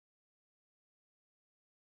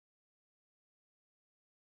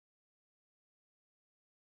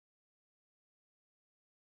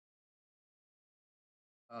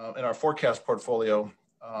in our forecast portfolio,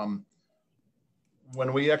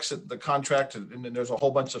 when we exit the contract, and there's a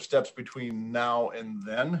whole bunch of steps between now and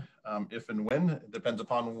then, if and when, it depends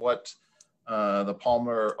upon what the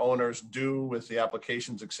Palmer owners do with the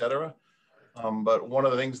applications, et cetera. But one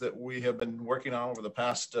of the things that we have been working on over the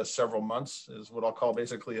past several months is what I'll call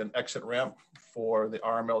basically an exit ramp for the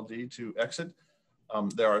RMLD to exit.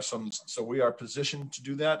 There are some, so we are positioned to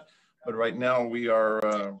do that, but right now we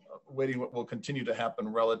are waiting what will continue to happen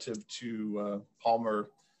relative to Palmer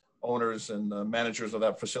owners and managers of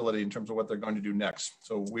that facility in terms of what they're going to do next.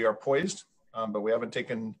 So we are poised, but we haven't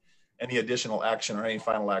taken any additional action or any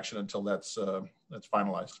final action until that's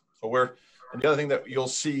finalized. So we're, and the other thing that you'll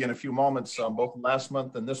see in a few moments, both last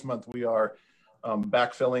month and this month, we are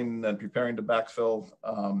backfilling and preparing to backfill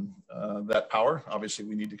that power. Obviously,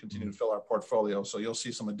 we need to continue to fill our portfolio. So you'll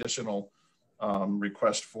see some additional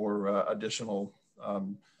requests for additional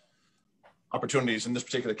opportunities in this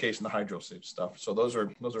particular case in the hydro safe stuff. So those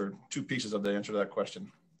are two pieces of the answer to that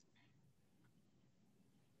question.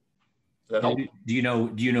 Does that help? Do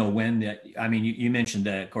you know when that? I mean, you mentioned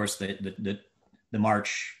that, of course, the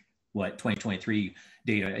March 2023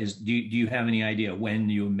 data is. Do you have any idea when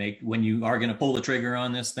you are going to pull the trigger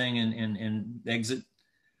on this thing and exit?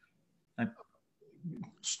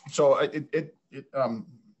 So it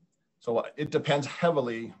depends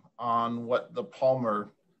heavily on what the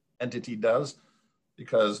Palmer entity does,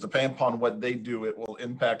 because depending upon what they do, it will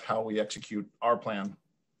impact how we execute our plan.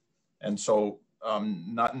 And so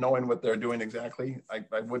not knowing what they're doing exactly,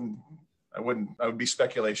 I would be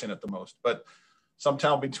speculation at the most. But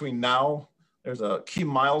sometime between now, there's a key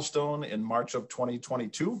milestone in March of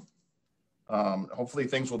 2022. Hopefully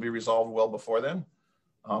things will be resolved well before then.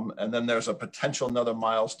 And then there's a potential another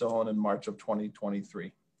milestone in March of 2023.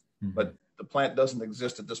 Mm-hmm. But the plant doesn't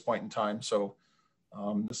exist at this point in time. So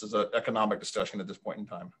this is an economic discussion at this point in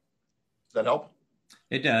time. Does that help?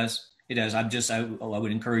 It does. It does. I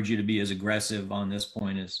would encourage you to be as aggressive on this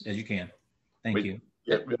point as you can. Thank you.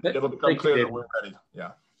 Yeah, it'll become clear that we're ready.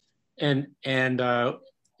 Yeah. And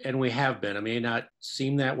we have been. It may not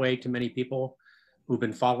seem that way to many people who've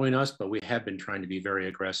been following us, but we have been trying to be very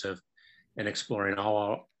aggressive and exploring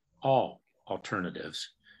all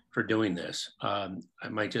alternatives for doing this. I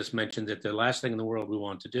might just mention that the last thing in the world we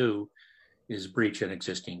want to do is breach an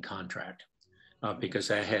existing contract, because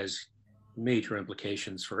that has major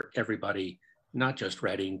implications for everybody, not just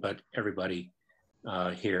Reading, but everybody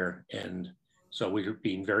here. And so we're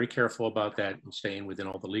being very careful about that and staying within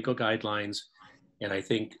all the legal guidelines. And I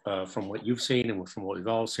think from what you've seen and from what we've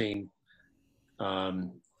all seen,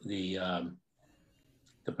 the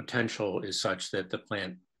potential is such that the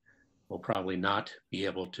plant will probably not be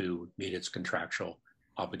able to meet its contractual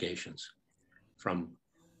obligations,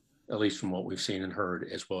 at least from what we've seen and heard,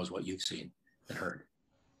 as well as what you've seen and heard.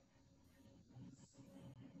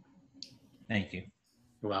 Thank you.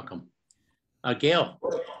 You're welcome. Gail.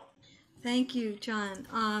 Thank you,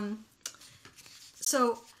 John.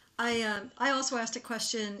 So I also asked a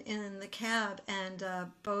question in the cab, and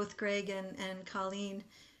both Greg and Colleen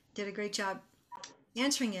did a great job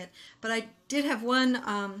answering it. But I did have one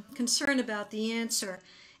concern about the answer.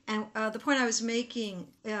 And the point I was making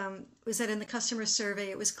was that in the customer survey,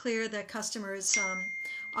 it was clear that customers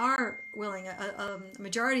are willing, a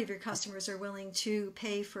majority of your customers are willing to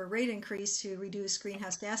pay for a rate increase to reduce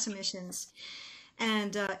greenhouse gas emissions.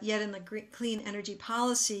 And yet in the clean energy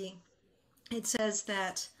policy, it says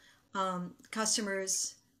that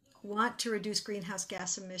customers want to reduce greenhouse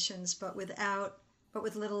gas emissions, but with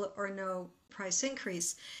little or no price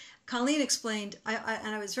increase. Colleen explained,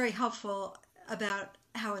 and it was very helpful, about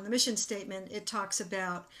how in the mission statement it talks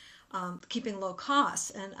about keeping low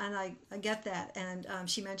costs, and I get that. And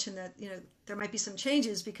she mentioned that there might be some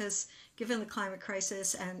changes because given the climate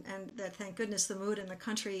crisis and that, thank goodness, the mood in the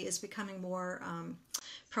country is becoming more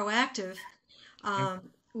proactive.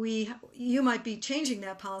 You might be changing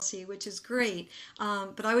that policy, which is great.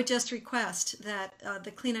 But I would just request that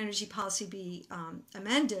the clean energy policy be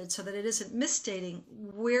amended so that it isn't misstating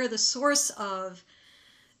where the source of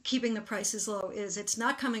keeping the prices low is. It's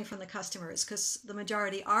not coming from the customers, because the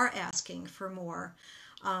majority are asking for more,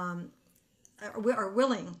 are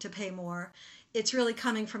willing to pay more. It's really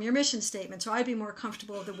coming from your mission statement. So I'd be more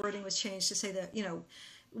comfortable if the wording was changed to say that,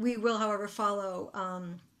 we will, however, follow,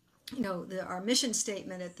 our mission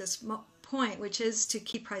statement at this point, which is to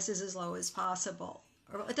keep prices as low as possible.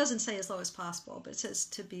 Or it doesn't say as low as possible, but it says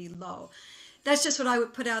to be low. That's just what I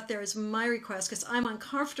would put out there as my request, because I'm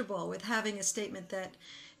uncomfortable with having a statement that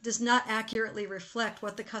does not accurately reflect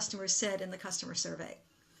what the customer said in the customer survey.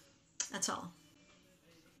 That's all.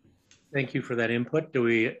 Thank you for that input. Do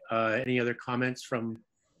we any other comments from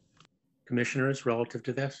commissioners relative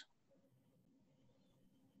to this?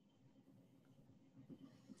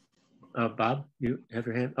 Bob, you have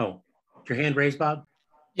your hand? Oh, is your hand raised, Bob?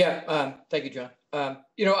 Yeah, thank you, John.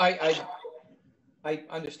 You know, I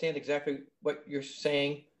understand exactly what you're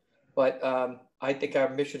saying, but I think our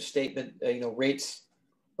mission statement, you know, rates,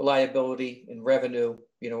 reliability, and revenue,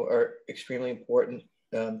 you know, are extremely important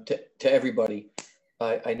to everybody.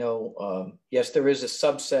 I know, yes, there is a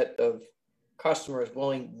subset of customers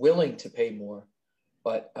willing to pay more,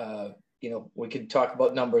 but you know, we could talk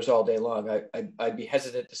about numbers all day long. I'd be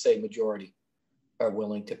hesitant to say majority are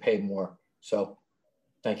willing to pay more. So,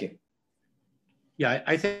 thank you. Yeah,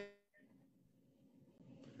 I think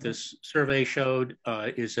this survey showed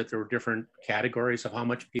is that there were different categories of how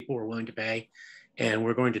much people were willing to pay, and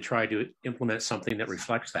we're going to try to implement something that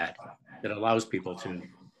reflects that allows people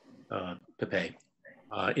to pay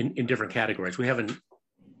in different categories. We haven't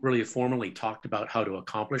really formally talked about how to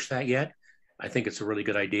accomplish that yet. I think it's a really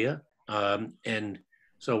good idea. And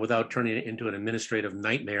so without turning it into an administrative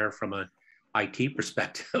nightmare from a IT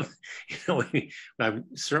perspective, you know, I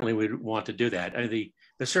certainly would want to do that.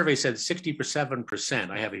 The survey said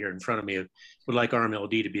 67%, I have it here in front of me, would like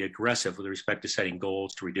RMLD to be aggressive with respect to setting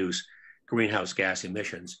goals to reduce greenhouse gas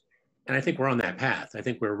emissions. And I think we're on that path. I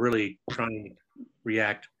think we're really trying to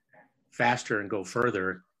react faster and go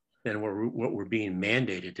further than what we're being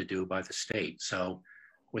mandated to do by the state. So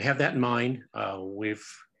we have that in mind.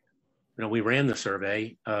 We ran the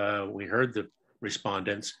survey, we heard the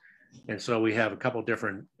respondents, and so we have a couple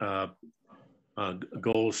different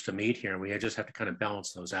goals to meet here, and we just have to kind of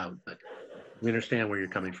balance those out. But we understand where you're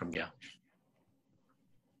coming from, Gail.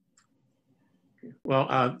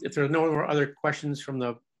 Well, if there are no other questions from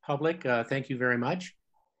the public, thank you very much,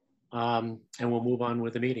 and we'll move on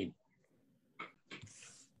with the meeting.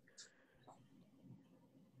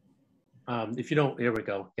 If you don't, here we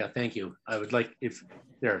go. Yeah, thank you. I would like, if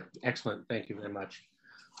there, excellent. Thank you very much.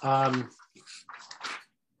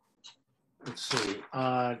 Let's see.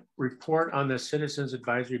 Report on the Citizens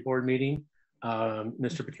Advisory Board meeting.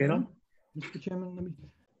 Mr. Pacino? Mr. Chairman,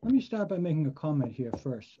 let me start by making a comment here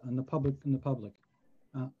first on the public.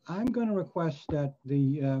 I'm going to request that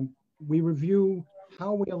we review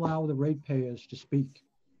how we allow the ratepayers to speak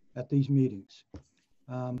at these meetings.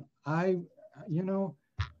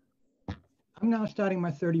 I'm now starting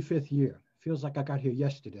my 35th year. Feels like I got here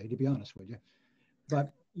yesterday, to be honest with you.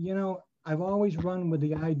 But, you know, I've always run with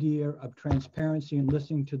the idea of transparency and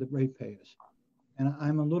listening to the ratepayers. And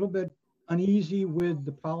I'm a little bit uneasy with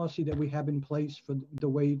the policy that we have in place for the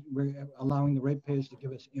way we're allowing the ratepayers to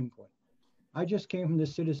give us input. I just came from the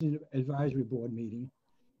Citizens Advisory Board meeting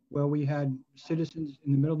where we had citizens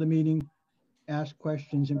in the middle of the meeting ask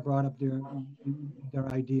questions and brought up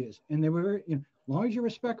their ideas. And they were very, you know, as long as you're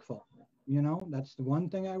respectful, you know, that's the one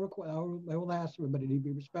thing I will ask everybody to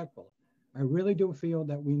be respectful. I really do feel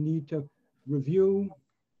that we need to review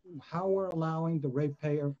how we're allowing the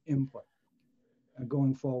ratepayer input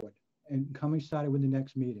going forward and coming started with the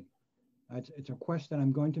next meeting. It's a request that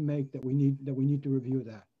I'm going to make that we need to review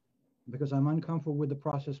that, because I'm uncomfortable with the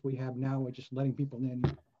process we have now. We're just letting people in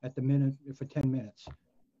at the minute for 10 minutes.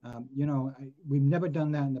 You know, we've never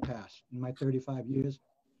done that in the past. In my 35 years,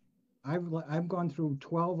 I've gone through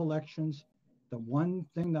 12 elections. The one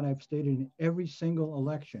thing that I've stated in every single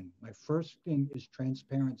election, my first thing is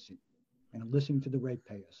transparency and listening to the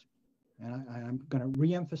ratepayers. And I'm going to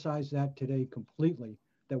reemphasize that today completely,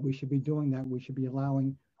 that we should be doing that. We should be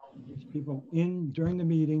allowing these people in during the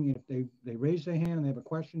meeting. If they raise their hand and they have a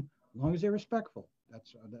question, as long as they're respectful,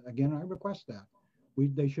 that's again, I request that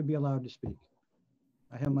they should be allowed to speak.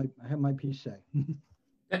 I have my piece say.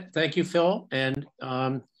 Thank you, Phil. And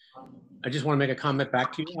I just want to make a comment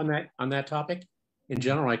back to you on that topic. In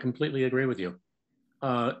general, I completely agree with you.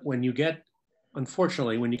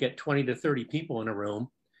 Unfortunately, when you get 20 to 30 people in a room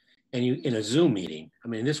and in a Zoom meeting, I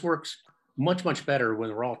mean, this works much, much better when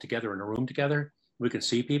we're all together in a room together. We can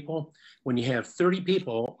see people. When you have 30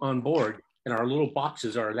 people on board and our little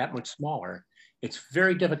boxes are that much smaller, it's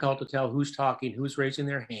very difficult to tell who's talking, who's raising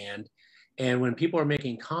their hand. And when people are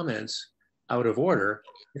making comments out of order,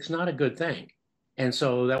 it's not a good thing. And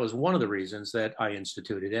so that was one of the reasons that I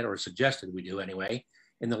instituted it, or suggested we do anyway,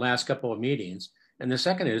 in the last couple of meetings. And the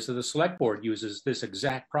second is that the select board uses this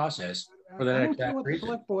exact process for that exact reason. I don't know what the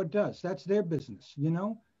select board does. That's their business, you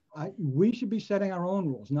know? We should be setting our own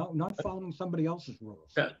rules, not following somebody else's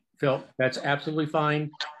rules. Phil, that's absolutely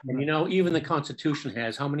fine. And you know, even the Constitution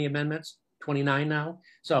has how many amendments? 29 now.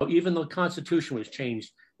 So even the Constitution was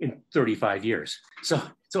changed in 35 years. So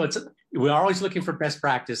we're always looking for best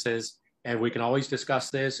practices, and we can always discuss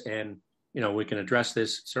this, and you know, we can address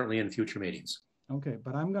this certainly in future meetings. Okay,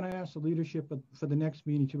 but I'm going to ask the leadership for the next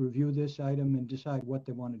meeting to review this item and decide what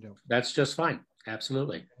they want to do. That's just fine.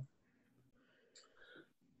 Absolutely.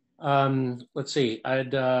 Let's see.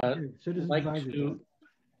 I'd Citizens like Advisory to.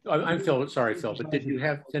 Board. I'm Phil. Sorry, Phil. But did you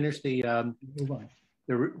have finished the Move on.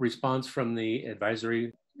 response from the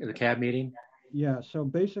advisory, the CAB meeting? Yeah. So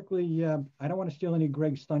basically, I don't want to steal any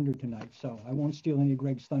Greg's thunder tonight, so I won't steal any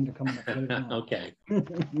Greg's thunder coming up later on. Okay.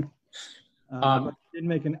 But he did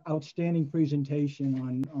make an outstanding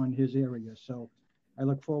presentation on his area, so I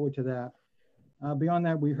look forward to that. Beyond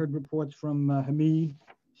that, we heard reports from Hamid,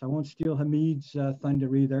 so I won't steal Hamid's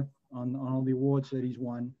thunder either on all the awards that he's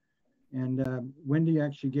won. And Wendy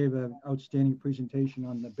actually gave an outstanding presentation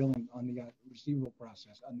on the billing, on the receivable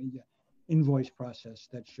process, on the invoice process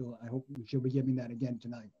that I hope she'll be giving that again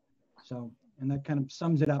tonight. So, and that kind of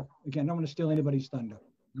sums it up. Again, I don't want to steal anybody's thunder.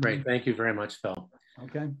 Great. Thank you very much, Phil.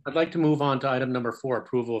 Okay. I'd like to move on to item number 4,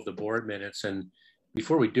 approval of the board minutes. And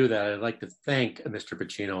before we do that, I'd like to thank Mr.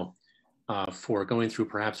 Pacino for going through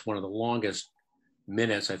perhaps one of the longest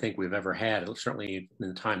minutes I think we've ever had, certainly in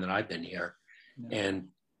the time that I've been here, and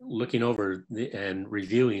looking over and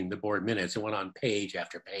reviewing the board minutes. It went on page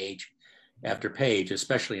after page after page,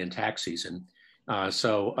 especially in tax season.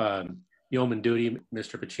 Yeoman duty,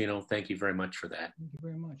 Mr. Pacino, thank you very much for that. Thank you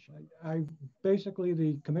very much. I basically,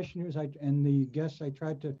 the commissioners and the guests, I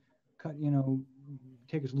tried to cut,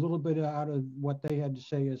 take as little bit out of what they had to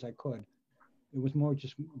say as I could. It was more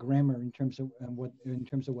just grammar in terms of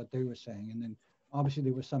what they were saying. And then obviously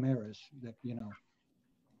there were some errors that,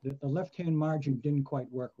 the left-hand margin didn't quite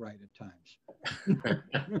work right at times.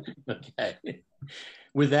 Okay.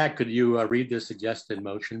 With that, could you read the suggested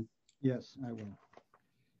motion? Yes, I will.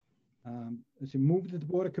 Let's see, move that the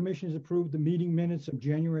Board of Commissioners approve the meeting minutes of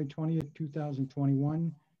January 20th,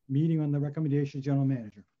 2021, meeting on the recommendation of General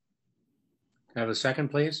Manager. Can I have a second,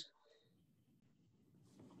 please?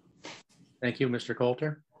 Thank you, Mr.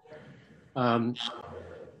 Coulter. A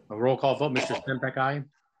roll call vote, Mr. Stempeck, aye.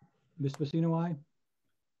 Ms. Pacino, aye.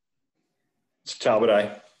 Mr. Talbot,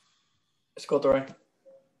 aye. Ms. Coulter, aye.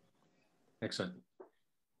 Excellent.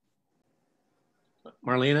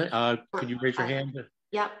 Marlena, could you raise your hand?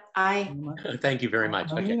 Yep, aye. Thank you very much.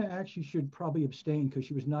 Marlena Okay. actually should probably abstain because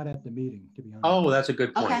she was not at the meeting, to be honest. Oh, that's a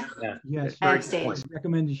good point. Okay. Yeah. Yes, I Very abstain. good point.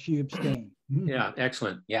 recommended she abstain. Yeah,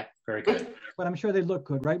 excellent. Yeah, very good. But I'm sure they look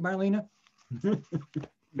good, right, Marlena?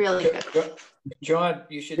 Really good. John,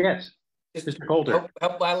 you should Yes, just Mr. Coulter.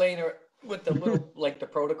 help Marlene with the little, like the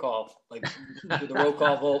protocol, like do the roll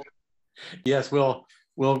call vote. Yes, we'll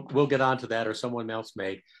get on to that, or someone else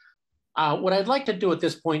may. What I'd like to do at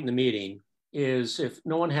this point in the meeting is, if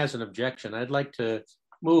no one has an objection, I'd like to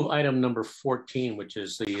move item number 14, which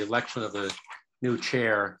is the election of the new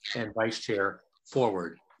chair and vice chair,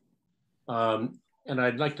 forward. And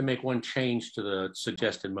I'd like to make one change to the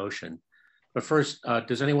suggested motion. But first,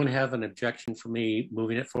 does anyone have an objection for me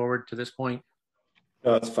moving it forward to this point?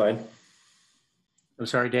 No, that's fine. I'm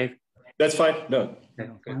sorry, Dave? That's fine. No. Okay,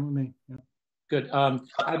 No, good. fine with me. Yeah. Good.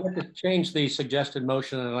 I'd like to change the suggested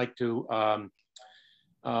motion, and I'd like to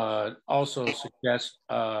also suggest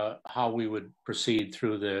how we would proceed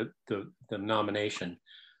through the nomination.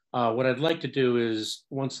 What I'd like to do is,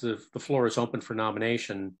 once the floor is open for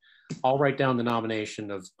nomination, I'll write down the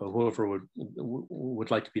nomination of whoever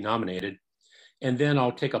would like to be nominated, and then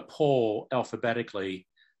I'll take a poll alphabetically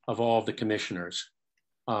of all of the commissioners,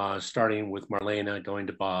 starting with Marlena, going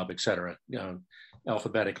to Bob, et cetera,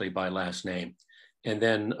 alphabetically by last name. And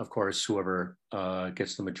then, of course, whoever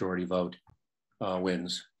gets the majority vote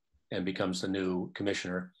wins and becomes the new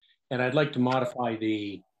commissioner. And I'd like to modify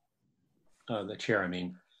the chair,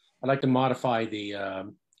 I'd like to modify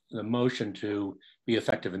the motion to be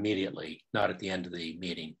effective immediately, not at the end of the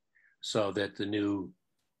meeting, so that the new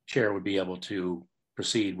chair would be able to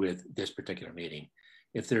proceed with this particular meeting.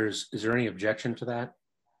 Is there any objection to that?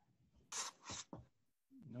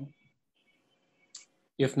 No.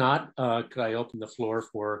 If not, could I open the floor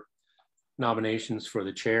for nominations for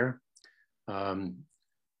the chair?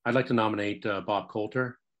 I'd like to nominate Bob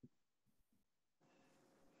Coulter.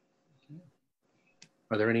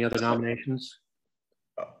 Are there any other nominations?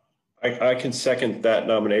 I can second that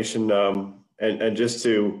nomination. And just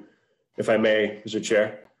to, if I may, Mr.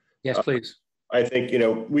 Chair. Yes, please. I think,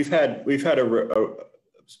 we've had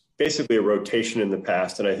basically a rotation in the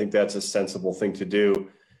past, and I think that's a sensible thing to do.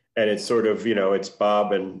 And it's sort of, it's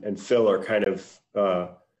Bob and Phil are kind of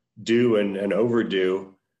due and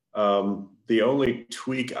overdue. The only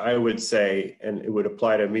tweak I would say, and it would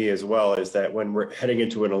apply to me as well, is that when we're heading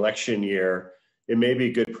into an election year, it may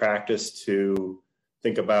be good practice to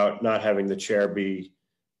think about not having the chair be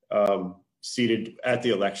seated at the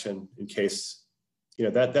election in case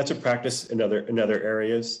that's a practice in other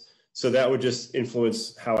areas. So that would just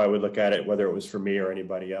influence how I would look at it, whether it was for me or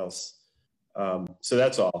anybody else. So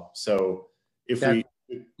that's all. So if that's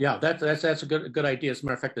a good idea. As a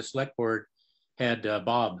matter of fact, the select board had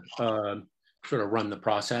Bob sort of run the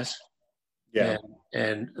process. Yeah.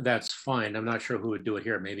 And that's fine. I'm not sure who would do it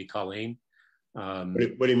here. Maybe Colleen. What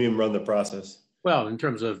do you mean run the process? Well, in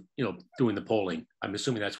terms of, doing the polling, I'm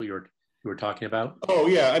assuming that's what you were talking about. Oh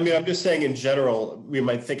yeah. I mean, I'm just saying in general, we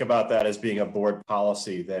might think about that as being a board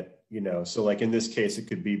policy that, so like in this case, it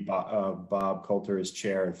could be Bob Coulter as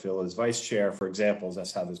chair and Phil as vice chair, for example.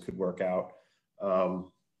 That's how this could work out.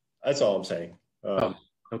 That's all I'm saying.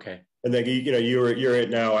 Okay. And then, you're it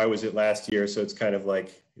now. I was it last year. So it's kind of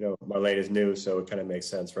like, Marlene is new. So it kind of makes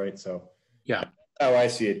sense. Right. So yeah, how I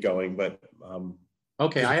see it going, but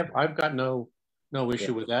okay. I've got no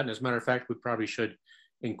issue with that. And as a matter of fact, we probably should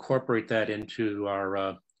incorporate that into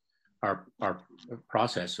our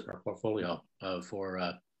process, our portfolio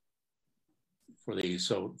for these,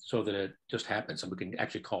 so that it just happens and we can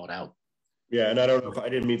actually call it out. Yeah, and I don't know if I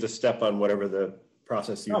didn't mean to step on whatever the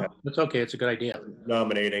process you have. That's okay. It's a good idea.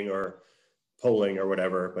 Nominating or polling or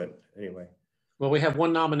whatever, but anyway. Well, we have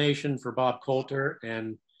one nomination for Bob Coulter,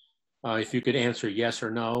 and if you could answer yes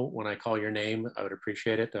or no when I call your name, I would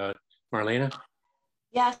appreciate it. Marlena?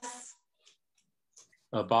 Yes.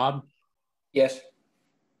 Bob? Yes.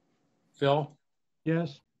 Phil?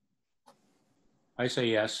 Yes. I say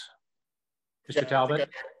yes. Mr. Talbot?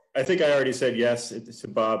 I think I already said yes to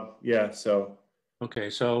Bob. Yeah, so. Okay,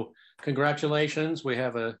 so congratulations. We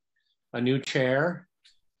have a new chair,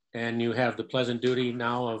 and you have the pleasant duty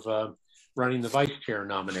now of running the vice chair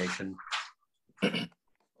nomination.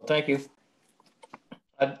 Thank you.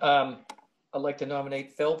 I'd like to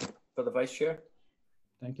nominate Phil for the vice chair.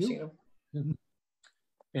 Thank you.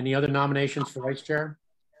 Any other nominations for vice chair?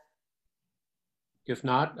 If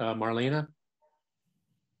not, Marlena?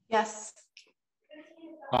 Yes.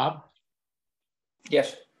 Bob?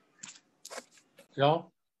 Yes. Phil?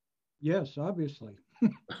 Yes, obviously.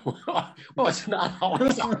 Well, it's not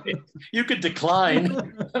always. You could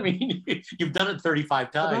decline. I mean, you've done it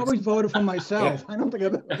 35 times. I've always voted for myself. I don't think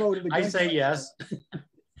I've ever voted against I say yes.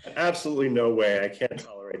 Absolutely no way. I can't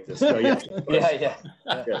tolerate this. No, yes. Yeah.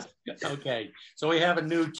 Yes. Okay, so we have a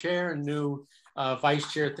new chair and new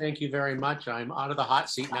vice chair. Thank you very much. I'm out of the hot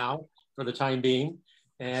seat now for the time being.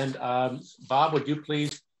 And Bob, would you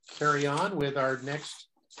please carry on with our next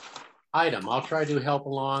item? I'll try to help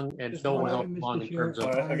along, and Phil will help along in terms of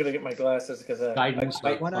I gotta get my glasses because guidance.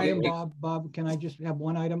 One item, Bob, can I just have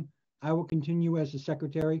one item? I will continue as the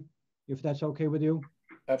secretary, if that's okay with you.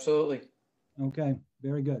 Absolutely. Okay,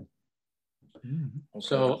 very good.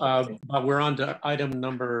 So we're on to item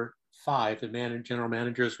number 5, the general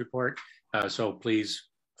manager's report. So please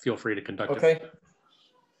feel free to conduct it. Okay.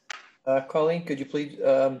 Colleen, could you please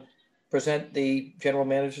present the general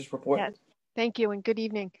manager's report? Yes, thank you and good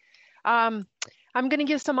evening. I'm going to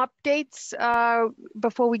give some updates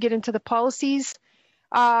before we get into the policies.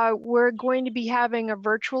 We're going to be having a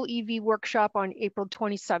virtual EV workshop on April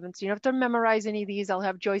 27th. So you don't have to memorize any of these. I'll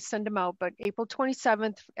have Joyce send them out, but April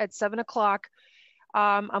 27th at 7 o'clock.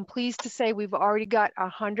 I'm pleased to say we've already got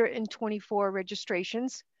 124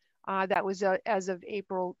 registrations. That was as of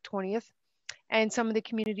April 20th. And some of the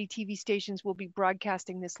community TV stations will be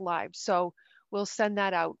broadcasting this live. So we'll send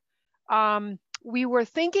that out. We were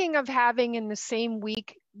thinking of having in the same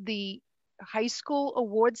week the high school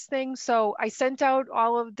awards thing. So I sent out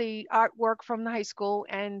all of the artwork from the high school,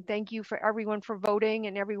 and thank you for everyone for voting,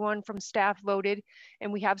 and everyone from staff voted.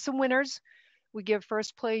 And we have some winners. We give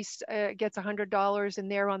first place gets $100, and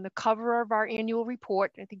they're on the cover of our annual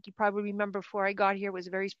report. I think you probably remember before I got here, it was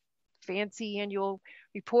a very fancy annual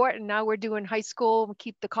report, and now we're doing high school. We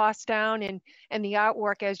keep the costs down, and the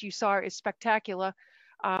artwork, as you saw, is spectacular,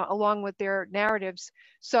 along with their narratives.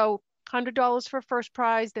 So $100 for first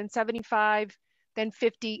prize, then $75, then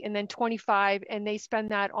 $50, and then $25, and they spend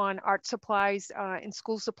that on art supplies and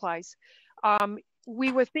school supplies.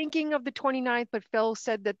 We were thinking of the 29th, but Phil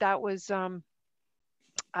said that was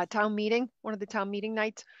a town meeting, one of the town meeting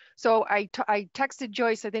nights. So I texted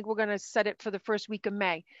Joyce, I think we're going to set it for the first week of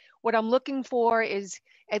May. What I'm looking for is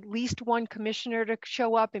at least one commissioner to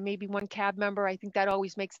show up and maybe one cab member. I think that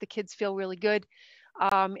always makes the kids feel really good.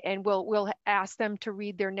 And we'll ask them to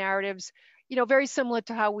read their narratives, very similar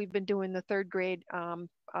to how we've been doing the 3rd grade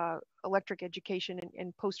electric education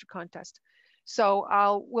and poster contest.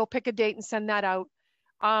 So we'll pick a date and send that out.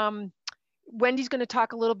 Wendy's going to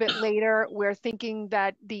talk a little bit later. We're thinking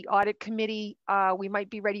that the audit committee, we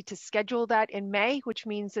might be ready to schedule that in May, which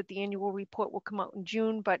means that the annual report will come out in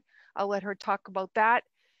June, but I'll let her talk about that.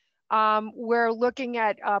 We're looking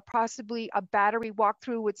at possibly a battery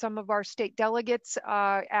walkthrough with some of our state delegates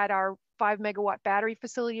at our 5 megawatt battery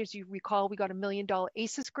facility. As you recall, we got $1 million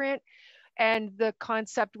ACES grant. And the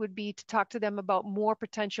concept would be to talk to them about more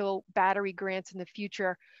potential battery grants in the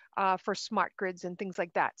future for smart grids and things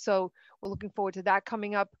like that. So we're looking forward to that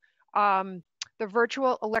coming up. The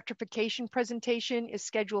virtual electrification presentation is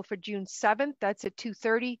scheduled for June 7th. That's at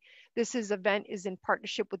 2:30. This event is in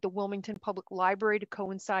partnership with the Wilmington Public Library to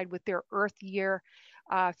coincide with their Earth Year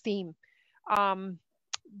theme. Let's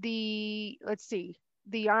see,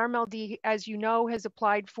 the RMLD, as you know, has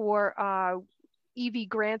applied for EV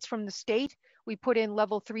grants from the state. We put in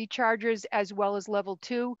level 3 chargers as well as level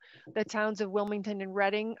 2. The towns of Wilmington and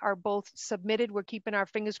Reading are both submitted. We're keeping our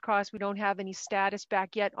fingers crossed. We don't have any status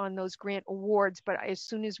back yet on those grant awards, but as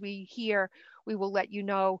soon as we hear, we will let you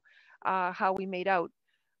know how we made out.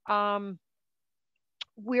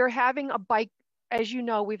 We're having a bike, as you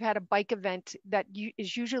know, we've had a bike event that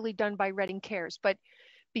is usually done by Reading Cares, but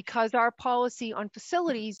because our policy on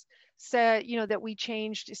facilities said, that we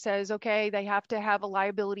changed, says, okay, they have to have a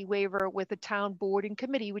liability waiver with a town board and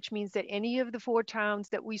committee, which means that any of the 4 towns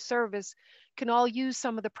that we service can all use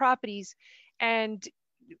some of the properties. And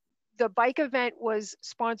the bike event was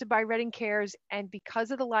sponsored by Reading Cares, and because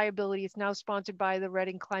of the liability, it's now sponsored by the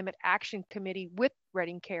Reading Climate Action Committee with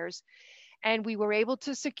Reading Cares. And we were able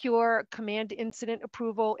to secure command incident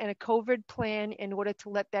approval and a COVID plan in order to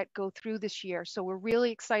let that go through this year. So we're really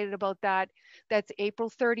excited about that. That's April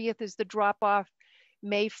 30th is the drop off.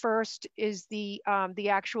 May 1st is the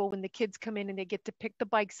actual when the kids come in and they get to pick the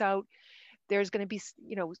bikes out. There's going to be,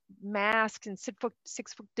 masks and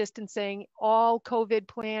 6-foot distancing, all COVID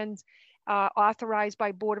plans authorized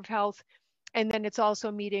by Board of Health. And then it's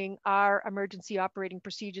also meeting our emergency operating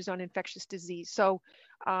procedures on infectious disease. So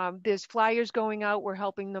there's flyers going out. We're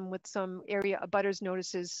helping them with some area abutters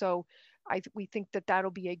notices. So we think that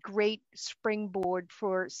that'll be a great springboard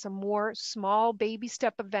for some more small baby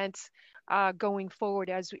step events going forward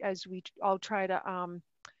as we all try to,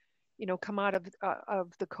 come out of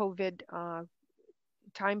the COVID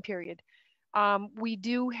time period. We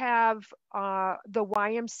do have the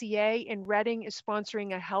YMCA in Reading is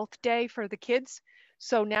sponsoring a health day for the kids.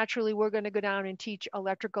 So naturally, we're going to go down and teach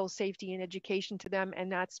electrical safety and education to them.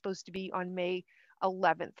 And that's supposed to be on May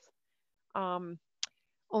 11th.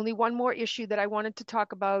 Only one more issue that I wanted to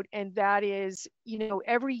talk about, and that is,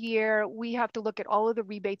 every year we have to look at all of the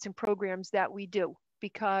rebates and programs that we do,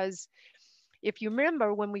 because if you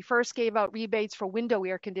remember when we first gave out rebates for window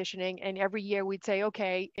air conditioning, and every year we'd say,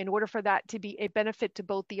 okay, in order for that to be a benefit to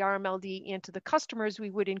both the RMLD and to the customers,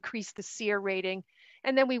 we would increase the SEER rating.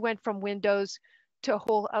 And then we went from windows to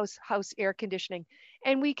whole house air conditioning.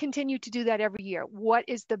 And we continue to do that every year. What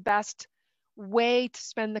is the best way to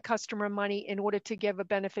spend the customer money in order to give a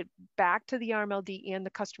benefit back to the RMLD and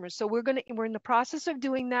the customers? So we're in the process of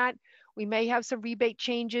doing that. We may have some rebate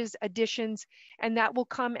changes, additions, and that will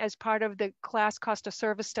come as part of the class cost of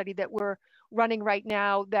service study that we're running right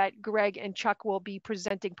now that Greg and Chuck will be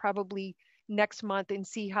presenting probably next month, and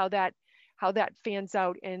see how that fans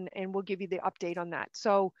out, and we'll give you the update on that.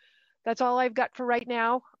 So that's all I've got for right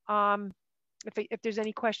now. If there's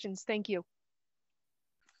any questions, thank you.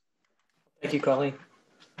 Thank you, Colleen.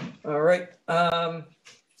 All right.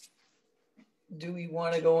 Do we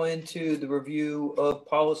want to go into the review of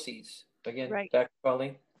policies? Again, right. Dr.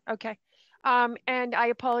 Colleen. Okay. And I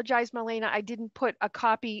apologize, Malena, I didn't put a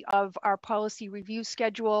copy of our policy review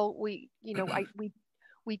schedule. We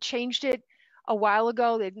changed it a while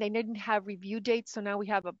ago. They didn't have review dates, so now we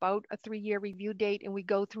have about a 3-year review date, and we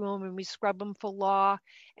go through them and we scrub them for law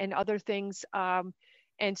and other things. And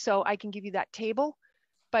so I can give you that table.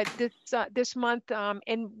 But this month,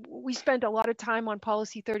 and we spent a lot of time on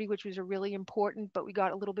policy 30, which was really important, but we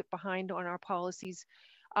got a little bit behind on our policies.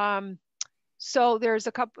 So there's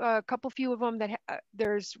a few of them that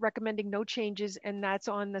there's recommending no changes, and that's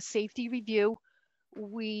on the safety review.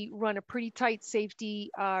 We run a pretty tight safety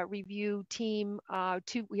review team.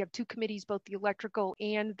 We have 2 committees, both the electrical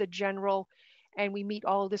and the general, and we meet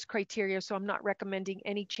all of this criteria. So I'm not recommending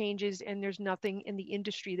any changes, and there's nothing in the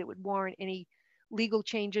industry that would warrant any legal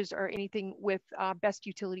changes or anything with best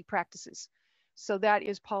utility practices. So that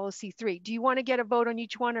is policy 3. Do you want to get a vote on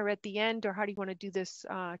each one, or at the end, or how do you want to do this,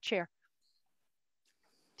 Chair?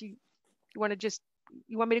 Do you want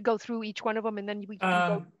me to go through each one of them and then we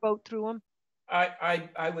can vote through them?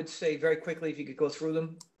 I would say very quickly, if you could go through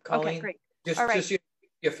them, Colleen. Okay, great. Just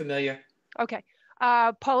you're familiar. Okay.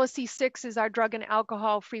 Policy 6 is our drug and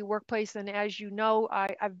alcohol free workplace. And as you know,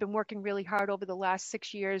 I've been working really hard over the last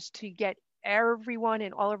 6 years to get everyone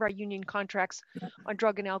in all of our union contracts on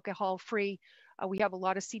drug and alcohol free. We have a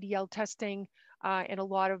lot of CDL testing, and a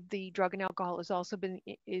lot of the drug and alcohol has also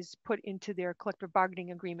is put into their collective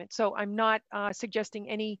bargaining agreement. So I'm not suggesting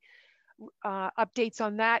any updates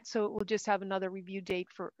on that. So we'll just have another review date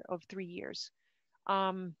of 3 years.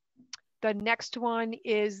 The next one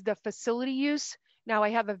is the facility use. Now I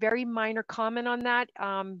have a very minor comment on that.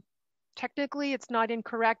 Technically, it's not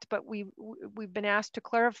incorrect, but we've been asked to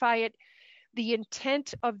clarify it. The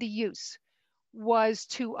intent of the use was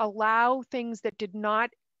to allow things that did not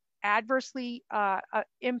adversely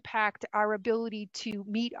impact our ability to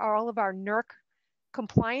meet all of our NERC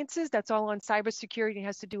compliances. That's all on cybersecurity. It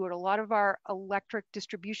has to do with a lot of our electric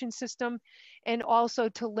distribution system, and also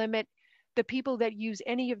to limit the people that use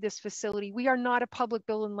any of this facility. We are not a public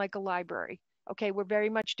building like a library. Okay, we're very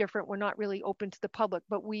much different. We're not really open to the public,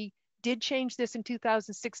 but we did change this in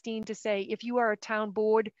 2016 to say, if you are a town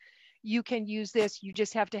board, you can use this. You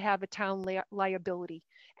just have to have a town liability,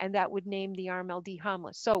 and that would name the RMLD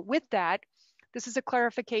harmless. So with that, this is a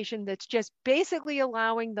clarification that's just basically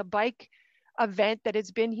allowing the bike event that has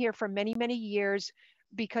been here for many, many years,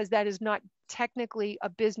 because that is not technically a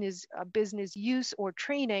business use or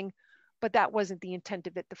training, but that wasn't the intent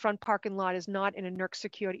of it. The front parking lot is not in a NERC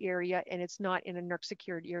secured area, and it's not in a NERC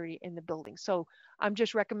secured area in the building. So I'm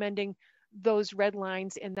just recommending those red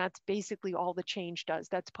lines, and that's basically all the change does.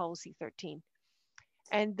 That's policy 13.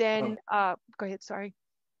 And then, go ahead, sorry.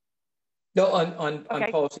 No, on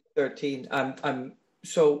policy 13,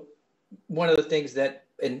 so one of the things that,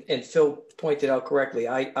 and Phil pointed out correctly,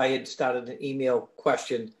 I had started an email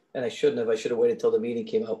question, and I shouldn't have. I should have waited till the meeting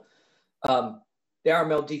came out. The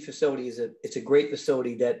RMLD facility it's a great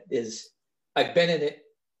facility that is, I've been in it,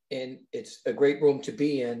 and it's a great room to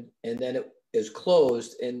be in, and then it is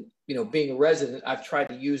closed. And, you know, being a resident, I've tried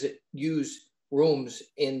to use rooms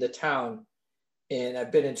in the town, and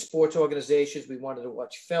I've been in sports organizations. We wanted to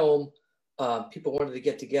watch film. People wanted to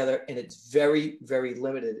get together, and it's very, very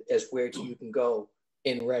limited as where you can go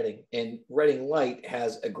in Reading. And Reading Light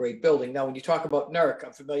has a great building. Now, when you talk about NERC,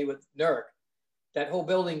 I'm familiar with NERC. That whole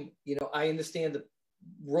building, you know, I understand the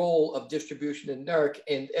role of distribution in NERC,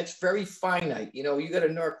 and it's very finite. You know, you got a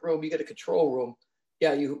NERC room, you got a control room.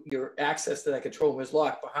 Yeah, your access to that control room is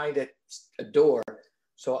locked. Behind it, a door.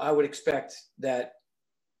 So I would expect that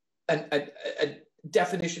a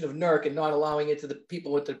definition of NERC and not allowing it to the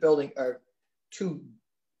people into the building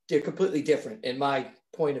they're completely different in my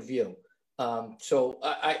point of view. So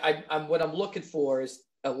I'm what I'm looking for is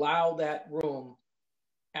allow that room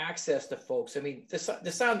access to folks. I mean, the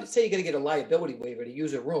sound, say you're going to get a liability waiver to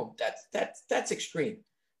use a room. That's extreme,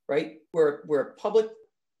 right? We're a public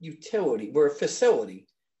utility. We're a facility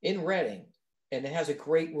in Reading, and it has a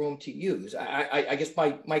great room to use. I guess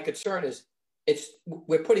my concern is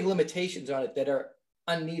we're putting limitations on it that are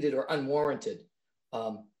unneeded or unwarranted.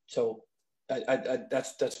 So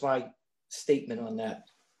that's my statement on that.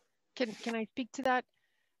 Can I speak to that?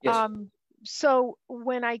 Yes. So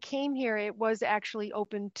when I came here, it was actually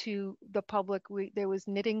open to the public. There was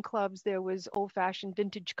knitting clubs, there was old-fashioned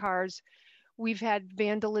vintage cars. We've had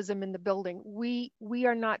vandalism in the building. We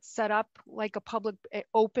are not set up like a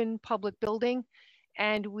open public building,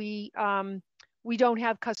 and we don't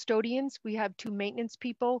have custodians. We have 2 maintenance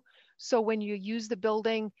people. So when you use the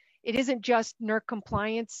building, it isn't just NERC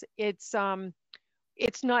compliance. It's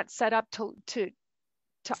not set up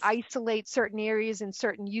to isolate certain areas and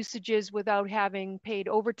certain usages without having paid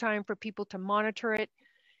overtime for people to monitor it.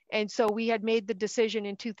 And so we had made the decision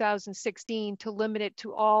in 2016 to limit it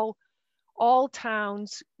to all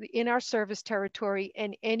towns in our service territory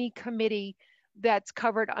and any committee that's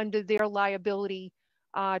covered under their liability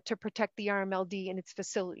to protect the RMLD and its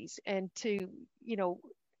facilities, and to, you know,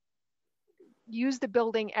 use the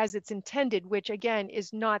building as it's intended, which again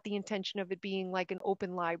is not the intention of it being like an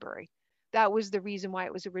open library. That was the reason why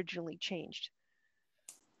it was originally changed.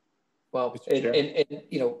 Well, and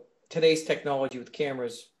you know, today's technology with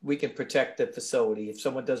cameras, we can protect the facility. If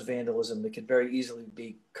someone does vandalism, it can very easily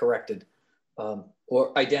be corrected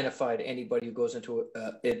or identified anybody who goes into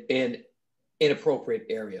an inappropriate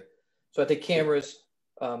area. So I think cameras,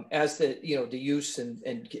 as the use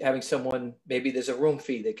and having someone, maybe there's a room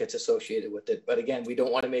fee that gets associated with it. But again, we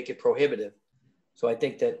don't want to make it prohibitive. So I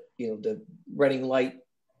think that, you know, the Reading Light,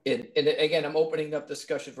 and again, I'm opening up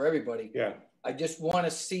discussion for everybody. Yeah. I just want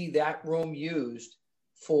to see that room used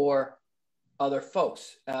for other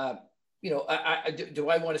folks. Do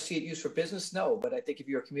I want to see it used for business? No, but I think if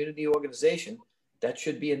you're a community organization, that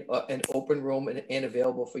should be an open room and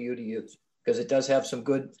available for you to use, because it does have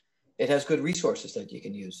it has good resources that you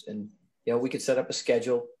can use. And, you know, we could set up a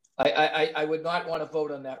schedule. I would not want to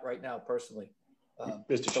vote on that right now, personally.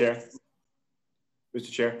 Mr. Chair.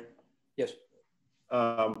 Mr. Chair. Yes.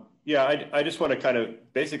 Yeah, I just want to kind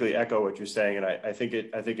of basically echo what you're saying, and I think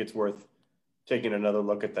it's worth taking another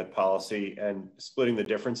look at that policy and splitting the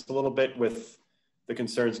difference a little bit with the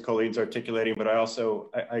concerns Colleen's articulating. But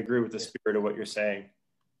I agree with the spirit of what you're saying,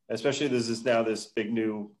 especially there's this big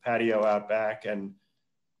new patio out back, and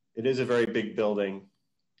it is a very big building,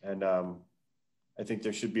 and I think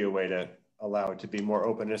there should be a way to allow it to be more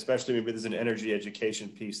open, and especially maybe there's an energy education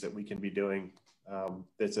piece that we can be doing.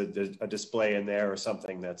 There's a display in there or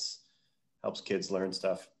something that's helps kids learn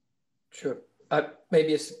stuff. Sure.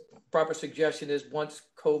 Maybe a proper suggestion is once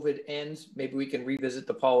COVID ends, maybe we can revisit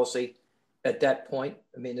the policy at that point.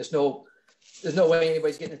 I mean, there's no way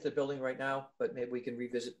anybody's getting into the building right now, but maybe we can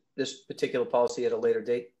revisit this particular policy at a later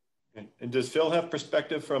date. And does Phil have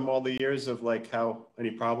perspective from all the years of like how any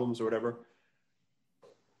problems or whatever?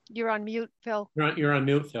 You're on mute, Phil. You're on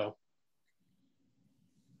mute, Phil.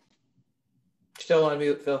 Still on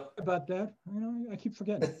mute, Phil. About that, I keep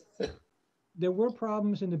forgetting. There were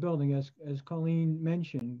problems in the building, as Colleen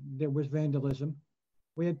mentioned. There was vandalism.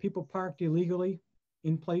 We had people parked illegally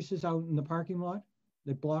in places out in the parking lot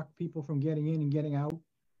that blocked people from getting in and getting out.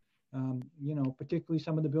 Particularly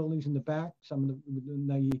some of the buildings in the back, some of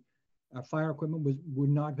the fire equipment would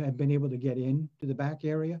not have been able to get in to the back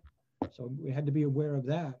area. So we had to be aware of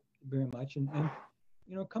that very much. And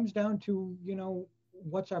it comes down to,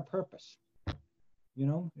 what's our purpose?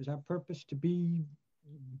 Is our purpose to be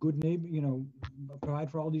good neighbor, provide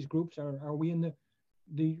for all these groups? Are we in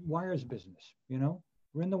the wires business?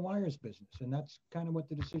 We're in the wires business. And that's kind of what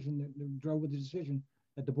the decision that drove the decision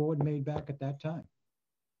that the board made back at that time.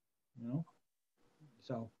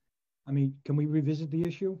 So, I mean, can we revisit the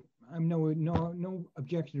issue? I'm no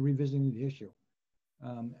objection to revisiting the issue.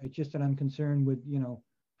 It's just that I'm concerned with,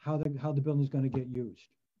 how the building is going to get used,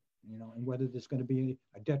 and whether there's going to be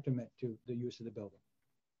a detriment to the use of the building.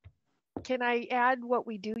 Can I add what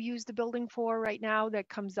we do use the building for right now that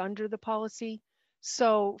comes under the policy?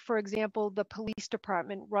 So, for example, the police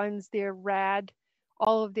department runs their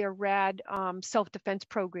all of their RAD self-defense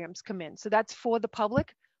programs come in. So that's for the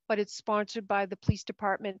public, but it's sponsored by the police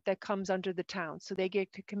department that comes under the town. So they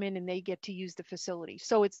get to come in and they get to use the facility.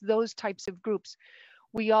 So it's those types of groups.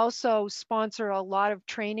 We also sponsor a lot of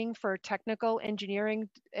training for technical engineering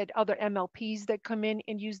at other MLPs that come in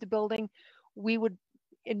and use the building. We would,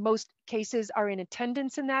 in most cases, are in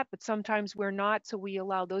attendance in that, but sometimes we're not. So we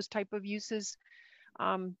allow those type of uses.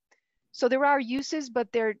 So there are uses,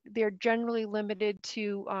 but they're generally limited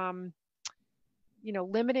to,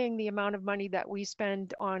 limiting the amount of money that we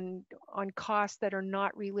spend on costs that are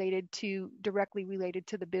not directly related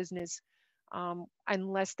to the business,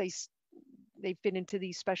 unless they fit into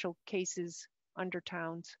these special cases under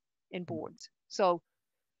towns and boards. So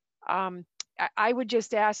I would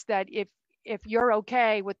just ask that if you're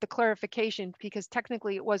okay with the clarification, because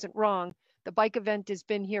technically it wasn't wrong, the bike event has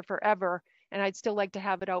been here forever, and I'd still like to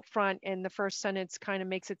have it out front. And the first sentence kind of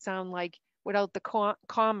makes it sound like without the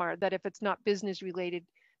comma, that if it's not business related,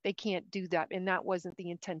 they can't do that. And that wasn't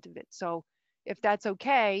the intent of it. So if that's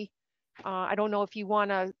okay, I don't know if you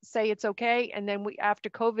want to say it's okay. And then after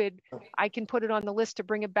COVID, I can put it on the list to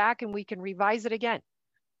bring it back and we can revise it again.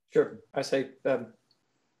 Sure. I say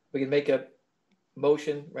we can make a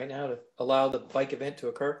motion right now to allow the bike event to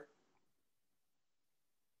occur.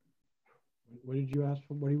 What did you ask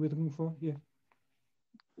for? What are you looking for? Yeah.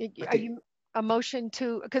 Are you a motion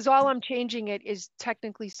to, because all I'm changing it is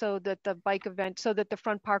technically so that the bike event, so that the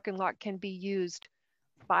front parking lot can be used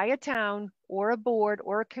by a town or a board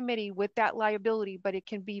or a committee with that liability, but it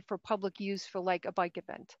can be for public use for like a bike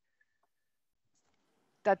event.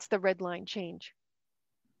 That's the red line change.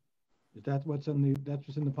 Is that what's in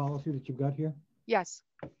the policy that you've got here? Yes.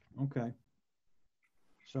 Okay.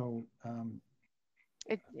 So,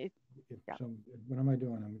 yeah. So what am I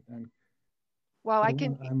doing? Well, I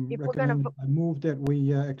move that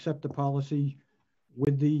we accept the policy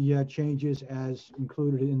with the changes as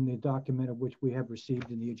included in the document of which we have received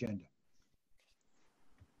in the agenda.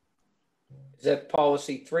 Is that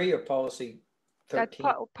policy 3 or policy 13?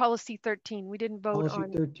 That's policy 13. We didn't vote policy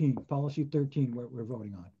on 13. Policy 13. We're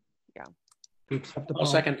voting on. Yeah. To accept the I'll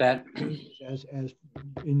second that as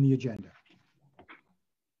in the agenda.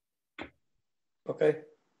 Okay.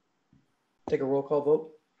 Take a roll call vote.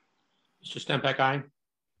 Mr. Stempak, aye.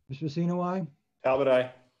 Mr. Vecino, aye. Talbot,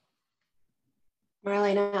 aye.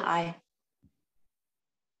 Marlena, aye.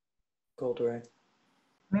 Golder, aye.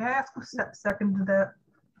 May I ask who seconded that?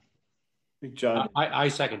 John. I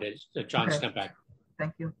seconded it. John Okay. Stempak.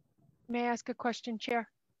 Thank you. May I ask a question, Chair?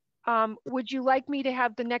 Would you like me to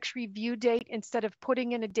have the next review date instead of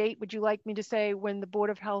putting in a date? Would you like me to say when the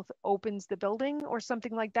Board of Health opens the building or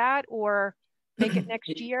something like that? Or make it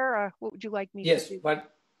next year, or what would you like me Yes, to do?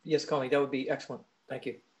 but yes, Colleen, that would be excellent. Thank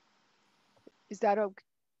you. Is that okay?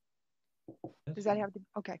 Does that have to,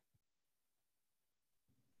 okay.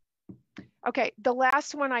 Okay, the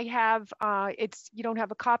last one I have, you don't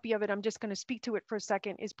have a copy of it. I'm just going to speak to it for a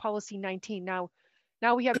second, is policy 19. Now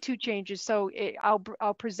we have two changes, so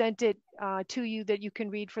I'll present it to you that you can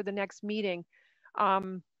read for the next meeting.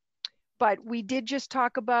 But we did just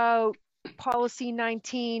talk about policy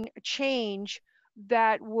 19 change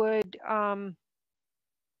that would, hold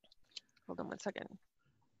on one second.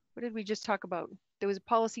 What did we just talk about? There was a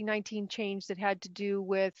policy 19 change that had to do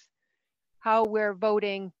with how we're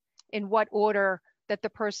voting, in what order, that the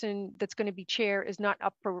person that's going to be chair is not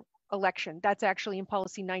up for election. That's actually in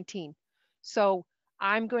policy 19. So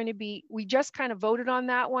we just kind of voted on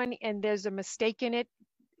that one, and there's a mistake in it.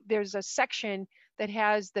 There's a section that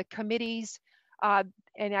has the committees, and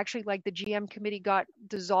actually like the GM committee got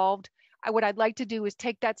dissolved. What I'd like to do is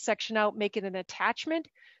take that section out, make it an attachment.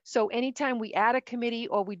 So anytime we add a committee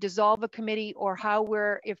or we dissolve a committee, or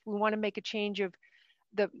if we want to make a change of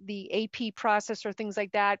the AP process or things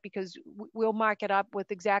like that, because we'll mark it up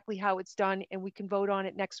with exactly how it's done and we can vote on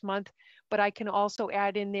it next month. But I can also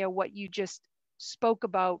add in there what you just spoke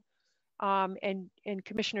about, and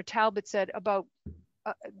Commissioner Talbot said about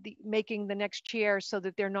making the next chair so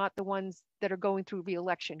that they're not the ones that are going through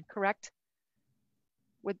re-election, correct?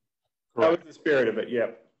 That was the spirit of it, yeah.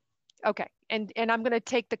 Okay, and I'm going to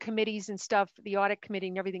take the committees and stuff, the audit committee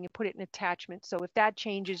and everything, and put it in attachment. So if that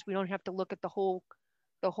changes, we don't have to look at the whole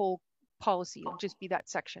policy. It'll just be that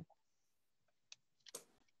section.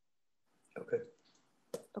 Okay.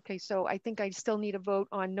 Okay, so I think I still need a vote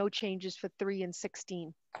on no changes for 3 and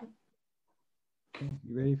 16. Okay,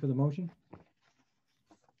 you ready for the motion?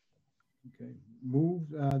 Okay, move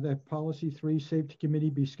that policy 3 safety committee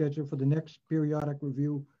be scheduled for the next periodic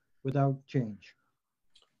review without change.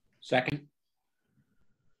 Second.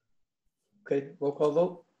 Okay, roll call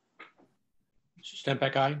vote. Mr.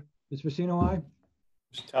 Stempak, aye. Ms. Vecino, aye?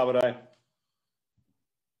 Mr. Talbot, aye.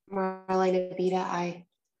 Marlena Beta, aye.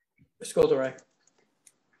 Ms. Golder, aye.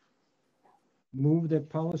 Move that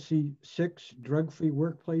policy 6 drug-free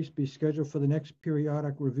workplace be scheduled for the next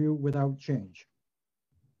periodic review without change.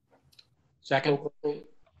 Second.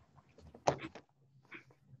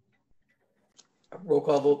 Roll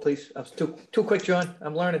call vote, please. I was too quick, John.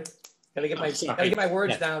 I'm learning. Gotta get my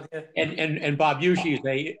words down here. And Bob, usually you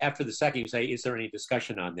say, after the second, you say, is there any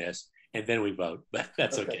discussion on this? And then we vote, but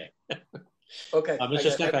that's okay. Okay.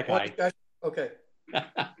 Mr. Stempak, aye. Okay.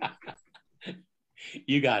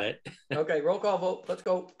 You got it. Okay, roll call vote. Let's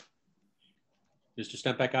go. Mr.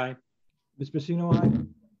 Stempak, aye. Ms. Vecino, aye?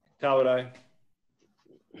 Talbot, aye.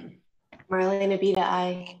 Marlena Beta,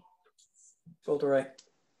 aye. Golder, aye.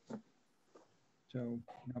 So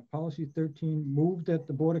now policy 13, move that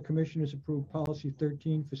the Board of Commissioners approve policy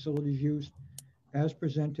 13 facilities use as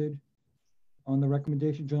presented on the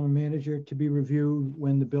recommendation of General Manager to be reviewed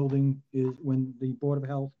when the Board of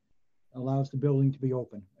Health allows the building to be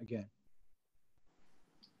open again.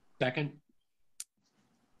 Second.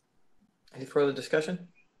 Any further discussion?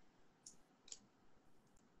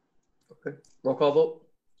 Okay, roll call vote.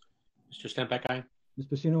 Mr. Stempak, aye. Ms.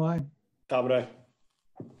 Vecino, aye? Talbot, aye.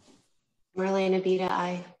 Marlena Beta,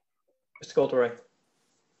 aye. Mr. Golder,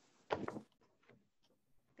 aye.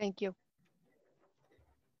 Thank you.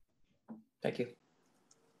 Thank you.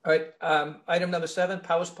 All right, item number 7,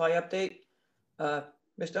 power supply update.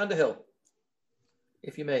 Mr. Underhill,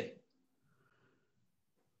 if you may.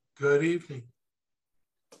 Good evening.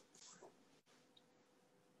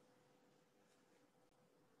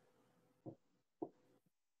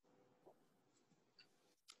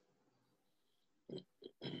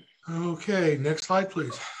 Okay, next slide,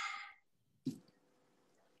 please.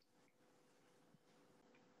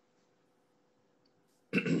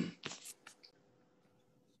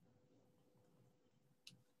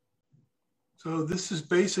 So this is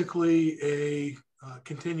basically a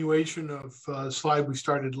continuation of a slide we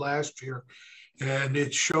started last year, and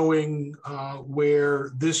it's showing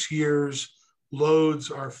where this year's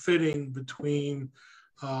loads are fitting between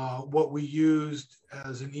what we used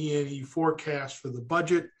as an E&E forecast for the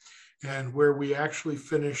budget and where we actually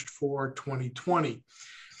finished for 2020.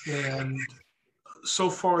 And so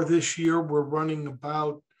far this year, we're running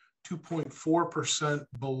about 2.4%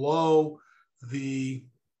 below the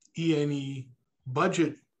E&E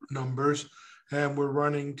budget numbers, and we're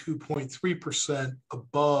running 2.3%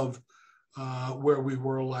 above where we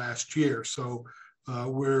were last year. So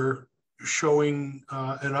we're showing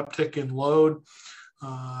an uptick in load,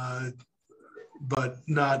 but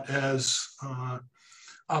not as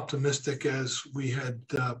optimistic as we had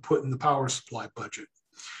put in the power supply budget.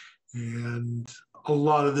 And a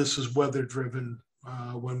lot of this is weather driven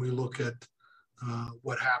when we look at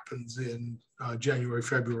what happens in January,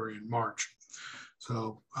 February, and March.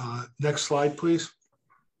 So next slide, please.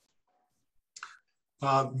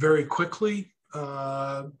 Very quickly,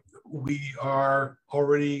 we are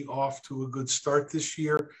already off to a good start this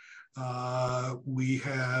year. We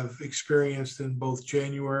have experienced in both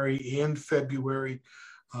January and February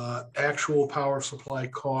actual power supply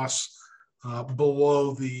costs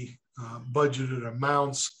below the budgeted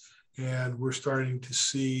amounts, and we're starting to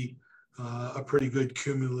see a pretty good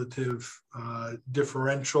cumulative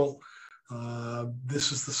differential.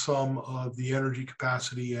 This is the sum of the energy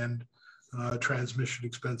capacity and transmission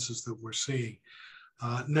expenses that we're seeing.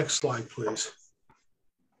 Next slide, please.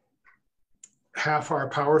 Half our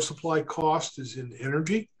power supply cost is in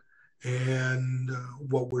energy. And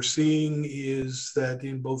what we're seeing is that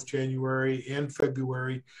in both January and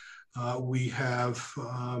February, we have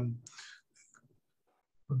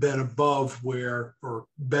been above where, or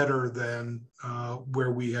better than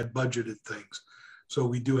where we had budgeted things. So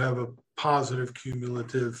we do have a positive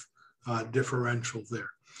cumulative differential there.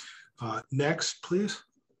 Next, please.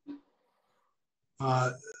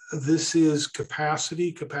 This is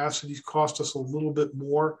capacity. Capacities cost us a little bit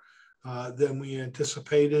more than we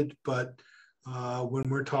anticipated, but when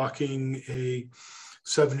we're talking a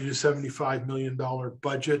 $70 to $75 million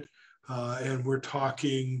budget, and we're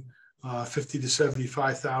talking $50,000 to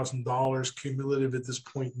 $75,000 cumulative at this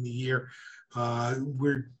point in the year,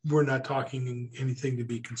 we're not talking anything to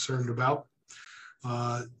be concerned about.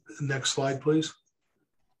 Next slide, please.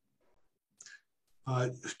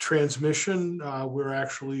 Transmission, we're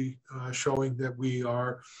actually showing that we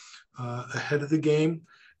are ahead of the game.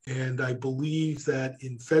 And I believe that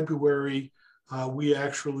in February, we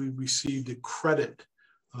actually received a credit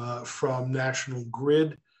from National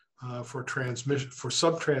Grid for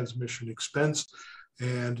sub-transmission expense.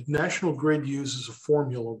 And National Grid uses a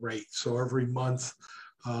formula rate. So every month,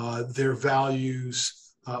 their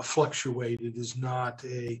values fluctuate. It is not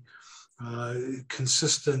a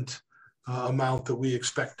consistent amount that we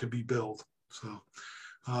expect to be billed. So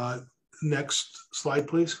next slide,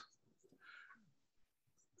 please.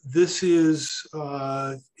 This is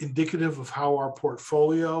indicative of how our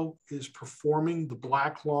portfolio is performing. The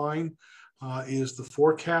black line is the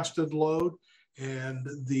forecasted load, and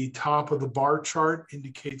the top of the bar chart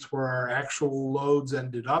indicates where our actual loads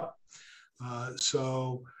ended up.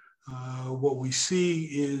 So what we see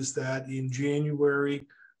is that in January,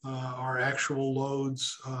 our actual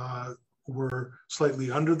loads were slightly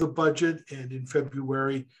under the budget, and in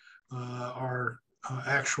February, our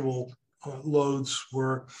actual loads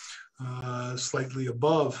were slightly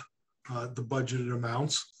above the budgeted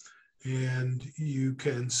amounts. And you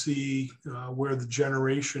can see where the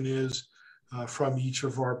generation is from each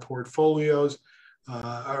of our portfolios,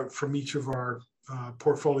 from each of our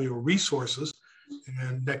portfolio resources.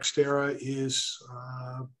 And NextEra is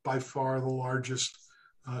by far the largest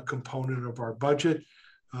component of our budget.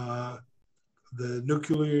 The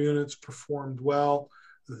nuclear units performed well.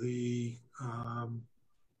 The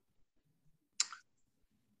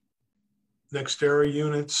NextEra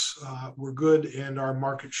units were good, and our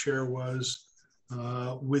market share was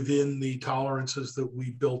within the tolerances that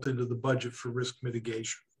we built into the budget for risk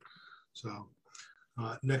mitigation. So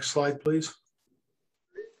next slide, please.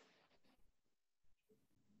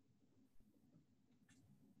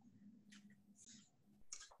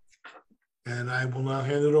 And I will now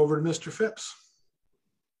hand it over to Mr. Phipps.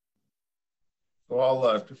 So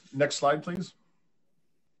I'll, next slide, please.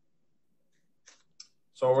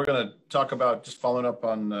 So we're going to talk about, just following up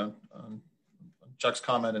on Chuck's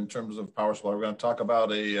comment in terms of power supply, we're going to talk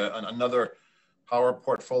about another power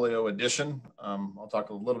portfolio addition. I'll talk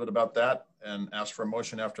a little bit about that and ask for a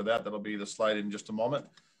motion after that. That'll be the slide in just a moment.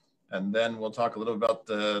 And then we'll talk a little bit about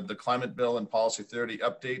the climate bill and policy 30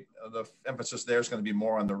 update. The emphasis there is going to be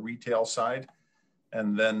more on the retail side,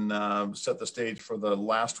 and then set the stage for the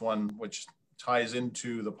last one, which ties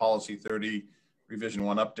into the policy 30 revision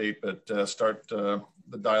 1 update, but start the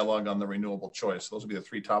dialogue on the renewable choice. Those will be the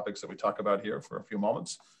 3 topics that we talk about here for a few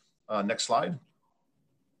moments. Next slide.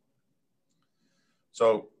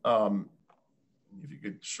 So if you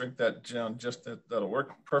could shrink that down, just that'll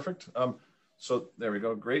work. Perfect. So there we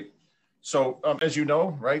go. Great. So as you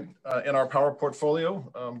know, right, in our power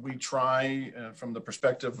portfolio, we try from the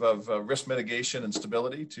perspective of risk mitigation and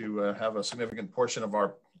stability to have a significant portion of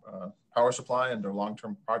our power supply under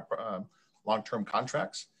long-term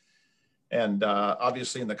contracts. And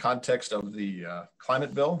obviously in the context of the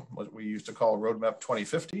climate bill, what we used to call Roadmap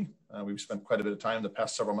 2050, we've spent quite a bit of time the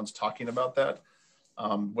past several months talking about that.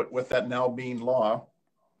 With that now being law,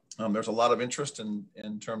 there's a lot of interest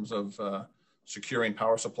in terms of securing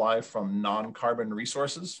power supply from non-carbon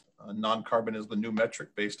resources. Non-carbon is the new metric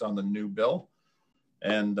based on the new bill.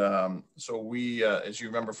 And so we, as you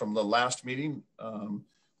remember from the last meeting,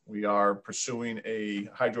 we are pursuing a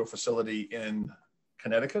hydro facility in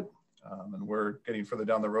Connecticut. And we're getting further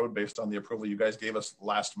down the road based on the approval you guys gave us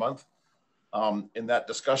last month. In that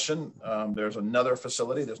discussion, there's another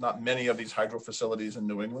facility. There's not many of these hydro facilities in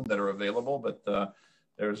New England that are available, but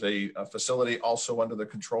there's a facility also under the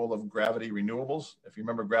control of Gravity Renewables. If you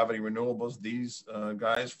remember Gravity Renewables, these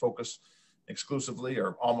guys focus exclusively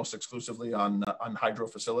or almost exclusively on hydro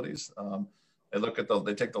facilities.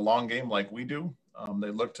 They take the long game like we do. They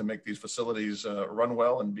look to make these facilities run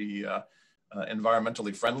well and be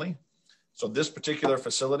environmentally friendly. So this particular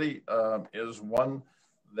facility is one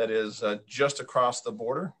that is just across the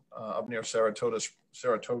border up near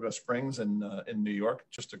Saratoga Springs in New York,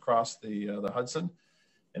 just across the Hudson.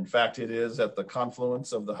 In fact, it is at the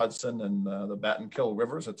confluence of the Hudson and the Battenkill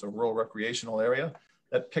Rivers. It's a rural recreational area.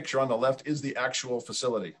 That picture on the left is the actual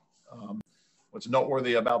facility. What's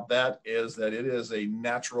noteworthy about that is that it is a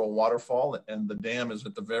natural waterfall and the dam is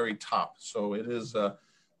at the very top. So it is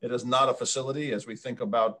not a facility as we think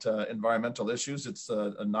about environmental issues. It's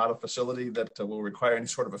not a facility that will require any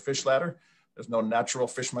sort of a fish ladder. There's no natural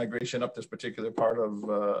fish migration up this particular part of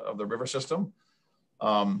the river system.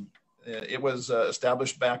 It was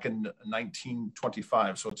established back in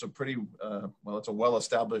 1925. So it's a pretty, it's a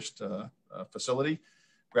well-established facility.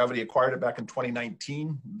 Gravity acquired it back in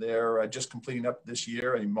 2019. They're just completing up this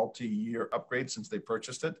year a multi-year upgrade since they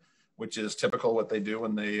purchased it, which is typical what they do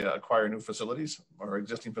when they acquire new facilities or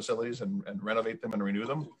existing facilities and renovate them and renew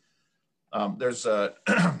them.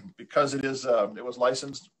 Because it was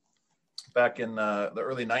licensed back in the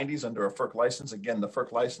early 90s under a FERC license. Again, the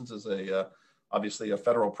FERC license is obviously a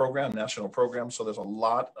federal program, national program. So there's a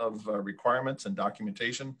lot of requirements and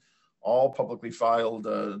documentation, all publicly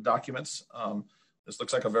filed documents. This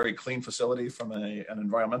looks like a very clean facility from an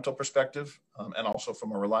environmental perspective and also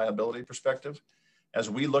from a reliability perspective. As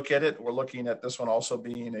we look at it, we're looking at this one also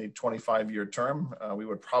being a 25-year term. We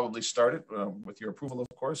would probably start it with your approval, of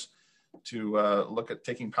course, to look at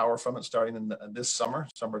taking power from it starting in this summer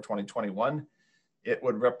 2021. It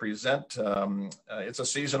would represent, it's a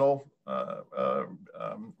seasonal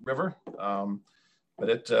river,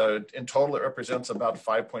 but in total, it represents about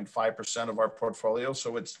 5.5% of our portfolio.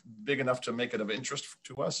 So it's big enough to make it of interest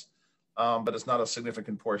to us, but it's not a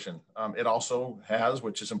significant portion. It also has,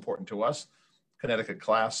 which is important to us, Connecticut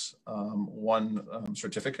Class 1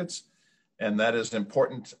 certificates. And that is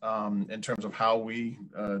important in terms of how we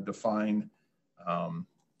define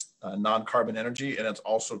non-carbon energy. And it's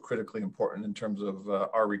also critically important in terms of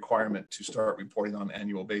our requirement to start reporting on an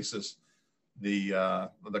annual basis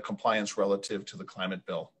the compliance relative to the climate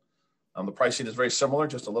bill. The pricing is very similar,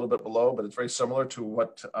 just a little bit below, but it's very similar to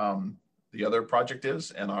what the other project is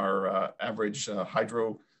and our average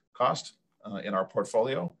hydro cost in our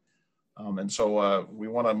portfolio. And so we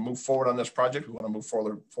want to move forward on this project. We want to move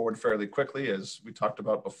forward fairly quickly. As we talked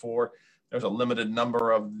about before, there's a limited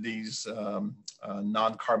number of these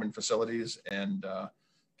non-carbon facilities. And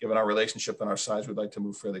given our relationship and our size, we'd like to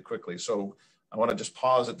move fairly quickly. So I want to just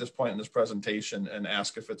pause at this point in this presentation and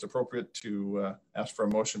ask if it's appropriate to ask for a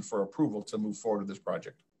motion for approval to move forward with this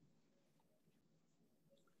project.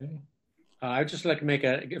 Okay. I'd just like to make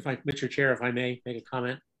Mr. Chair, if I may make a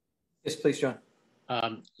comment. Yes, please, John.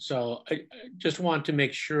 So I just want to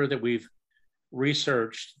make sure that we've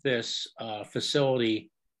researched this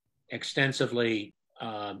facility extensively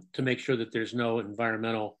to make sure that there's no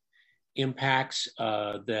environmental impacts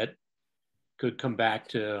that could come back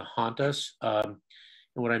to haunt us. And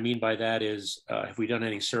what I mean by that is, have we done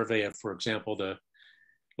any survey of, for example, the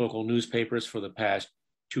local newspapers for the past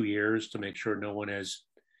 2 years to make sure no one has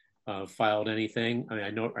filed anything? I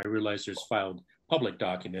mean, I realize there's filed public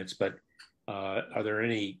documents, but are there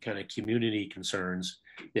any kind of community concerns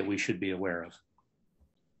that we should be aware of?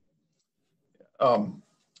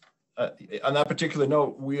 On that particular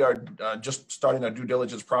note, we are just starting our due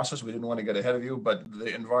diligence process. We didn't want to get ahead of you, but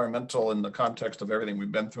the environmental in the context of everything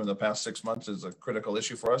we've been through in the past 6 months is a critical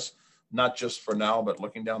issue for us, not just for now, but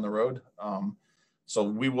looking down the road. So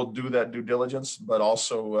we will do that due diligence, but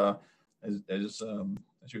also as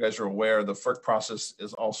you guys are aware, the FERC process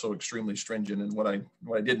is also extremely stringent. And what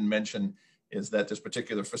I didn't mention is that this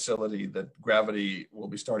particular facility that Gravity will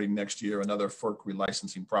be starting next year, another FERC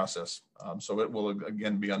relicensing process. So it will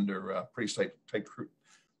again be under pretty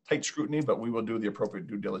tight scrutiny, but we will do the appropriate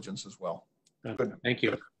due diligence as well. Good. Thank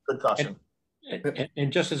you. Good caution.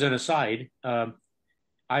 And just as an aside,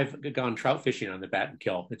 I've gone trout fishing on the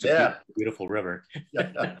Battenkill. It's a beautiful, beautiful river.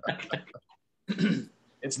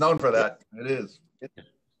 It's known for that. It is.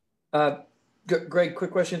 Greg,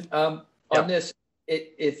 quick question. On this,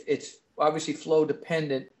 if it's obviously flow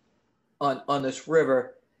dependent on this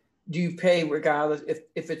river, do you pay regardless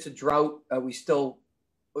if it's a drought? Do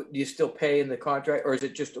you still pay in the contract, or is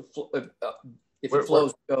it just if it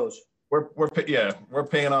flows, it goes? We're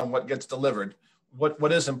paying on what gets delivered.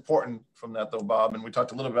 What is important from that though, Bob, and we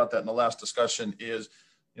talked a little about that in the last discussion, is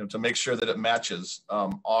to make sure that it matches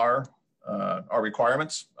our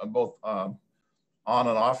requirements, both on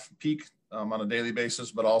and off peak on a daily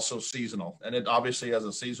basis, but also seasonal. And it obviously has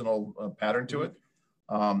a seasonal pattern to it.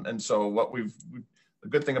 And so the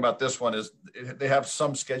good thing about this one is they have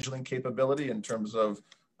some scheduling capability in terms of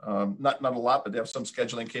not a lot, but they have some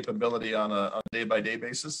scheduling capability on a day-by-day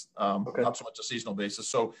basis, not so much a seasonal basis.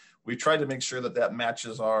 So we try to make sure that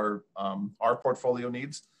matches our portfolio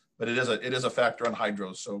needs, but it is a factor on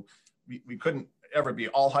hydros. So we couldn't ever be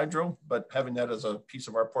all hydro, but having that as a piece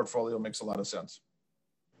of our portfolio makes a lot of sense.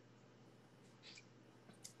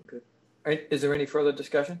 Okay. All right. Is there any further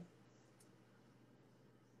discussion?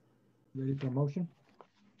 Ready for a motion?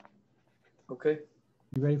 Okay.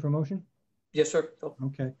 You ready for a motion? Yes, sir. Oh.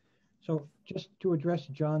 Okay. So just to address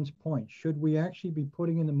John's point, should we actually be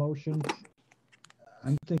putting in the motion,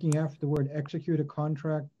 I'm thinking after the word execute a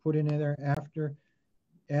contract, put in there after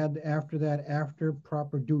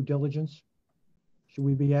proper due diligence? Should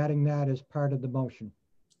we be adding that as part of the motion?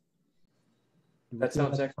 That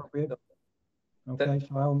sounds appropriate. Okay,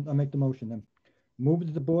 so I'll make the motion then. Move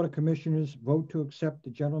that the Board of Commissioners vote to accept the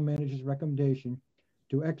General Manager's recommendation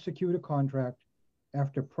to execute a contract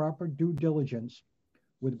after proper due diligence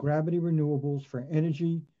with Gravity Renewables for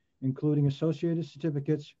energy, including associated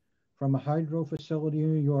certificates from a hydro facility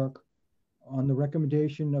in New York, on the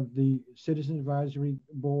recommendation of the Citizen Advisory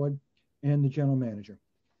Board and the General Manager.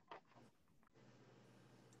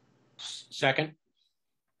 Second.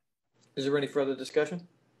 Is there any further discussion?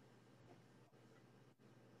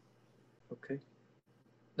 Okay.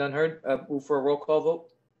 None heard. Move for a roll call vote.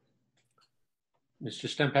 Mr.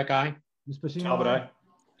 Stempak, aye. Ms. Pacino, Talbot, aye.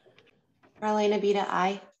 Marlena Beta,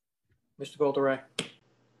 aye. Mr. Golder, aye.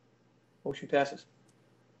 Motion passes.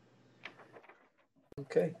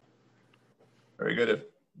 Okay. Very good.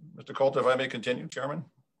 Mr. Coulter, if I may continue, Chairman?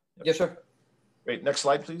 Yep. Yes, sir. Great. Next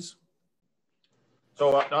slide, please.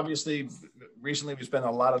 So obviously, recently we spent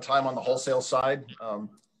a lot of time on the wholesale side.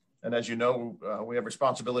 And as you know, we have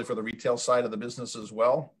responsibility for the retail side of the business as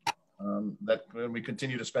well. That we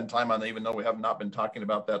continue to spend time on, even though we have not been talking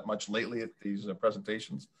about that much lately at these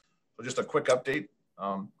presentations. So just a quick update.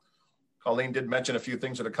 Colleen did mention a few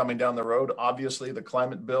things that are coming down the road. Obviously, the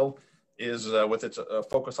climate bill is with its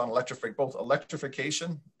focus on both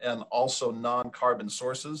electrification and also non-carbon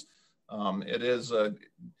sources.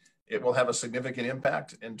 It will have a significant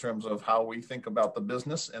impact in terms of how we think about the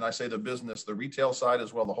business. And I say the business, the retail side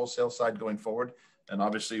as well, the wholesale side going forward. And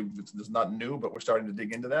obviously it's not new, but we're starting to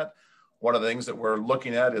dig into that. One of the things that we're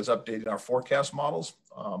looking at is updating our forecast models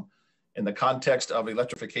in the context of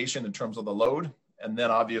electrification in terms of the load. And then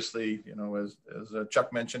obviously, as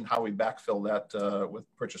Chuck mentioned, how we backfill that with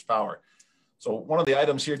purchase power. So one of the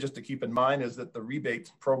items here just to keep in mind is that the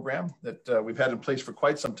rebate program that we've had in place for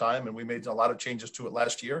quite some time, and we made a lot of changes to it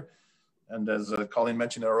last year. And as Colleen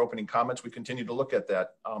mentioned in our opening comments, we continue to look at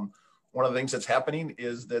that. One of the things that's happening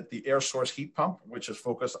is that the air source heat pump, which is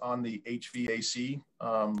focused on the HVAC,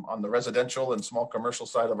 on the residential and small commercial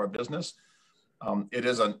side of our business, it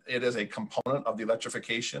is a component of the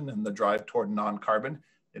electrification and the drive toward non-carbon.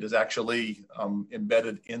 It is actually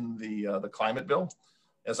embedded in the climate bill,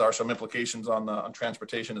 as are some implications on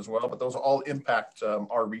transportation as well. But those all impact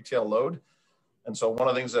our retail load. And so one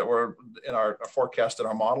of the things that we're in our forecast in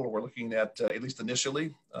our model, we're looking at least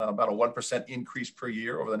initially, about a 1% increase per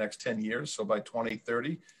year over the next 10 years. So by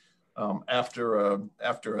 2030, after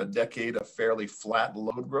a decade of fairly flat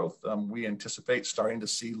load growth, we anticipate starting to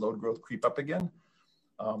see load growth creep up again.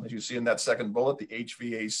 As you see in that second bullet, the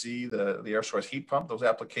HVAC, the air source heat pump, those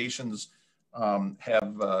applications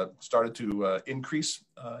have started to increase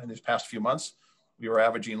in these past few months. We were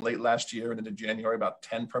averaging late last year and into January about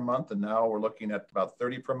 10 per month, and now we're looking at about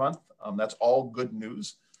 30 per month. That's all good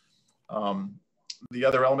news. The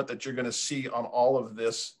other element that you're going to see on all of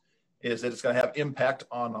this is that it's going to have impact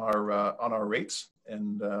on our rates.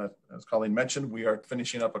 And as Colleen mentioned, we are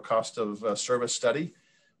finishing up a cost of service study.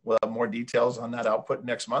 We'll have more details on that output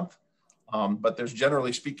next month. But there's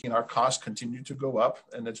generally speaking, our costs continue to go up,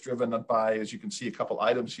 and it's driven by, as you can see, a couple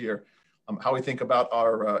items here. How we think about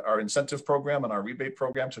our incentive program and our rebate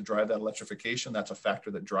program to drive that electrification, that's a factor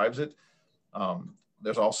that drives it.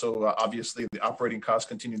 There's also obviously the operating costs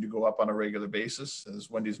continue to go up on a regular basis. As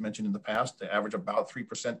Wendy's mentioned in the past, they average about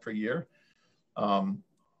 3% per year.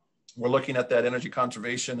 We're looking at that energy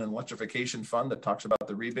conservation and electrification fund that talks about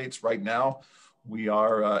the rebates. Right now, we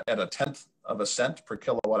are at 1/10 of a cent per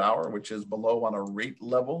kilowatt hour, which is below on a rate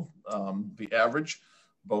level, the average,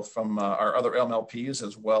 both from our other MLPs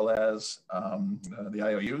as well as the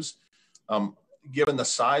IOUs. Given the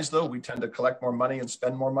size, though, we tend to collect more money and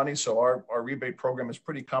spend more money. So our rebate program is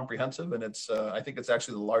pretty comprehensive, and it's I think it's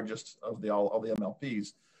actually the largest of all the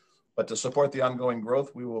MLPs. But to support the ongoing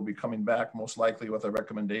growth, we will be coming back most likely with a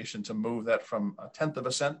recommendation to move that from 1/10 of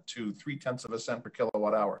a cent to 3/10 of a cent per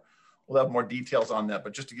kilowatt hour. We'll have more details on that,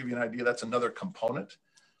 but just to give you an idea, that's another component.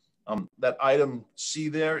 That item C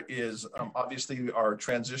there is obviously our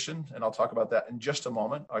transition, and I'll talk about that in just a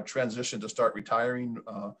moment, our transition to start retiring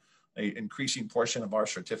an increasing portion of our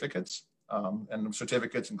certificates, and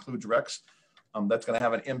certificates includes RECs. That's going to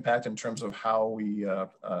have an impact in terms of how we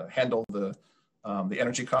handle the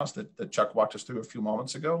energy cost that Chuck walked us through a few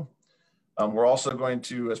moments ago. We're also going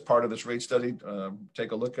to, as part of this rate study,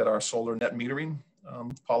 take a look at our solar net metering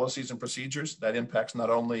policies and procedures. That impacts not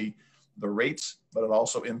only the rates, but it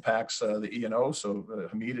also impacts the E&O. So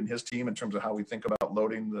Hamid and his team in terms of how we think about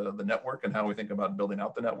loading the network and how we think about building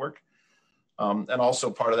out the network. And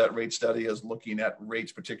also part of that rate study is looking at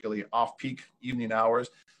rates, particularly off-peak evening hours,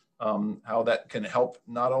 how that can help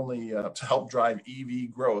not only to help drive EV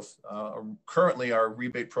growth. Currently, our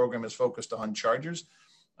rebate program is focused on chargers,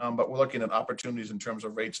 but we're looking at opportunities in terms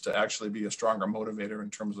of rates to actually be a stronger motivator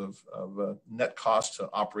in terms of net cost to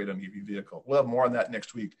operate an EV vehicle. We'll have more on that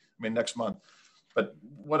next month. But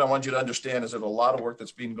what I want you to understand is there's a lot of work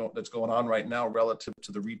that's going on right now relative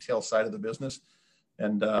to the retail side of the business.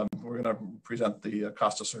 And we're going to present the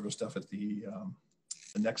cost of service stuff at the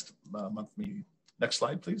next month meeting. Next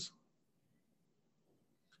slide, please.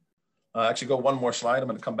 Actually, go one more slide. I'm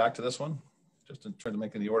going to come back to this one, just in terms of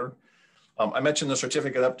making the order. I mentioned the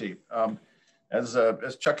certificate update.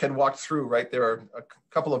 As Chuck had walked through, right, there are a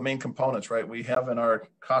couple of main components, right? We have in our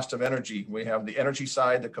cost of energy, we have the energy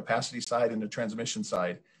side, the capacity side, and the transmission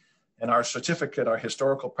side. And our certificate, our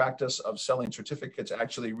historical practice of selling certificates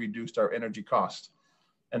actually reduced our energy cost.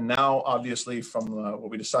 And now, obviously, from what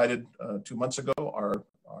we decided 2 months ago,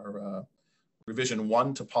 our revision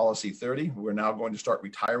 1 to policy 30, we're now going to start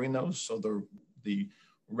retiring those. So the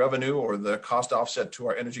revenue or the cost offset to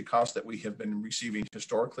our energy costs that we have been receiving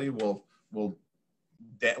historically will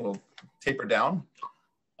taper down.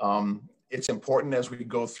 It's important as we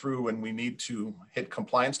go through and we need to hit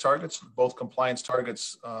compliance targets, both compliance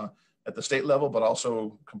targets at the state level, but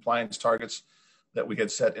also compliance targets that we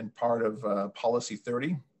had set in part of policy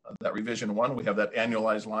 30, that revision 1. We have that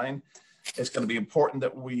annualized line. It's going to be important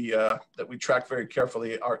that we track very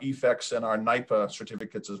carefully our EFEX and our NIPA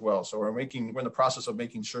certificates as well. So we're in the process of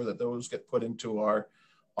making sure that those get put into our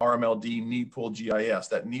RMLD need pool GIS.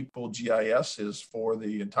 That need pool GIS is for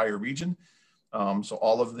the entire region. So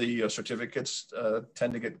all of the certificates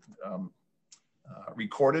tend to get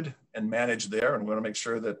recorded and managed there, and we want to make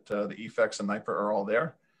sure that the EFEX and NIPA are all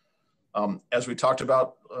there. As we talked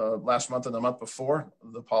about last month and the month before,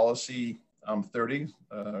 the policy 30,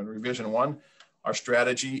 revision 1, our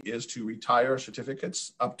strategy is to retire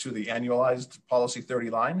certificates up to the annualized policy 30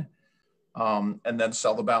 line, and then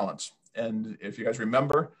sell the balance. And if you guys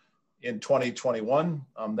remember, in 2021,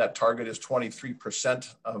 that target is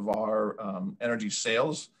 23% of our energy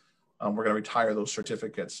sales. We're going to retire those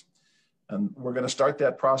certificates. And we're going to start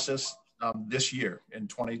that process this year in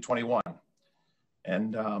 2021.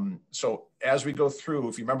 And so as we go through,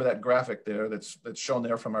 if you remember that graphic there that's shown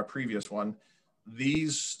there from our previous one,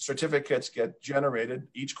 these certificates get generated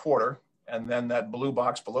each quarter, and then that blue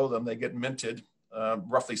box below them, they get minted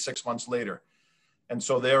roughly 6 months later. And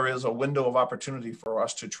so there is a window of opportunity for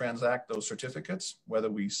us to transact those certificates, whether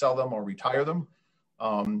we sell them or retire them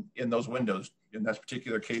in those windows. In that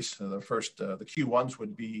particular case, the Q1s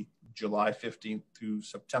would be July 15th to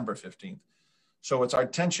September 15th. So it's our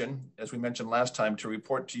intention, as we mentioned last time, to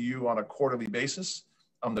report to you on a quarterly basis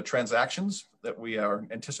on the transactions that we are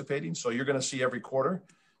anticipating. So you're going to see every quarter,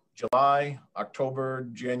 July, October,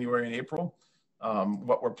 January, and April,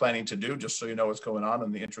 what we're planning to do, just so you know what's going on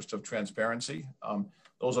in the interest of transparency.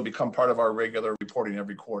 Those will become part of our regular reporting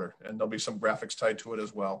every quarter, and there'll be some graphics tied to it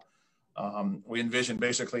as well. We envision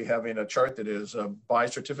basically having a chart that is buy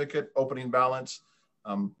certificate, opening balance,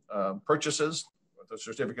 purchases, the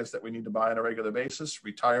certificates that we need to buy on a regular basis,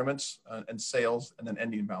 retirements and sales, and then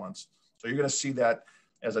ending balance. So you're going to see that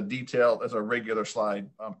as a detail, as a regular slide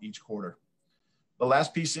each quarter. The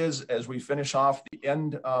last piece is, as we finish off the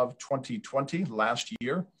end of 2020, last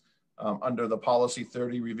year, under the policy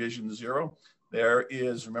 30 revision 0, there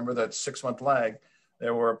is, remember that 6-month lag,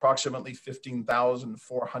 there were approximately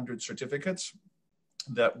 15,400 certificates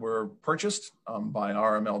that were purchased by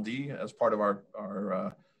RMLD as part of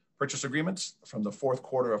our purchase agreements from the 4th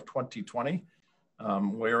quarter of 2020.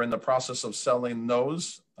 We're in the process of selling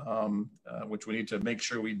those, which we need to make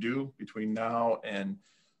sure we do between now and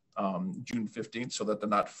June 15th so that they're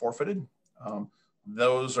not forfeited.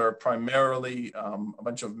 Those are primarily a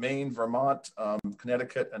bunch of Maine, Vermont,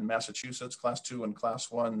 Connecticut, and Massachusetts Class 2 and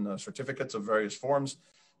Class 1 certificates of various forms.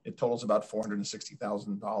 It totals about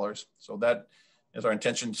 $460,000. So that is our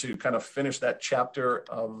intention, to kind of finish that chapter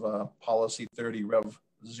of Policy 30 Rev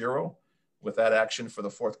 0 with that action for the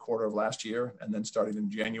 4th quarter of last year, and then starting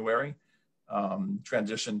in January,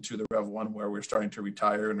 transition to the Rev 1 where we're starting to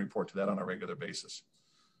retire and report to that on a regular basis.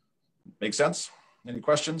 Make sense? Any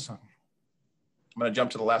questions? I'm going to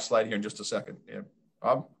jump to the last slide here in just a second. Yeah.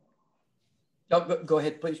 Bob? No, go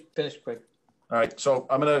ahead, please finish quick. All right, so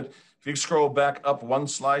I'm going to, if you scroll back up one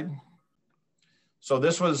slide. So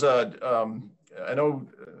this was, I know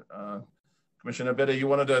Commissioner Bitta, you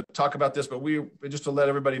wanted to talk about this, but we, just to let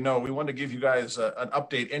everybody know, we wanted to give you guys an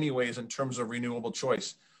update anyways in terms of renewable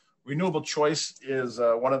choice. Renewable choice is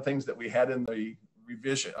one of the things that we had in the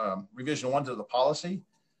revision 1 to the policy.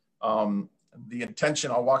 The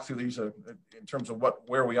intention, I'll walk through these in terms of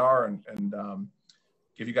where we are and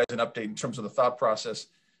give you guys an update in terms of the thought process.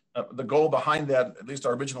 The goal behind that, at least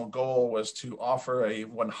our original goal, was to offer a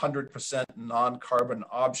 100% non-carbon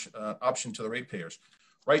option to the ratepayers.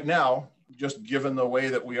 Right now, just given the way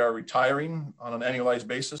that we are retiring on an annualized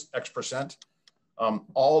basis, X%,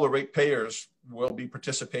 all the ratepayers will be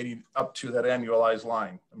participating up to that annualized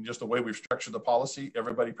line. I mean, just the way we've structured the policy,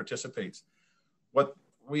 everybody participates. What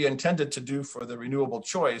we intended to do for the renewable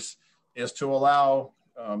choice is to allow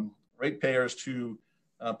ratepayers to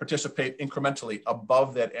participate incrementally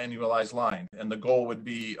above that annualized line. And the goal would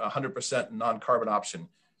be 100% non-carbon option.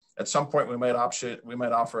 At some point we might offer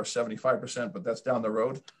a 75%, but that's down the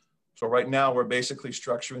road. So right now we're basically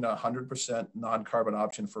structuring a 100% non-carbon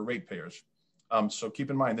option for ratepayers. So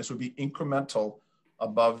keep in mind, this would be incremental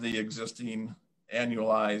above the existing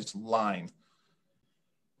annualized line.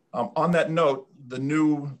 On that note, the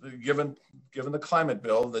new, given the climate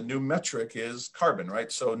bill, the new metric is carbon,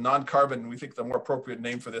 right? So non-carbon, we think the more appropriate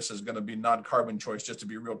name for this is going to be non-carbon choice, just to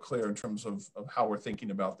be real clear in terms of how we're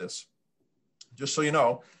thinking about this. Just so you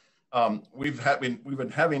know, we've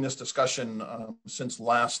been having this discussion since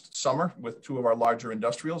last summer with 2 of our larger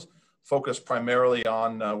industrials, focused primarily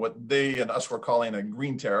on what they and us were calling a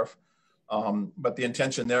green tariff. But the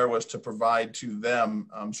intention there was to provide to them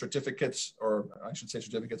certificates, or I should say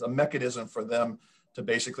certificates, a mechanism for them to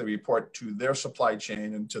basically report to their supply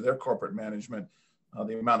chain and to their corporate management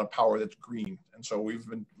the amount of power that's green. And so we've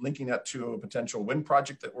been linking that to a potential wind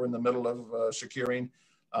project that we're in the middle of securing,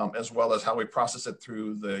 as well as how we process it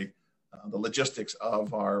through the logistics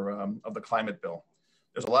of of the climate bill.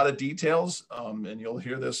 There's a lot of details, and you'll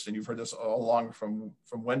hear this, and you've heard this all along from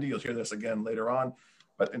Wendy. You'll hear this again later on.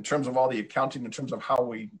 But in terms of all the accounting, in terms of how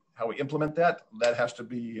we implement that, that has to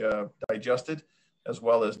be digested, as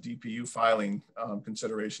well as DPU filing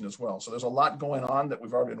consideration as well. So there's a lot going on that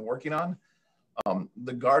we've already been working on.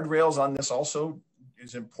 The guardrails on this also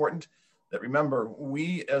is important. That remember,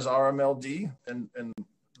 we as RMLD and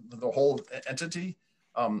the whole entity,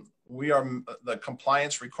 we are the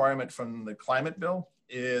compliance requirement from the climate bill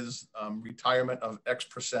is retirement of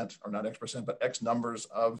X%, or not X%, but X numbers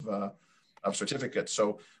of certificates.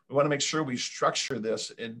 So we want to make sure we structure this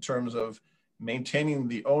in terms of maintaining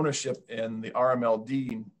the ownership in the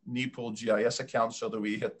RMLD NEPL GIS account so that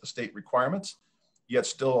we hit the state requirements, yet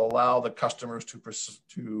still allow the customers to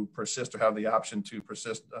persist or have the option to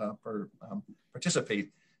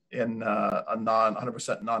participate in a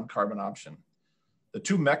 100% non-carbon option. The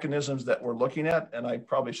 2 mechanisms that we're looking at, and I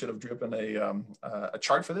probably should have driven a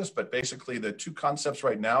chart for this, but basically the 2 concepts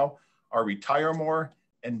right now are retire more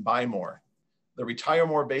and buy more. The retire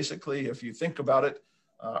more, basically, if you think about it,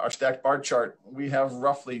 our stacked bar chart, we have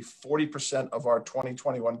roughly 40% of our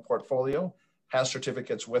 2021 portfolio has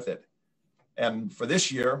certificates with it. And for this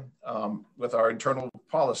year, with our internal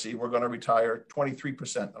policy, we're going to retire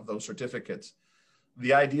 23% of those certificates.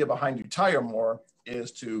 The idea behind retire more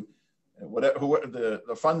is to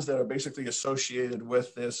the funds that are basically associated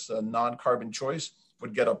with this non-carbon choice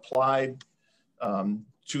would get applied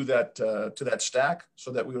to that stack,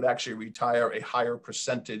 so that we would actually retire a higher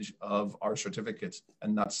percentage of our certificates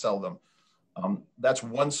and not sell them. That's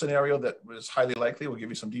one scenario that is highly likely. We'll give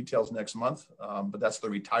you some details next month, but that's the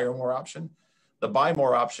retire more option. The buy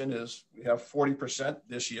more option is we have 40%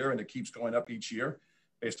 this year, and it keeps going up each year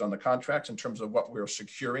based on the contracts in terms of what we're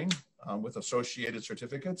securing with associated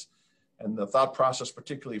certificates. And the thought process,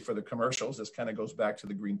 particularly for the commercials, this kind of goes back to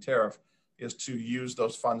the green tariff, is to use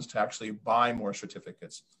those funds to actually buy more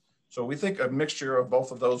certificates. So we think a mixture of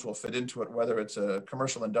both of those will fit into it, whether it's a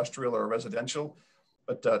commercial, industrial, or residential.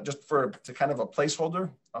 But just to kind of a placeholder,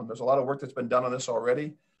 there's a lot of work that's been done on this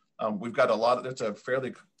already. We've got it's a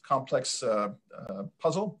fairly complex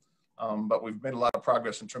puzzle, but we've made a lot of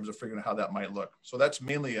progress in terms of figuring out how that might look. So that's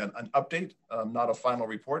mainly an update, not a final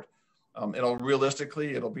report.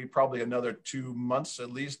 Realistically, it'll be probably another 2 months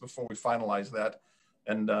at least before we finalize that.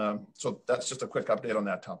 And so that's just a quick update on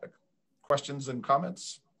that topic. Questions and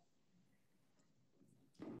comments?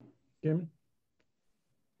 Chairman?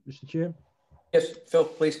 Mr. Chair? Yes, Phil,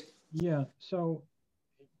 please. Yeah, so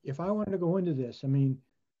if I wanted to go into this, I mean,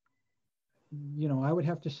 you know, I would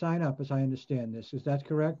have to sign up, as I understand this. Is that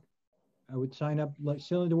correct? I would sign up like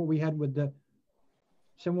similar to what we had with the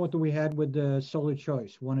Solar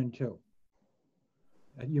Choice 1 and 2.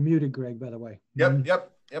 You're muted, Greg, by the way.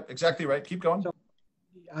 Yep, exactly right. Keep going. So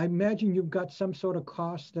I imagine you've got some sort of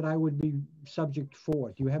cost that I would be subject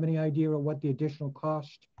for. Do you have any idea of what the additional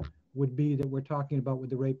cost would be that we're talking about with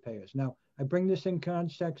the ratepayers? Now, I bring this in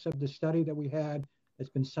context of the study that we had that's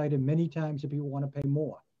been cited many times that people want to pay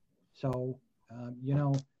more. So, you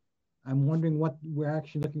know, I'm wondering what we're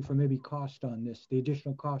actually looking for, maybe cost on this, the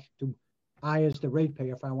additional cost to I as the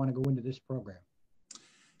ratepayer if I want to go into this program.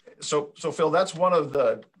 So Phil, that's one of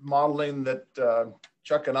the modeling that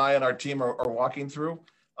Chuck and I and our team are walking through.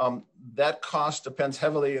 That cost depends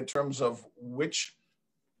heavily in terms of which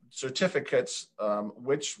certificates,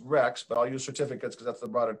 which RECs, but I'll use certificates because that's the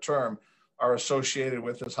broader term, are associated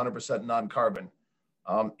with this 100% non-carbon.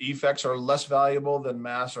 EFECs are less valuable than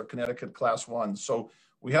Mass or Connecticut Class 1. So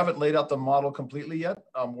we haven't laid out the model completely yet.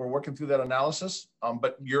 We're working through that analysis,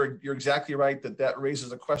 but you're exactly right that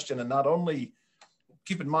raises a question. And not only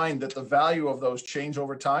keep in mind that the value of those change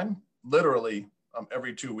over time, literally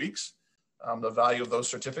every 2 weeks, the value of those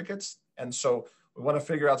certificates. And so we want to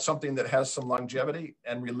figure out something that has some longevity,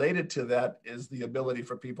 and related to that is the ability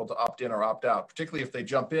for people to opt in or opt out, particularly if they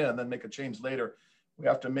jump in and then make a change later. We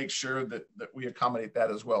have to make sure that we accommodate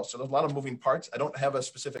that as well. So there's a lot of moving parts. I don't have a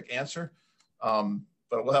specific answer,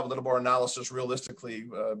 but we'll have a little more analysis realistically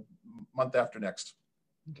month after next.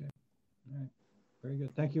 Okay, all right, very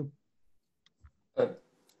good, thank you.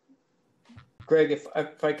 Greg, if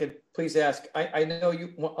I could please ask, I know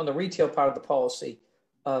you, on the retail part of the policy,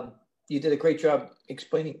 you did a great job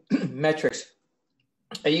explaining metrics.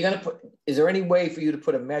 Are you going to put, is there any way for you to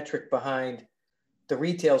put a metric behind the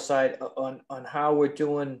retail side on how we're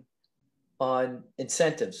doing on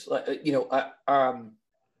incentives? You know, I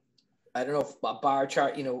don't know if a bar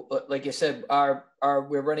chart, you know, like you said,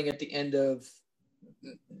 we're running at the end of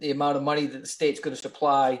the amount of money that the state's going to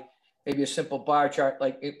supply. Maybe a simple bar chart,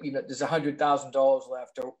 like, you know, there's $100,000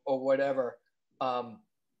 left or whatever on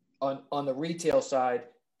the retail side.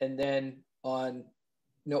 And then on,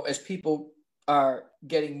 you know, as people are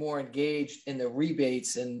getting more engaged in the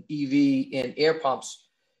rebates and EV and air pumps,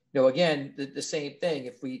 you know, again, the same thing.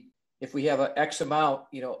 If we have an X amount,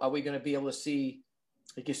 you know, are we going to be able to see,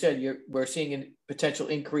 like you said, we're seeing a potential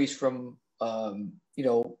increase from, you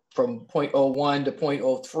know, from 0.01 to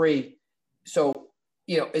 0.03. So,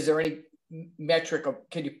 you know, is there any metric, or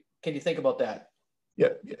can you think about that? Yeah,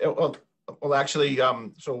 well, actually,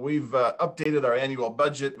 so we've updated our annual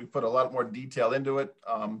budget. We put a lot more detail into it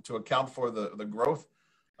to account for the growth,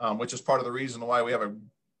 which is part of the reason why we have a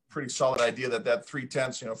pretty solid idea that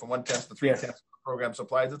 3/10, you know, from 1/10 to 3/10 yes, program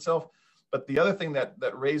supplies itself. But the other thing that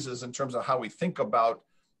raises in terms of how we think about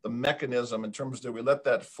the mechanism, in terms of, do we let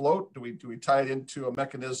that float? Do we tie it into a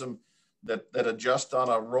mechanism that adjusts on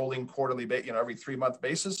a rolling quarterly, you know, every 3-month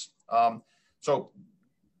basis? So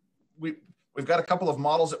we've got a couple of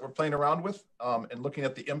models that we're playing around with and looking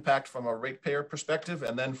at the impact from a ratepayer perspective,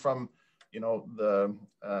 and then from, you know,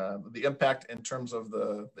 the impact in terms of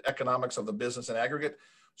the economics of the business in aggregate.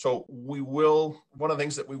 So one of the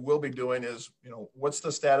things that we will be doing is, you know, what's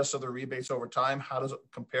the status of the rebates over time? How does it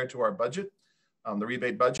compare to our budget, the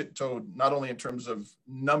rebate budget? So not only in terms of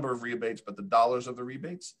number of rebates, but the dollars of the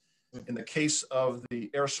rebates. In the case of the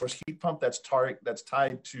air source heat pump, that's tied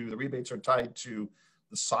to, the rebates are tied to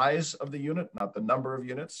the size of the unit, not the number of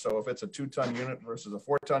units. So if it's a 2-ton unit versus a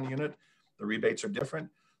 4-ton unit, the rebates are different.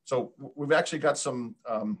 So we've actually got some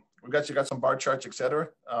you got some bar charts, et cetera.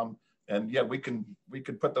 And yeah, we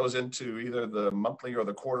could put those into either the monthly or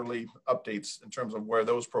the quarterly updates in terms of where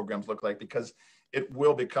those programs look like, because it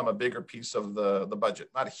will become a bigger piece of the budget.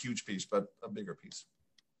 Not a huge piece, but a bigger piece.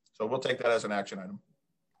 So we'll take that as an action item.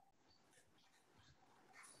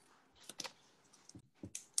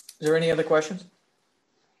 Is there any other questions?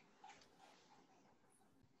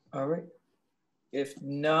 All right. If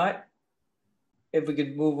not, if we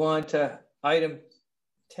could move on to item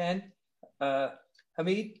 10,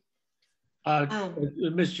 Hamid?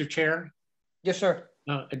 Mr. Chair? Yes, sir.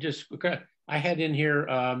 I had in here,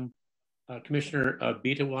 Commissioner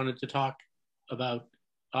Beta wanted to talk about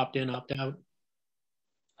opt-in, opt-out.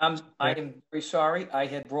 I am very sorry. I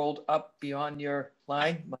had rolled up beyond your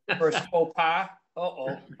line. My first faux pas.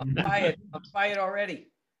 Uh-oh. I'm fired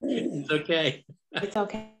already. It's okay. It's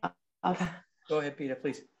okay. Okay. Go ahead, Peter,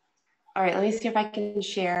 please. All right, let me see if I can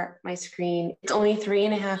share my screen. It's only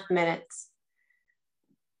 3.5 minutes.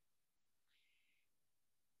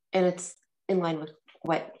 And it's in line with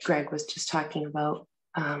what Greg was just talking about.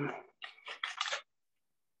 I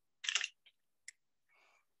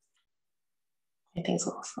think it's a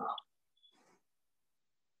little slow.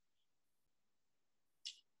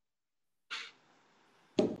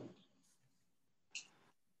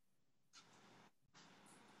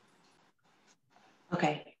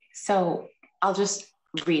 Okay, so I'll just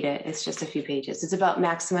read it. It's just a few pages. It's about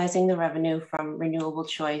maximizing the revenue from renewable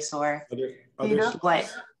choice or Peter, what?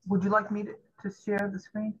 would you like me to share the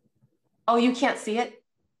screen? Oh, you can't see it?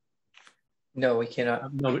 No, we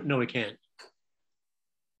cannot. No, we can't.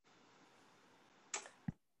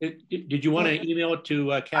 Did you want to email it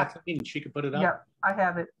to Kathleen and she could put it up? Yeah, I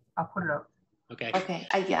have it. I'll put it up. Okay. Okay,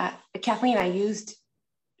 Kathleen, I used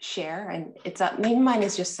share and it's up. Maybe mine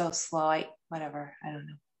is just so slow. Whatever, I don't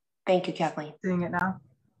know. Thank you, Kathleen. Seeing it now?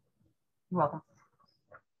 You're welcome.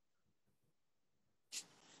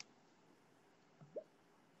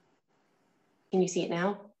 Can you see it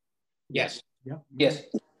now? Yes. Yeah. Yes.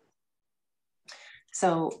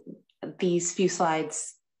 So these few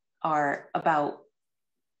slides are about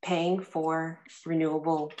paying for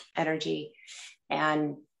renewable energy,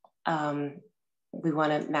 and we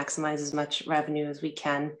want to maximize as much revenue as we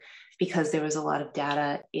can, because there was a lot of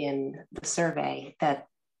data in the survey that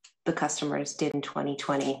the customers did in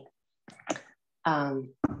 2020,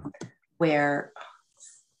 where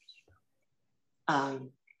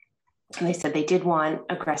they said they did want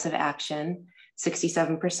aggressive action.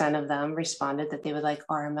 67% of them responded that they would like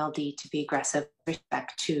RMLD to be aggressive with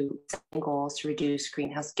respect to setting goals to reduce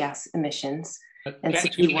greenhouse gas emissions. And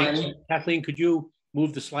 61. Kathleen, could you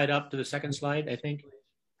move the slide up to the second slide, I think?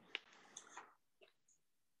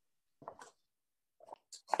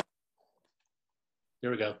 There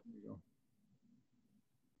we go.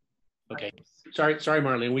 Okay. Sorry,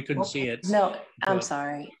 Marlene, we couldn't see it. No, I'm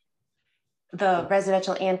sorry. The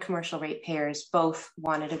residential and commercial ratepayers both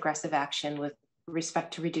wanted aggressive action with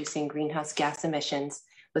respect to reducing greenhouse gas emissions,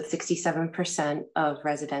 with 67% of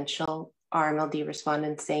residential RMLD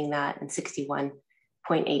respondents saying that and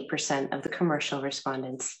 61.8% of the commercial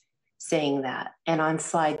respondents saying that. And on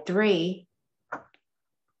slide 3,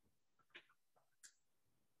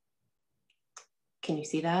 can you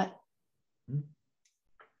see that?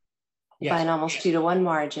 Yes. By an almost 2-to-1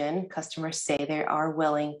 margin, customers say they are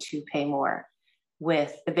willing to pay more,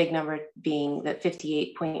 with the big number being that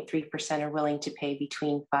 58.3% are willing to pay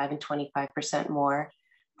between 5 and 25% more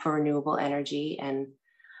for renewable energy, and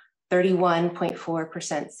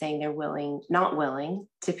 31.4% saying they're not willing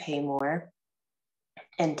to pay more,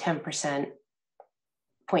 and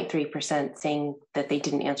 10.3% saying that they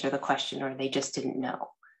didn't answer the question or they just didn't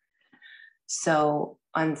know. So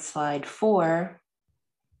on slide 4,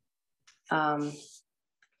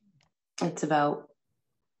 it's about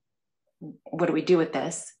what do we do with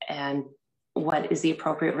this, and what is the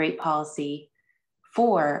appropriate rate policy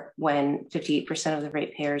for when 58% of the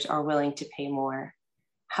ratepayers are willing to pay more?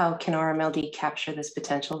 How can RMLD capture this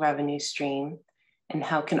potential revenue stream? And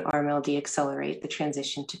how can RMLD accelerate the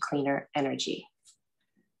transition to cleaner energy?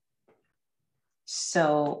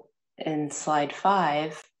 So in slide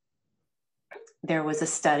 5, there was a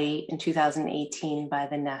study in 2018 by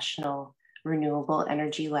the National Renewable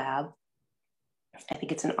Energy Lab. I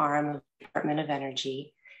think it's an arm of the Department of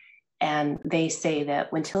Energy. And they say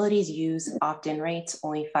that when utilities use opt-in rates,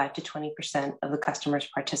 only 5 to 20% of the customers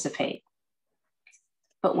participate.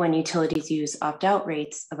 But when utilities use opt-out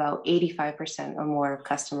rates, about 85% or more of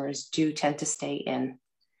customers do tend to stay in.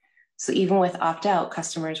 So even with opt-out,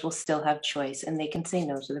 customers will still have choice and they can say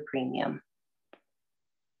no to the premium.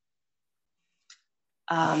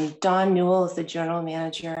 Don Newell is the general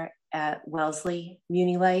manager at Wellesley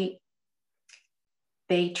Munilight.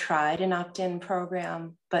 They tried an opt-in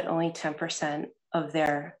program, but only 10% of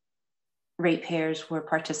their ratepayers were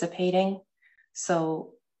participating.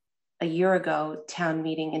 So a year ago, town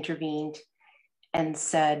meeting intervened and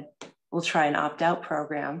said, we'll try an opt-out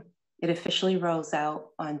program. It officially rolls out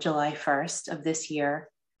on July 1st of this year.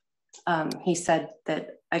 He said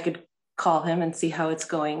that I could call him and see how it's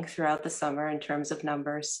going throughout the summer in terms of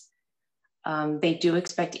numbers. They do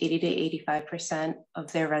expect 80 to 85%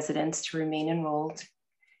 of their residents to remain enrolled.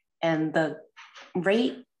 And the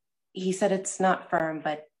rate, he said it's not firm,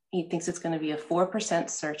 but he thinks it's going to be a 4%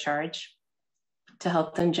 surcharge to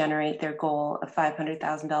help them generate their goal of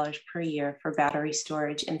 $500,000 per year for battery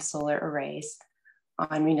storage and solar arrays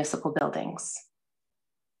on municipal buildings.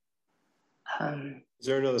 Is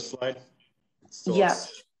there another slide? Yeah,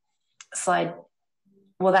 slide.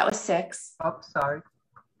 Well, that was 6. Oh, sorry.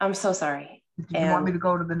 I'm so sorry. Do you want me to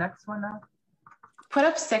go to the next one now? Put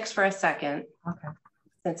up 6 for a second. Okay.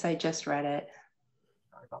 Since I just read it.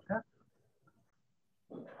 Sorry about that.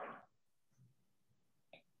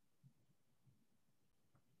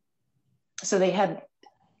 So they had,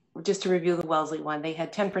 just to review the Wellesley one, they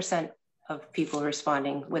had 10% of people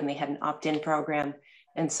responding when they had an opt-in program.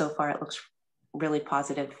 And so far it looks really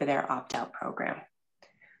positive for their opt-out program.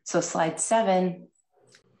 So slide 7,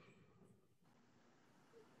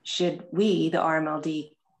 should we, the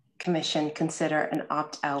RMLD Commission, consider an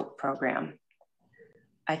opt-out program?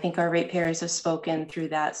 I think our ratepayers have spoken through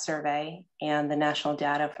that survey, and the national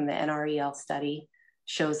data from the NREL study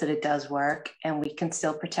shows that it does work, and we can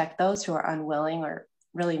still protect those who are unwilling, or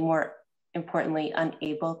really more importantly,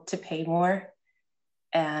 unable to pay more.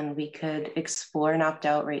 And we could explore an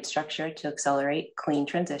opt-out rate structure to accelerate clean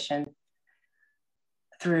transition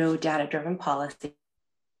through data-driven policy.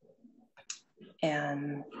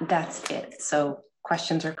 And that's it. So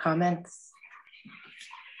questions or comments?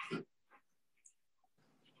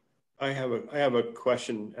 I have a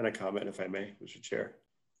question and a comment, if I may, Mr. Chair.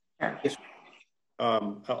 Sure. Yes.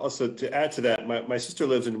 Also, to add to that, my sister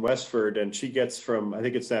lives in Westford, and she gets from, I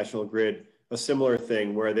think it's National Grid, a similar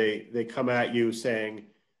thing where they come at you saying,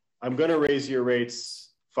 I'm going to raise your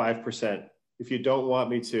rates 5%. If you don't want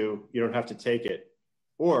me to, you don't have to take it.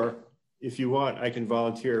 Or if you want, I can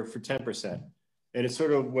volunteer for 10%. And it's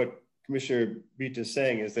sort of what Commissioner Beat is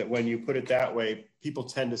saying, is that when you put it that way, people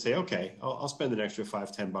tend to say, okay, I'll spend an extra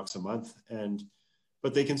 $5-10 a month.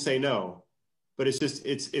 But they can say no. But it's just,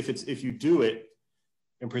 if you do it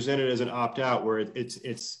and present it as an opt-out where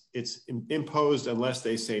it's imposed unless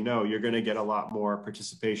they say no, you're going to get a lot more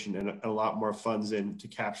participation and a lot more funds in to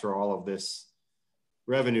capture all of this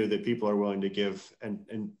revenue that people are willing to give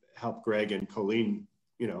and help Greg and Colleen,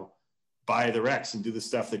 buy the RECs and do the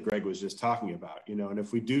stuff that Greg was just talking about, and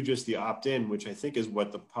if we do just the opt-in, which I think is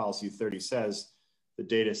what the policy 30 says, the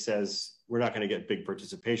data says we're not going to get big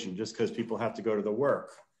participation just because people have to go to the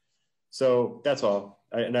work. So that's all.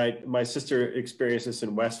 My sister experienced this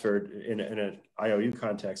in Westford in an IOU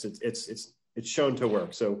context. It's shown to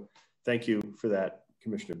work. So thank you for that,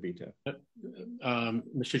 Commissioner Bito.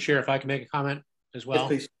 Mr. Chair, if I can make a comment as well.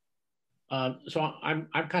 Yes, please. So I'm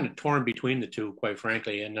kind of torn between the two, quite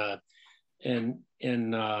frankly, and in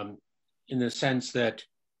the sense that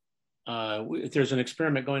if there's an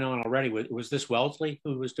experiment going on already, was this Wellesley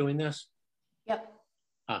who was doing this? Yep.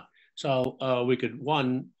 So we could,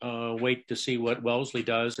 wait to see what Wellesley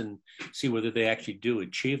does and see whether they actually do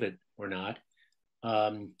achieve it or not.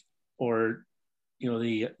 Or,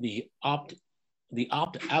 the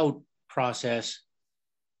opt-out process,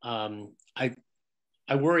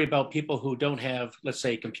 I worry about people who don't have, let's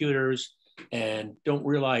say, computers and don't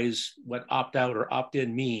realize what opt-out or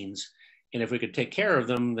opt-in means. And if we could take care of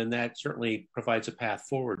them, then that certainly provides a path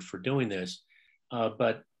forward for doing this.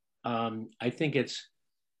 But I think it's,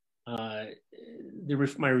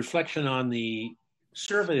 my reflection on the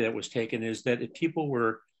survey that was taken is that if people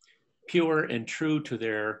were pure and true to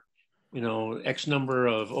their, X number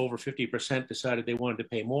of over 50% decided they wanted to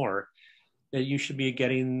pay more, that you should be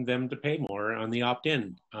getting them to pay more on the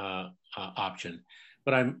opt-in option.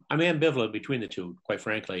 But I'm ambivalent between the two, quite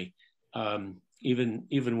frankly. Even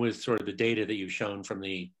with sort of the data that you've shown from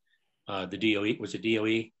the DOE, was it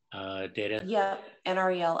DOE data? Yeah,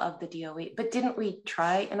 NREL of the DOE. But didn't we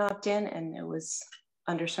try an opt-in and it was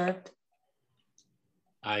underserved?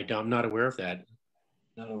 I'm not aware of that.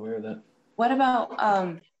 Not aware of that. What about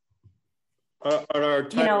on our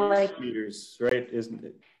time use meters, right? Isn't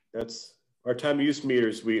it? That's our time use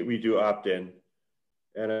meters. We do opt-in,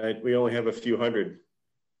 and we only have a few hundred.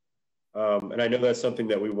 And I know that's something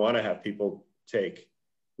that we want to have people take.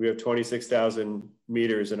 We have 26,000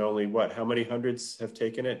 meters, and only how many hundreds have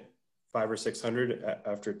taken it? 500 or 600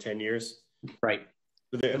 after 10 years. Right.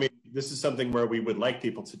 I mean, this is something where we would like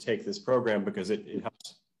people to take this program because it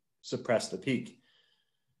helps suppress the peak.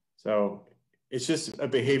 So it's just a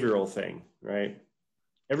behavioral thing, right?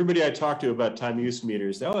 Everybody I talk to about time use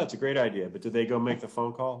meters, oh, that's a great idea, but did they go make the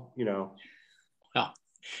phone call? You know? Oh.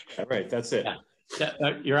 Yeah, right, that's it. Yeah.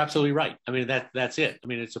 You're absolutely right. I mean, that's it. I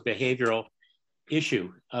mean, it's a behavioral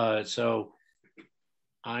issue. So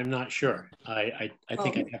I'm not sure. I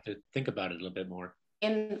think I'd have to think about it a little bit more.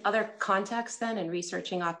 In other contexts then, in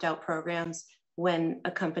researching opt-out programs, when a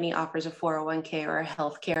company offers a 401k or a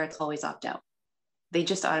healthcare, it's always opt-out. They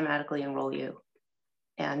just automatically enroll you.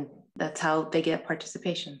 And that's how they get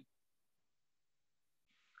participation.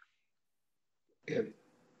 Well,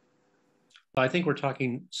 I think we're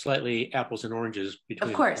talking slightly apples and oranges between.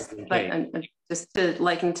 Of course, but just to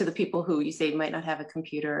liken to the people who you say might not have a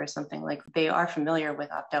computer or something, like they are familiar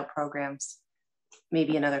with opt-out programs,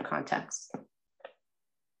 maybe in other contexts,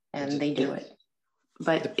 and they do it.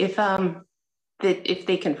 But if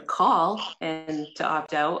they can call and to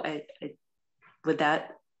opt out, would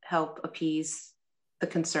that help appease the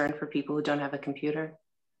concern for people who don't have a computer?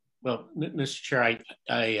 Well, Mr. Chair,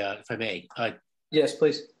 if I may. Yes,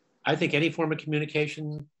 please. I think any form of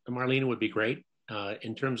communication, Marlena, would be great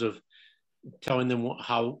in terms of telling them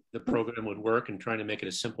how the program would work and trying to make it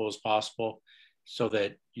as simple as possible so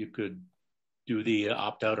that you could do the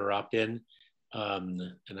opt-out or opt-in.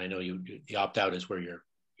 And I know the opt-out is where you're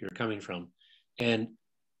coming from. And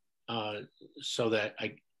so that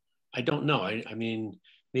I don't know. I mean,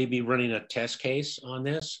 maybe running a test case on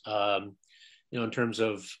this, in terms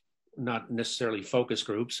of not necessarily focus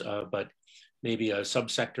groups, but maybe a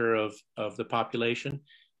subsector of the population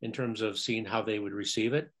in terms of seeing how they would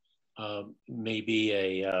receive it. Maybe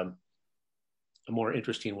a more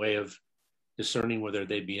interesting way of discerning whether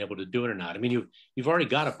they'd be able to do it or not. I mean, you've already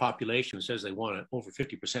got a population that says they want it, over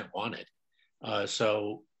 50% want it.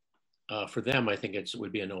 So for them, I think it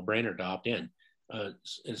would be a no-brainer to opt in.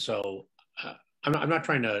 And so I'm not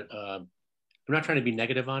trying to be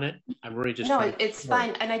negative on it. I'm really just it's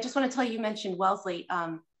fine. And I just want to tell you, mentioned Wellesley.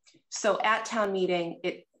 So at town meeting,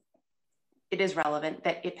 it is relevant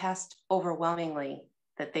that it passed overwhelmingly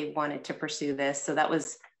that they wanted to pursue this. So that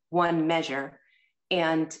was one measure.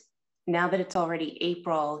 And now that it's already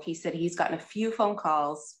April, he said he's gotten a few phone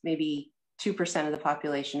calls, maybe 2% of the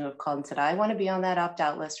population who have called and said, I want to be on that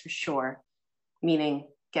opt-out list for sure, meaning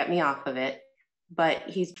get me off of it. But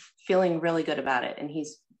he's feeling really good about it. And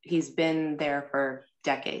he's been there for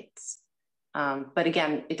decades. But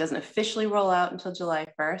again, it doesn't officially roll out until July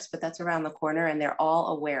 1st, but that's around the corner and they're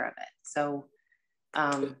all aware of it. So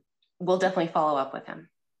we'll definitely follow up with him.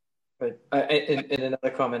 Right. And another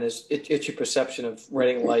comment is it's your perception of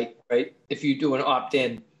Reading Light, right? If you do an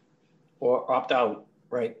opt-in or opt-out,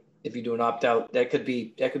 right? If you do an opt-out, that could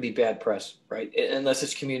be bad press, right? Unless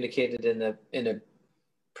it's communicated in a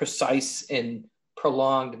precise and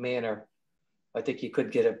prolonged manner. I think you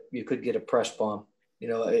could get a press bomb.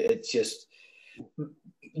 It's just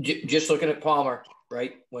looking at Palmer,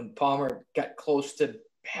 right? When Palmer got close to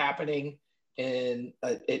happening and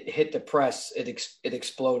it hit the press, it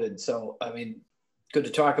exploded. So I mean, good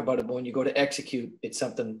to talk about it, but when you go to execute, it's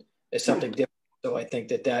something different. So I think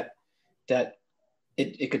that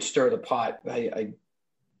it could stir the pot.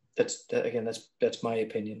 That's my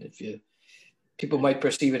opinion. People might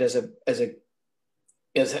perceive it as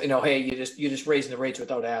hey, you're just raising the rates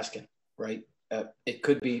without asking, right? It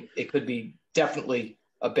could be definitely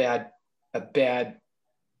a bad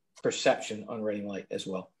perception on Reading Light as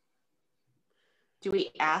well. Do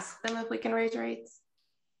we ask them if we can raise rates?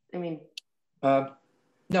 I mean, no,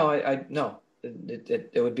 no.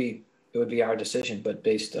 It would be our decision, but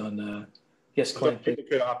based on yes, Clint.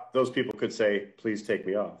 Those people could say, "Please take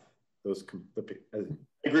me off." I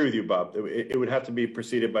agree with you, Bob. It would have to be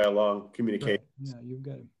preceded by a long communication. Yeah, you've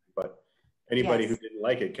got it. But anybody who didn't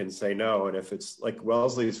like it can say no. And if it's like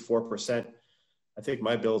Wellesley's 4%, I think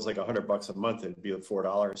my bill is like $100 a month. It'd be like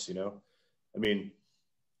 $4. I mean,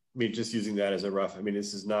 just using that as a rough. I mean,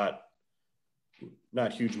 this is not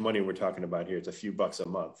huge money we're talking about here. It's a few bucks a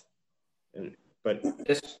month. But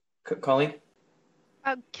yes, Colleen.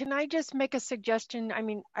 Can I just make a suggestion? I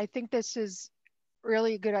mean, I think this is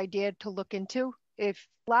really a good idea to look into. If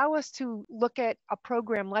allow us to look at a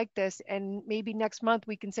program like this, and maybe next month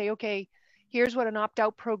we can say, okay, here's what an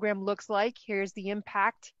opt-out program looks like. Here's the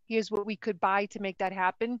impact. Here's what we could buy to make that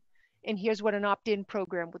happen. And here's what an opt-in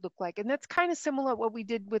program would look like. And that's kind of similar to what we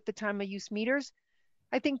did with the time of use meters.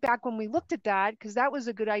 I think back when we looked at that, because that was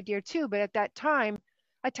a good idea too, but at that time,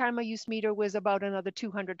 a time of use meter was about another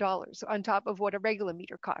 $200 on top of what a regular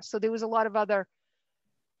meter costs. So there was a lot of other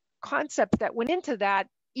concept that went into that,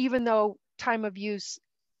 even though time of use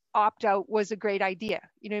opt out was a great idea.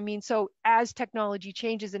 You know what I mean? So as technology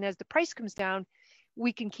changes and as the price comes down,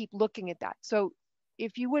 we can keep looking at that. So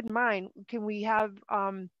if you wouldn't mind, can we have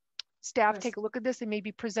staff take a look at this and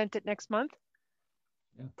maybe present it next month?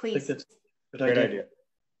 Yeah. Please. Great idea.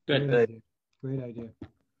 Good. Great idea.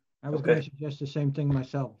 I was going to suggest the same thing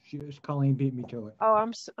myself. Colleen beat me to it. Oh,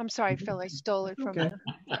 I'm sorry, Phil. I stole it from you.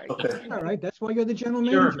 Okay. All right. That's why you're the general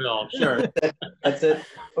Sure, manager. Bill, sure. That's it.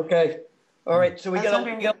 Okay. All right. So we I was got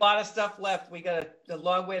wondering- a lot of stuff left. We got a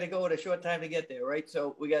long way to go and a short time to get there, right?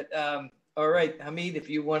 So we got, all right, Hamid, if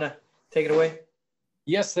you want to take it away.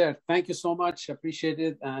 Yes, sir. Thank you so much. Appreciate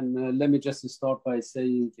it. And let me just start by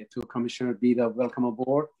saying to Commissioner Bida, welcome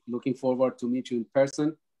aboard. Looking forward to meet you in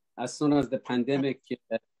person as soon as the pandemic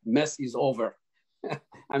mess is over.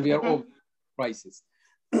 And we are over crisis.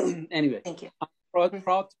 Anyway, Thank you. I'm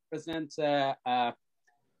proud to present the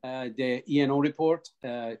E&O report.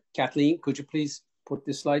 Kathleen, could you please put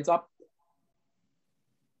the slides up?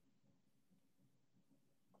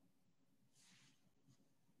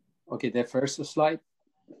 Okay, the first slide.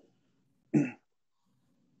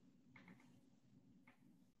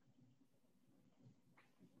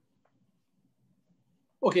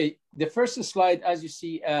 Okay, the first slide, as you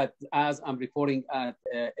see, as I'm reporting at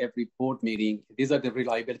every board meeting, these are the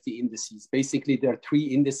reliability indices. Basically, there are three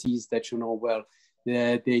indices that you know well.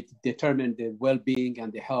 They determine the well-being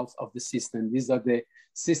and the health of the system. These are the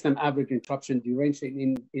System Average Interruption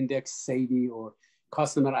Duration Index, SAIDI, or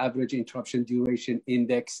Customer Average Interruption Duration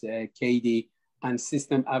Index, KD, and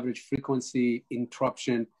System Average Frequency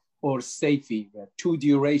Interruption, or SAFE, 2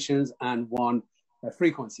 durations and 1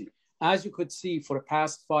 frequency. As you could see, for the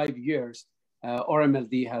past 5 years,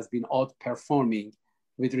 RMLD has been outperforming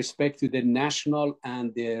with respect to the national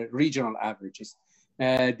and the regional averages.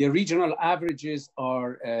 The regional averages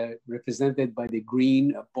are represented by the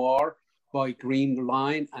green bar, by green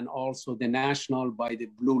line, and also the national by the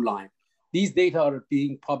blue line. These data are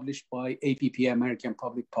being published by APP, American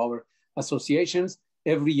Public Power Associations.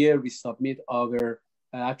 Every year we submit our,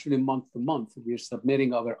 actually month to month, we're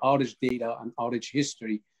submitting our outage data and outage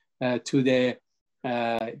history to the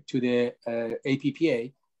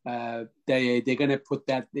APPA. They're going to put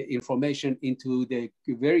that information into the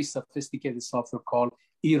very sophisticated software called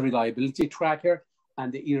E-Reliability Tracker.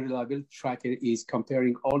 And the E-Reliability Tracker is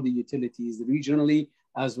comparing all the utilities regionally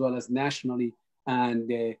as well as nationally.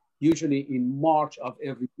 And usually in March of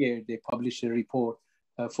every year, they publish a report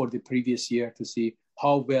for the previous year to see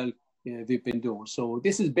how well we've been doing. So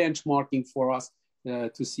this is benchmarking for us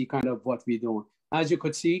to see kind of what we're doing. As you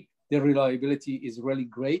could see, the reliability is really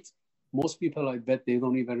great. Most people, I bet they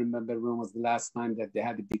don't even remember when was the last time that they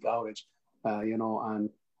had a big outage, and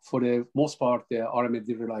for the most part, the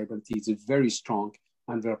RMLD reliability is very strong,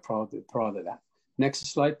 and we're proud of that. Next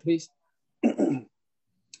slide, please.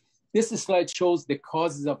 This slide shows the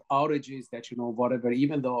causes of outages that, whatever,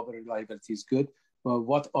 even though our reliability is good,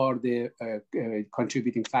 what are the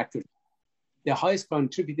contributing factors? The highest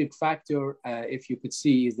contributing factor, if you could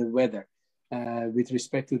see, is the weather. With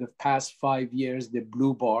respect to the past 5 years, the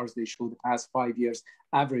blue bars, they show the past 5 years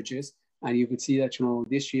averages. And you could see that,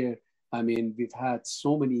 this year, I mean, we've had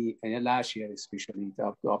so many, last year especially,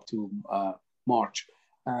 up to March.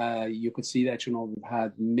 You could see that, we've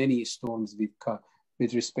had many storms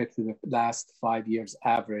with respect to the last 5 years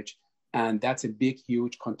average. And that's a big,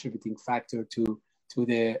 huge contributing factor to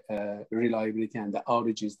the reliability and the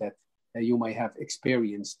outages that you might have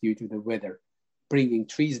experienced due to the weather, bringing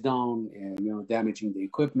trees down, damaging the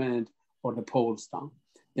equipment or the poles down.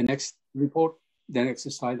 The next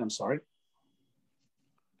slide, I'm sorry.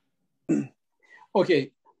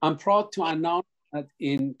 Okay, I'm proud to announce that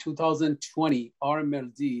in 2020,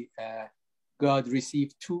 RMLD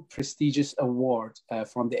received 2 prestigious awards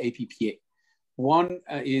from the APPA. One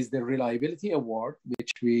is the Reliability Award,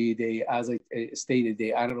 which as I stated,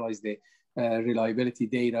 they analyzed the reliability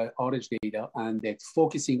data, outage data, and they're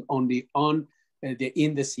focusing only on the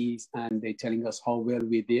indices, and they're telling us how well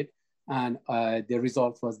we did. And the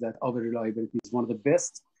result was that our reliability is one of the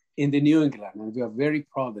best in the New England, and we are very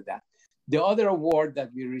proud of that. The other award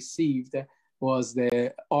that we received was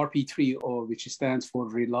the RP3, which stands for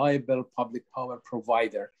Reliable Public Power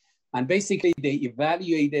Provider. And basically, they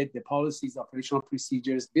evaluated the policies, operational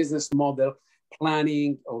procedures, business model,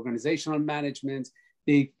 planning, organizational management.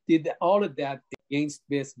 They did all of that against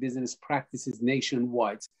best business practices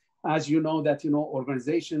nationwide. As you know,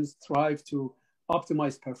 organizations thrive to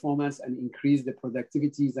optimize performance and increase the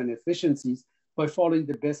productivities and efficiencies by following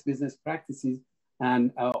the best business practices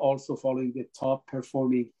and also following the top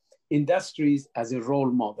performing industries as a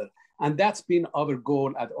role model. And that's been our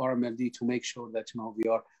goal at RMLD, to make sure that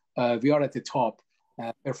we are at the top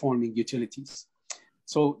performing utilities.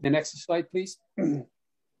 So the next slide, please.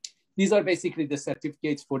 These are basically the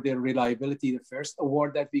certificates for the reliability. The first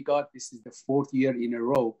award that we got, this is the 4th year in a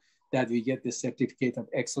row that we get the Certificate of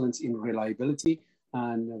Excellence in Reliability,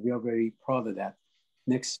 and we are very proud of that.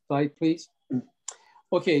 Next slide, please.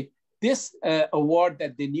 Okay, this award,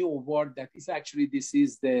 that the new award, that is actually, this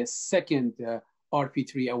is the second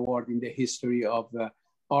RP3 award in the history of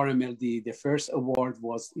RMLD. The first award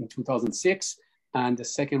was in 2006, and the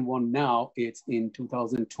second one now it's in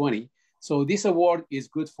 2020. So this award is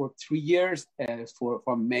good for 3 years,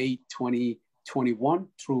 from May 2021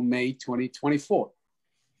 through May 2024.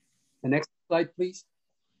 The next slide, please.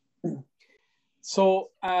 So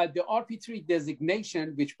the RP3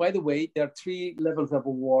 designation, which, by the way, there are 3 levels of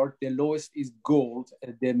award. The lowest is gold.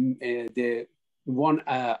 The one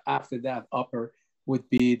after that, upper, would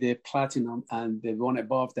be the platinum, and the one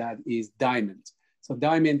above that is diamond. So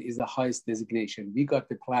diamond is the highest designation. We got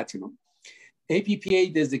the platinum.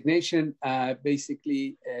 APPA designation,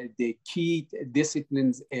 basically the key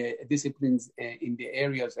disciplines in the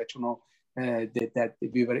areas that that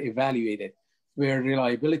we were evaluated, were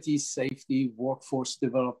reliability, safety, workforce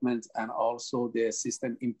development, and also the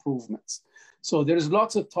system improvements. So there's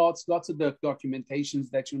lots of thoughts, lots of the documentations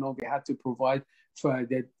that we had to provide for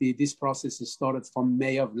that. This process started from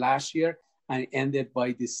May of last year and ended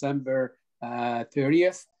by December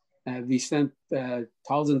 30th. We sent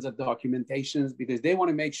thousands of documentations, because they want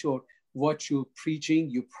to make sure what you're preaching,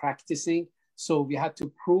 you're practicing. So we had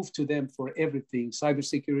to prove to them for everything: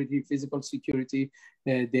 cybersecurity, physical security,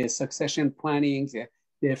 the succession planning,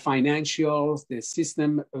 the financials, the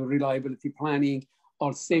system reliability planning,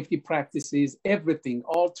 all safety practices, everything,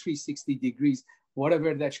 all 360 degrees,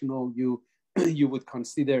 whatever that you would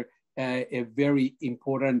consider a very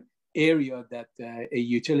important area that a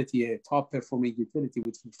utility, a top performing utility,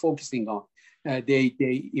 would be focusing on. They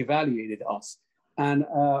evaluated us. And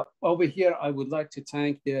over here, I would like to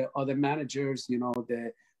thank the other managers,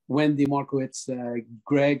 the Wendy Markowitz,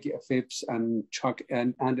 Greg Phipps, and Chuck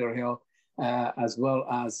and Underhill, as well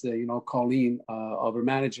as, Colleen, our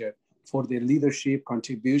manager, for their leadership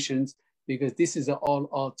contributions, because this is an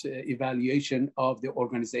all-out evaluation of the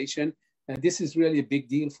organization. And this is really a big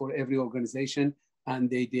deal for every organization. And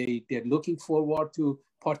they're looking forward to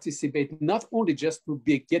participate, not only just to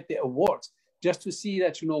get the awards, just to see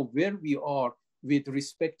that, where we are with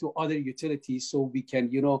respect to other utilities, so we can,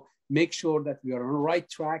 make sure that we are on the right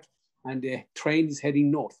track and the train is heading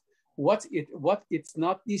north. What it's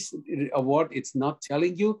not, this award, it's not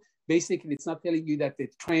telling you, basically it's not telling you that the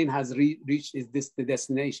train has reached the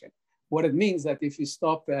destination. What it means that if you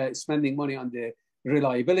stop spending money on the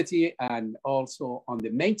reliability and also on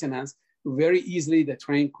the maintenance, very easily the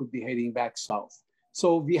train could be heading back south.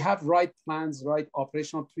 So we have right plans, right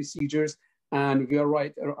operational procedures, and we are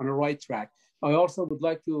on the right track. I also would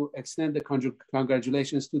like to extend the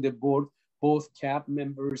congratulations to the board, both CAB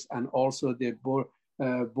members and also the board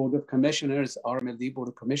of commissioners, RMLD board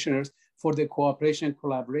of commissioners, for the cooperation,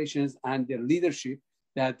 collaborations, and their leadership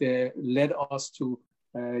that led us to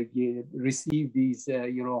receive these,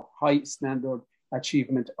 high standard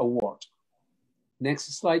achievement award.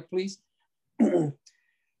 Next slide, please.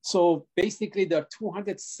 So basically, there are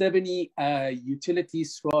 270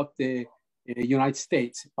 utilities throughout the United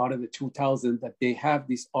States out of the 2,000 that they have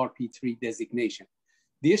this RP3 designation.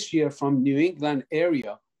 This year, from New England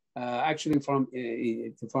area, actually from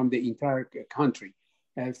the entire country,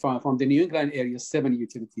 from the New England area, 7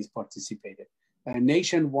 utilities participated.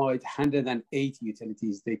 Nationwide, 108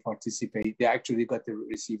 utilities they participate. They actually got to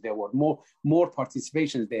receive the award. More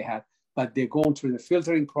participations they had, but they're going through the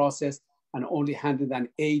filtering process, and only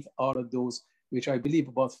 108 out of those, which I believe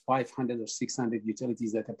about 500 or 600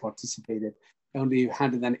 utilities that have participated, only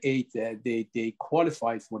 108 they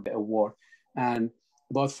qualified for the award. And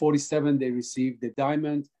about 47 they received the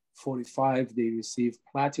diamond, 45 they received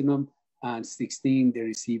platinum, and 16 they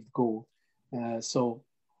received gold.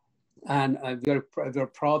 And we're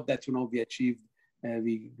proud that we achieved,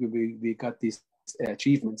 we got these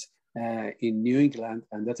achievements in New England,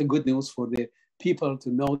 and that's a good news for the people to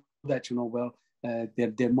know that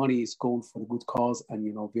their money is going for a good cause, and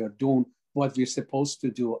we are doing what we're supposed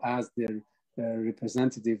to do as their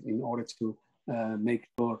representative in order to make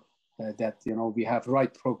sure that we have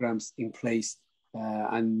right programs in place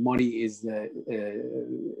and money is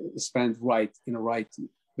spent right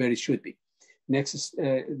where it should be. Next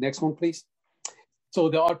one, please. So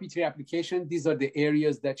the RP3 application, these are the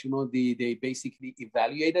areas that they basically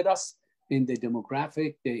evaluated us. in the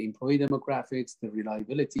demographic, the employee demographics, the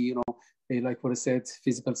reliability, you know, like what I said,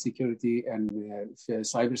 physical security and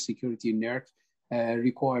cyber security NERC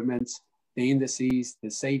requirements, the indices, the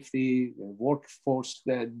safety, the workforce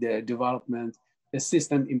the development, the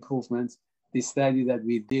system improvements, the study that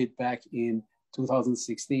we did back in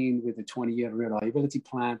 2016 with the 20-year reliability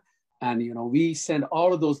plan. And, you know, we send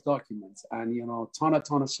all of those documents and, you know, ton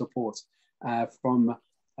of support from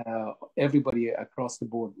everybody across the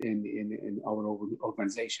board in our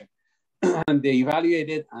organization. And they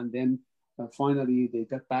evaluated, and then finally they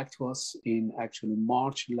got back to us in actually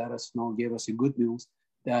March, let us know, gave us a good news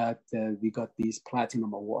that we got these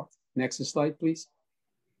platinum award. Next slide, please.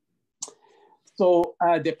 So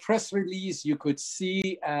the press release you could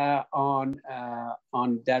see on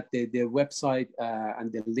that the website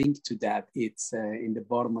and the link to that, it's in the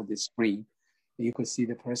bottom of the screen. You could see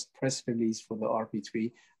the press release for the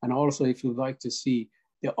RP3. And also if you'd like to see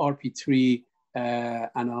the RP3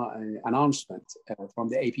 announcement from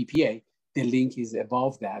the APPA, the link is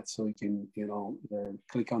above that. So you can, you know,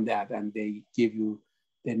 click on that and they give you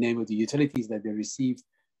the name of the utilities that they received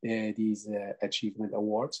these achievement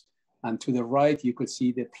awards. And to the right, you could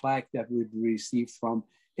see the plaque that we received from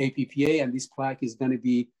APPA, and this plaque is going to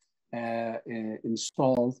be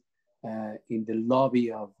installed in the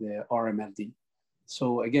lobby of the RMLD.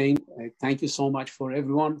 So again, thank you so much for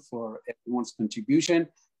everyone's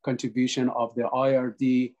contribution of the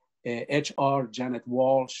IRD, HR, Janet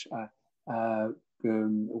Walsh,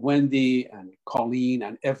 Wendy and Colleen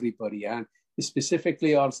and everybody. And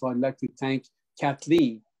specifically also, I'd like to thank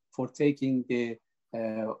Kathleen for taking the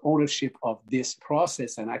ownership of this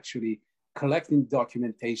process and actually collecting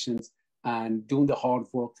documentations and doing the hard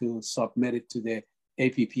work to submit it to the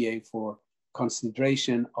APPA for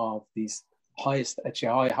consideration of this high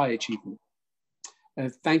achievement.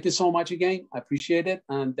 Thank you so much again. I appreciate it.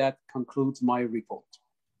 And that concludes my report.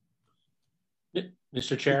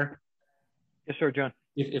 Mr. Chair? Yes, sir, John.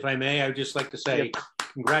 If I may, I would just like to say,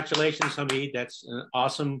 congratulations, Hamid. That's an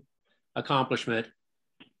awesome accomplishment.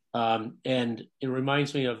 And it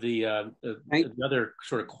reminds me of the other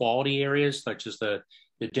sort of quality areas, such as the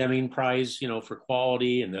Deming Prize, you know, for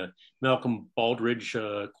quality, and the Malcolm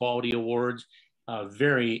Baldrige Quality Awards.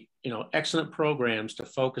 Very, you know, excellent programs to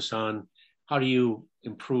focus on how do you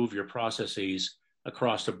improve your processes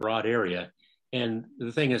across a broad area. And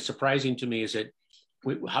the thing that's surprising to me is that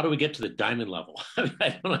how do we get to the diamond level? I mean,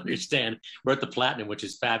 I don't understand. We're at the platinum, which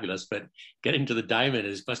is fabulous, but getting to the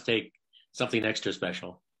diamond must take something extra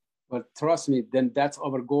special. But trust me, then that's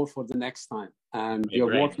our goal for the next time. And we are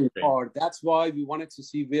working hard. That's why we wanted to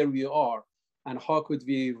see where we are and how could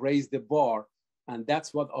we raise the bar. And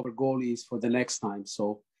that's what our goal is for the next time.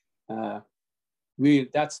 So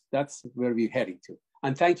that's where we're heading to.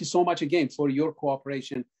 And thank you so much again for your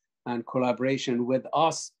cooperation and collaboration with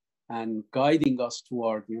us and guiding us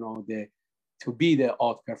toward, you know, to be the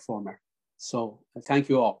out performer. So thank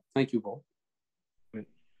you all. Thank you both.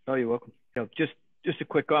 Oh, you're welcome. You know, just a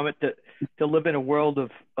quick comment to live in a world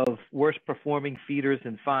of worse performing feeders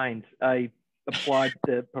and fines. I applaud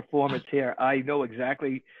the performance here. I know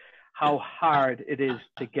exactly how hard it is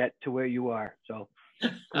to get to where you are. So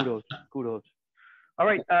kudos. All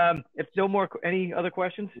right. If no more, any other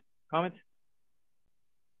questions, comments?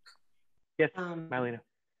 Yes, Marlena.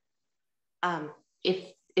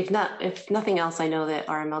 If nothing else, I know that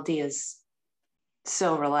RMLD is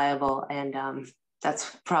so reliable, and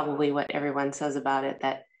that's probably what everyone says about it,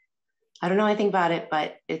 that I don't know anything about it,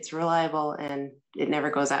 but it's reliable and it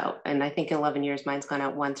never goes out. And I think in 11 years, mine's gone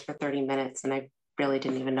out once for 30 minutes and I really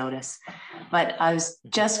didn't even notice. But I was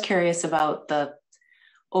just curious about the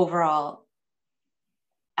overall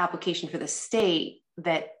application for the state,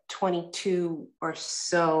 that 22 or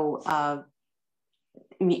so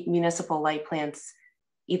municipal light plants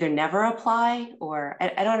either never apply, or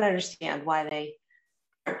I don't understand why they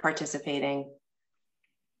aren't participating.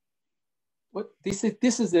 Well, this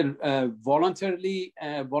is a voluntary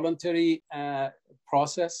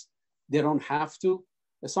process. They don't have to.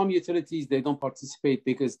 Some utilities, they don't participate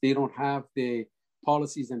because they don't have the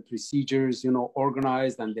policies and procedures, you know,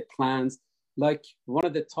 organized, and the plans. Like one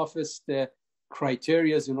of the toughest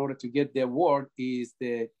criteria in order to get the award is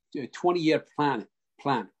the 20-year plan.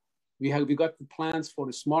 We got the plans for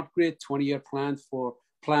the smart grid, 20-year plans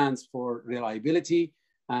for reliability,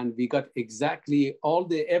 and we got exactly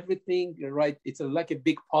everything right. It's like a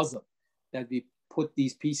big puzzle that we put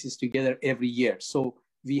these pieces together every year. So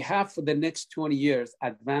we have for the next 20 years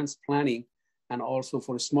advanced planning, and also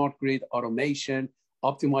for smart grid automation,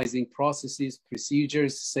 optimizing processes,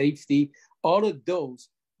 procedures, safety, all of those.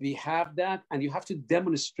 We have that, and you have to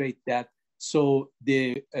demonstrate that So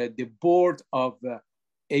the board of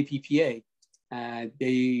APPA,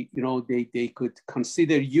 they could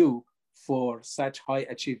consider you for such high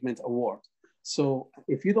achievement award. So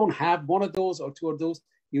if you don't have one of those or two of those,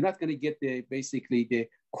 you're not going to get basically the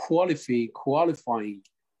qualifying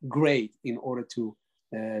grade in order to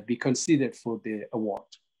be considered for the award.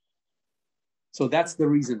 So that's the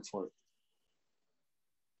reason for it.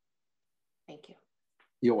 Thank you.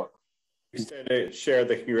 You're welcome. Share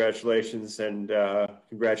the congratulations, and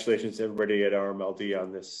congratulations to everybody at RMLD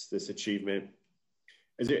on this achievement.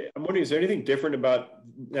 I'm wondering, is there anything different about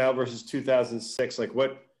now versus 2006? Like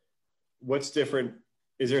what's different?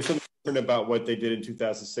 Is there something different about what they did in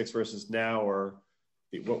 2006 versus now, or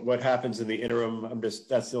what happens in the interim?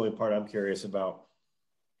 That's the only part I'm curious about.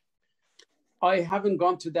 I haven't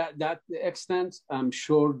gone to that extent. I'm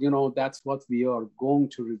sure, that's what we are going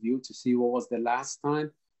to review to see what was the last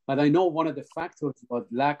time. But I know one of the factors was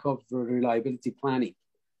lack of reliability planning.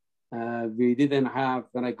 We didn't have,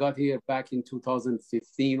 when I got here back in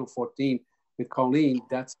 2015 or 14 with Colleen,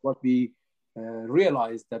 that's what we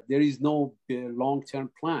realized, that there is no long-term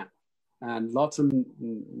plan and lots of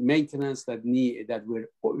maintenance that were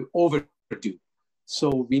overdue. So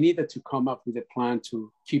we needed to come up with a plan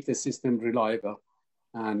to keep the system reliable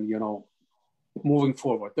and, moving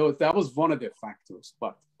forward. That was one of the factors.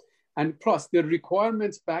 And plus the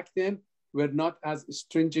requirements back then were not as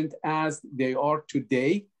stringent as they are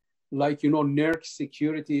today. Like, NERC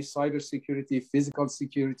security, cyber security, physical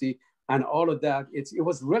security, and all of that. It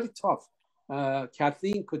was really tough.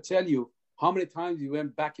 Kathleen could tell you how many times we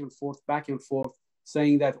went back and forth,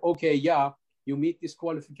 saying that, okay, yeah, you meet this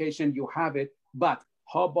qualification, you have it, but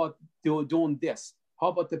how about doing this? How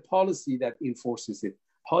about the policy that enforces it?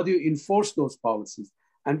 How do you enforce those policies?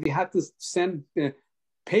 And we had to send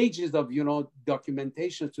pages of,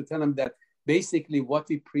 documentation to tell them that basically what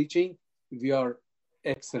we're preaching, we are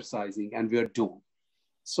exercising and we are doing.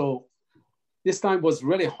 So this time was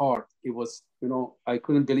really hard. It was, I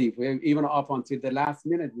couldn't believe, even up until the last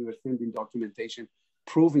minute, we were sending documentation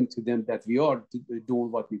proving to them that we are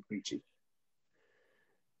doing what we're preaching.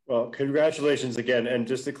 Well, congratulations again. And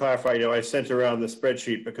just to clarify, I sent around the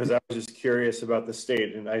spreadsheet because I was just curious about the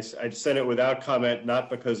state, and I sent it without comment, not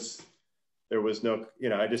because there was no,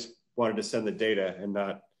 I just wanted to send the data and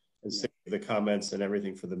save the comments and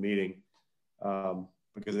everything for the meeting.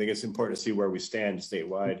 Because I think it's important to see where we stand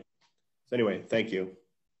statewide. So anyway, thank you.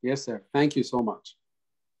 Yes, sir. Thank you so much.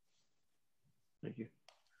 Thank you.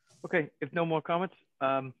 Okay, if no more comments,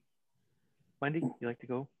 Wendy, you like to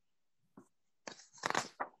go?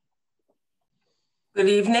 Good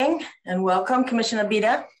evening and welcome, Commissioner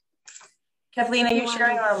Bida. Kathleen, are you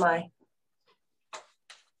sharing or am I?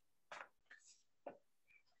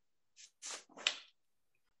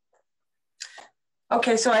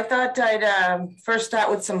 Okay, so I thought I'd first start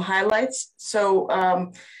with some highlights. So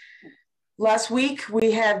last week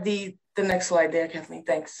we had the next slide there, Kathleen,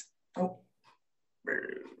 thanks. Oh,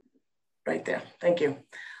 right there, thank you.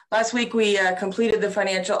 Last week we completed the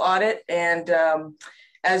financial audit, and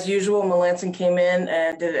as usual, Melanson came in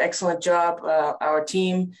and did an excellent job. Our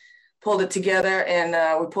team pulled it together and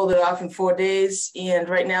we pulled it off in 4 days. And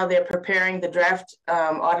right now they're preparing the draft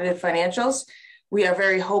audited financials. We are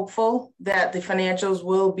very hopeful that the financials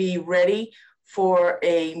will be ready for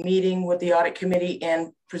a meeting with the audit committee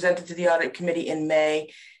and presented to the audit committee in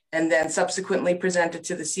May, and then subsequently presented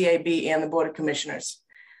to the CAB and the Board of Commissioners.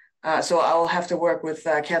 So I'll have to work with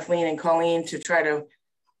Kathleen and Colleen to try to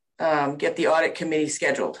get the audit committee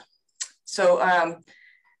scheduled. So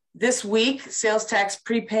this week, sales tax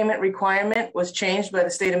prepayment requirement was changed by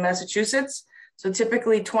the state of Massachusetts. So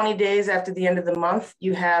typically 20 days after the end of the month,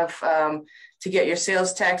 you have to get your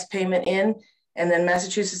sales tax payment in. And then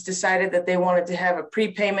Massachusetts decided that they wanted to have a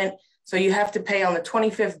prepayment. So you have to pay on the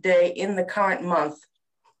 25th day in the current month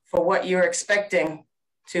for what you're expecting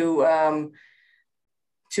to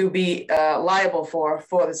be liable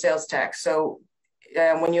for the sales tax. So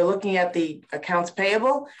when you're looking at the accounts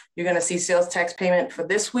payable, you're going to see sales tax payment for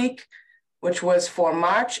this week, which was for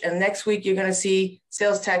March. And next week, you're going to see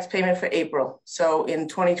sales tax payment for April. So in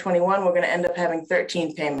 2021, we're going to end up having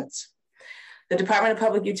 13 payments. The Department of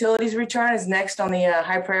Public Utilities return is next on the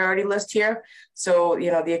high priority list here. So,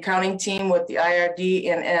 the accounting team with the IRD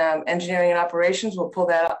and engineering and operations will pull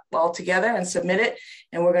that up all together and submit it.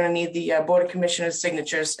 And we're going to need the Board of Commissioners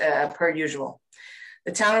signatures per usual.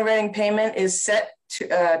 The Town of Reading payment is set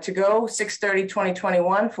to go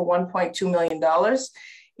 6/30/2021 for $1.2 million.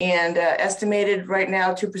 And estimated right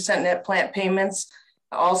now 2% net plant payments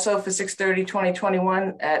also for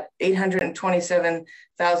 6/30/2021 at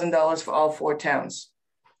 $827,000 for all 4 towns.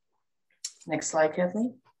 Next slide,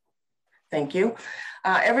 Kathleen. Thank you.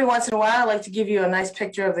 Every once in a while, I like to give you a nice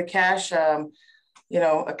picture of the cash. You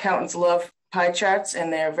know, accountants love pie charts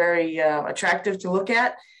and they're very attractive to look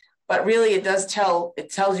at, but really it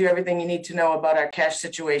tells you everything you need to know about our cash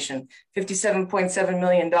situation. $57.7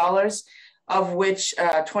 million, of which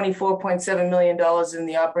 $24.7 million in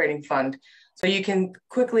the operating fund. So you can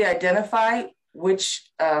quickly identify which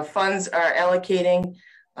funds are allocating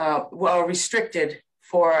or restricted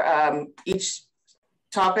for each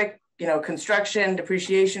topic, you know, construction,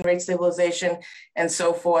 depreciation, rate stabilization, and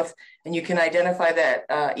so forth. And you can identify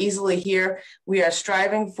that easily here. We are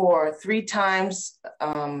striving for 3 times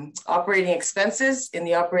operating expenses in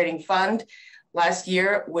the operating fund. Last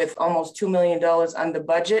year, with almost $2 million under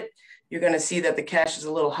budget, you're going to see that the cash is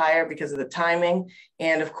a little higher because of the timing.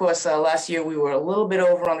 And of course, last year we were a little bit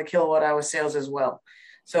over on the kilowatt hour sales as well.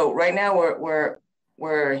 So right now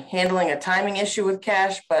we're handling a timing issue with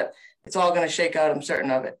cash, but it's all going to shake out, I'm certain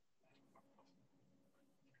of it.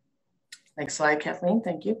 Next slide, Kathleen,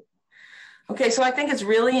 thank you. Okay, so I think it's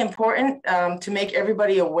really important to make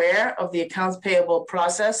everybody aware of the accounts payable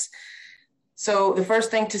process. So the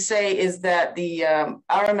first thing to say is that the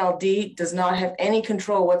RMLD does not have any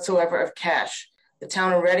control whatsoever of cash. The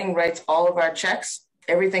town of Reading writes all of our checks.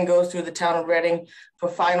 Everything goes through the town of Reading for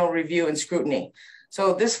final review and scrutiny.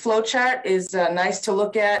 So this flow chart is nice to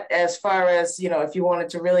look at as far as, you know, if you wanted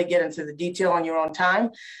to really get into the detail on your own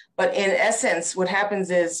time. But in essence, what happens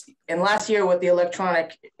is, in last year with the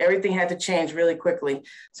electronic, everything had to change really quickly.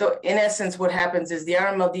 So in essence, what happens is the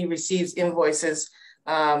RMLD receives invoices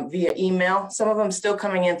via email. Some of them still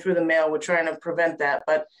coming in through the mail. We're trying to prevent that,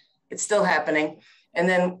 but it's still happening. And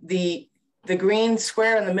then the green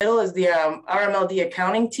square in the middle is the RMLD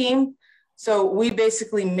accounting team. So we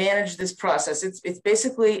basically manage this process. It's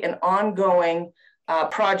basically an ongoing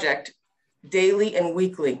project, daily and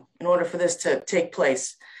weekly, in order for this to take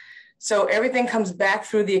place. So everything comes back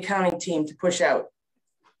through the accounting team to push out.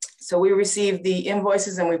 So we receive the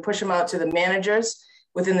invoices and we push them out to the managers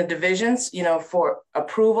within the divisions, you know, for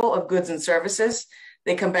approval of goods and services.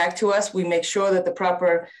 They come back to us. We make sure that the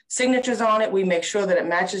proper signatures on it. We make sure that it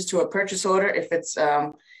matches to a purchase order if it's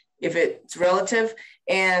relative.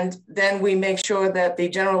 And then we make sure that the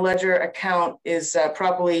general ledger account is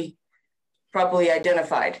properly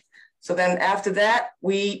identified. So then after that,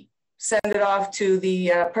 we send it off to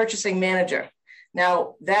the purchasing manager.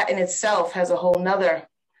 Now that in itself has a whole nother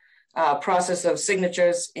process of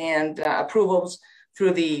signatures and approvals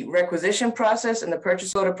through the requisition process and the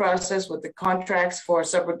purchase order process with the contracts for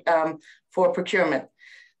procurement.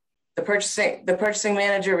 The purchasing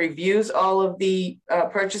manager reviews all of the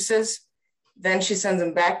purchases. Then she sends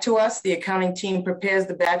them back to us. The accounting team prepares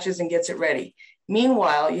the batches and gets it ready.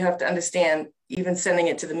 Meanwhile, you have to understand, even sending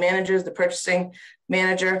it to the managers, the purchasing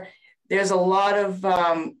manager, there's a lot of,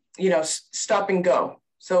 you know, stop and go.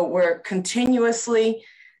 So we're continuously,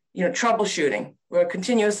 you know, troubleshooting. We're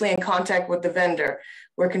continuously in contact with the vendor.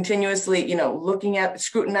 We're continuously, you know, looking at,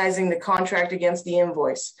 scrutinizing the contract against the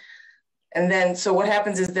invoice. And then, so what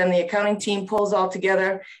happens is then the accounting team pulls all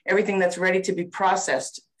together everything that's ready to be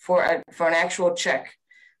processed for an actual check,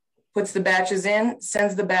 puts the batches in,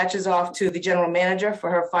 sends the batches off to the general manager for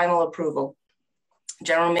her final approval.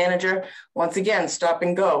 General manager, once again, stop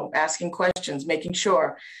and go, asking questions, making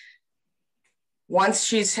sure. Once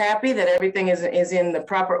she's happy that everything is in the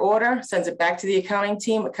proper order, sends it back to the accounting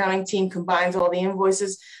team. Accounting team combines all the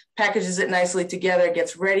invoices, packages it nicely together,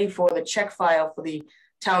 gets ready for the check file for the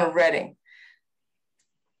town of Reading.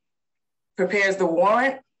 Prepares the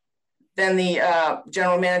warrant. Then the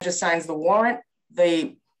general manager signs the warrant.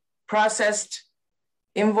 The processed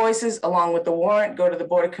invoices along with the warrant go to the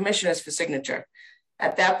Board of Commissioners for signature.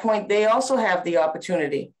 At that point, they also have the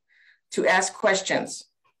opportunity to ask questions.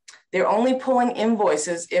 They're only pulling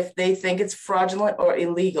invoices if they think it's fraudulent or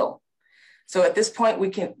illegal. So at this point,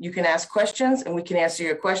 you can ask questions and we can answer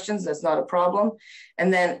your questions. That's not a problem.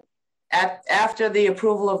 And then after the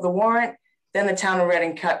approval of the warrant, then the town of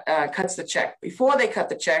Reading cuts the check. Before they cut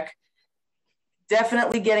the check,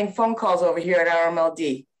 definitely getting phone calls over here at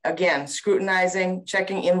RMLD. Again, scrutinizing,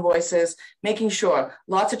 checking invoices, making sure,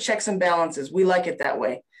 lots of checks and balances. We like it that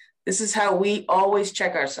way. This is how we always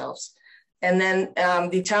check ourselves. And then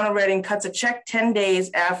the town of Reading cuts a check 10 days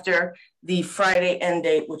after the Friday end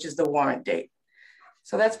date, which is the warrant date.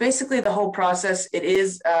 So that's basically the whole process. It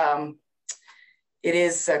is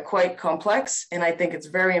quite complex, and I think it's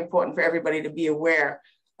very important for everybody to be aware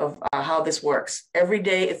of how this works. Every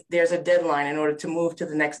day there's a deadline in order to move to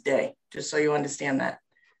the next day, just so you understand that.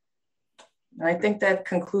 And I think that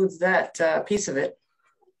concludes that piece of it.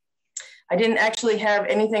 I didn't actually have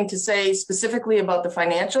anything to say specifically about the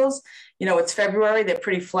financials. You know, it's February, they're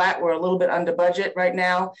pretty flat. We're a little bit under budget right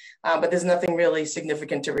now, but there's nothing really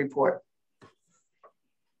significant to report.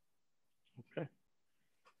 Okay.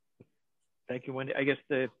 Thank you, Wendy. I guess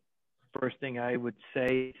the first thing I would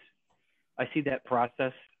say is I see that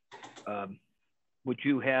process. Would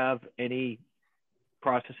you have any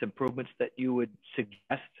process improvements that you would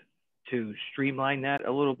suggest to streamline that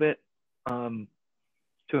a little bit, to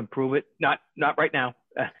improve it? Not right now.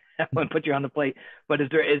 I want to put you on the plate, but is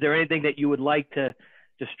there anything that you would like to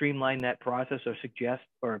streamline that process or suggest,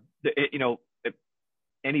 or you know, if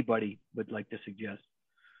anybody would like to suggest?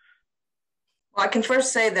 Well, I can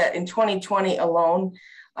first say that in 2020 alone,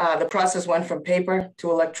 the process went from paper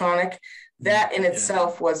to electronic. That in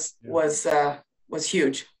itself was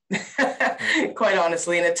huge, quite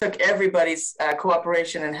honestly, and it took everybody's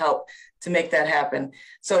cooperation and help to make that happen.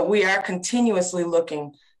 So we are continuously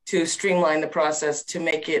looking to streamline the process to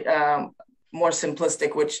make it more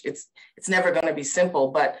simplistic, which it's never going to be simple,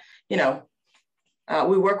 but you know,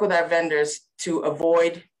 we work with our vendors to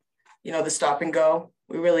avoid, you know, the stop and go.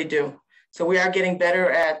 We really do. So we are getting better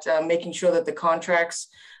at making sure that the contracts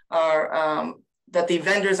are, that the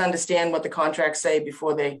vendors understand what the contracts say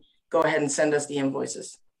before they go ahead and send us the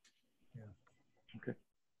invoices. Yeah. Okay.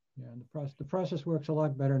 Yeah, and the process works a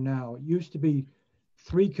lot better now. It used to be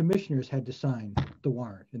 3 commissioners had to sign the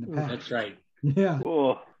warrant in the past. That's right. Yeah.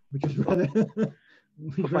 Oh, which is rather.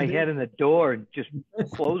 Put my head in the door and just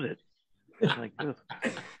close it. Like,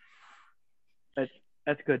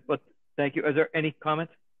 that's good. But thank you. Are there any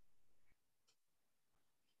comments?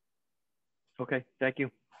 Okay, thank you,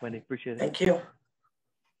 Wendy. Appreciate it. Thank you.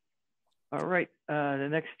 All right, the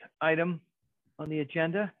next item on the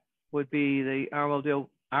agenda would be the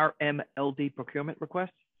RMLD procurement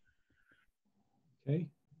request. Okay,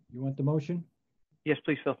 you want the motion? Yes,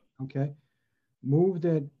 please, Phil. Okay, move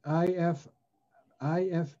that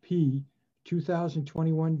IFP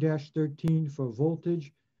 2021-13 for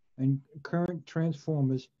voltage and current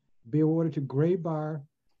transformers be awarded to Gray Bar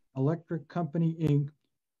Electric Company, Inc.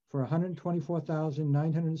 for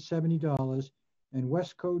 $124,970 and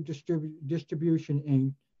Westco Distribution,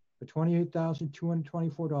 Inc. for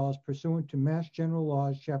 $28,224 pursuant to Mass General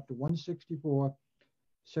Laws, Chapter 164,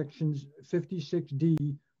 Sections 56D,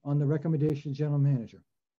 on the recommendation of General Manager.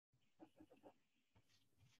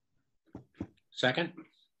 Second.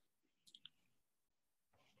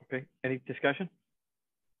 Okay, any discussion?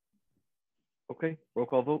 Okay, roll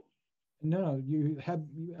call vote. No, you have,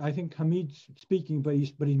 I think Hamid's speaking, but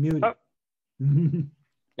he's muted. Oh.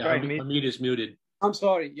 Yeah, Hamid is muted. I'm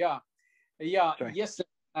sorry. Yeah. Sorry. Yes.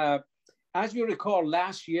 As you recall,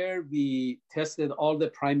 last year we tested all the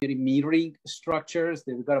primary metering structures.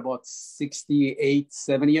 We've got about 68,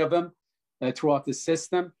 70 of them throughout the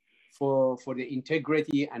system for the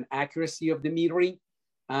integrity and accuracy of the metering.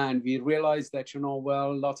 And we realized that, you know,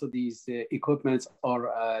 well, lots of these equipments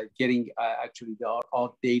are getting actually they are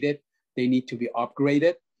outdated. They need to be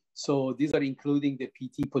upgraded. So these are including the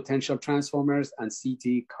PT potential transformers and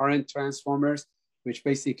CT current transformers, which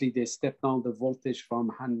basically they step down the voltage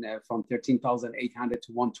from 13,800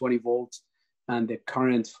 to 120 volts, and the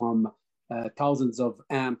current from thousands of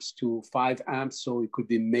amps to 5 amps. So it could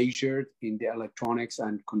be measured in the electronics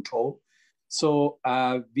and control. So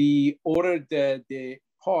we ordered the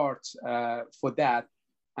parts for that,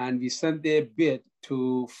 and we sent the bid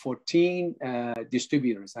to 14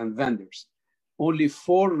 distributors and vendors. Only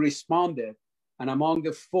 4 responded, and among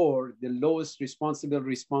the 4, the lowest responsive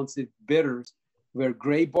bidders were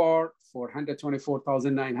Gray Bar for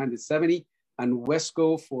 $124,970 and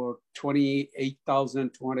Wesco for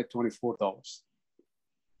 $28,224.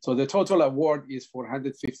 So the total award is for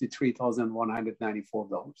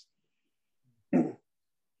 $153,194.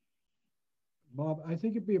 Bob, I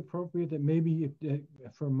think it'd be appropriate that maybe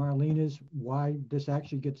for Marlena's why this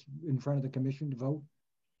actually gets in front of the commission to vote.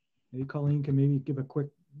 Maybe Colleen can maybe give a quick,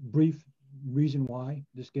 brief reason why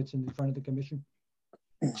this gets in front of the commission.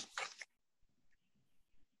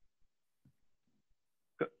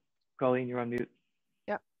 Colleen, you're on mute.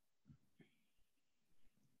 Yep.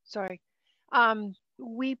 Sorry.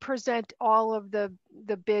 We present all of the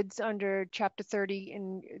bids under Chapter 30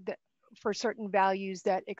 for certain values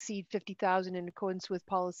that exceed 50,000 in accordance with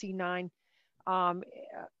Policy 9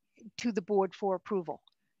 to the board for approval.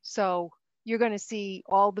 So you're going to see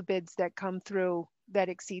all the bids that come through that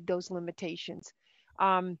exceed those limitations.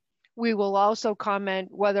 We will also comment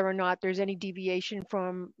whether or not there's any deviation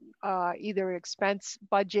from either expense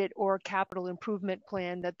budget or capital improvement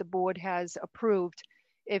plan that the board has approved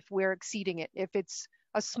if we're exceeding it. If it's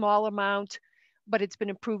a small amount, but it's been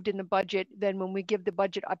approved in the budget, then when we give the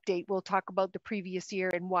budget update, we'll talk about the previous year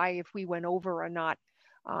and why if we went over or not.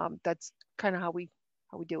 That's kind of how we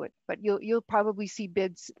do it. But you'll probably see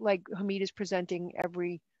bids like Hamid is presenting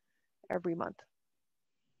every month.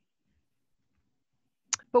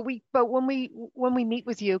 But when we meet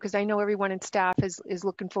with you, because I know everyone in staff is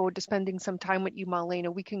looking forward to spending some time with you,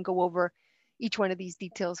 Marlena, we can go over each one of these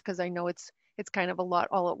details, because I know it's kind of a lot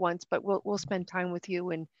all at once, but we'll spend time with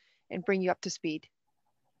you and bring you up to speed.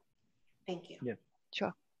 Thank you. Yeah.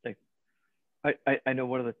 Sure. Thanks. I know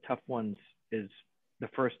one of the tough ones is the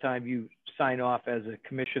first time you sign off as a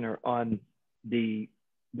commissioner on the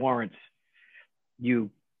warrants, you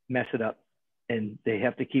mess it up. And you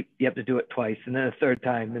have to do it twice, and then a third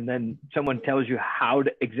time, and then someone tells you how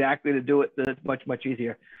exactly to do it. Then it's much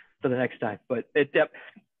easier for the next time. But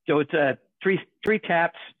so it's three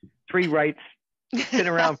taps, 3 writes, spin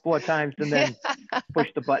around 4 times, and then push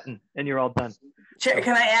the button, and you're all done. Chair,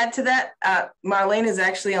 can I add to that? Marlene is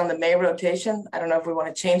actually on the May rotation. I don't know if we want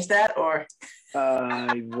to change that or.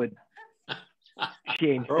 I would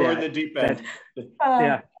change Throw that. in the deep end.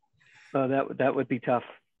 Yeah. So that would be tough.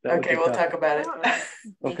 Okay, we'll talk about it.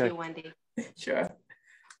 Thank Okay. you, Wendy. Sure.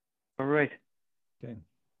 All right.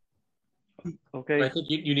 Okay. I think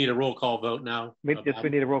you need a roll call vote now. We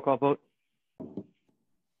need a roll call vote.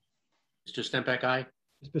 Mr. Stempak, aye.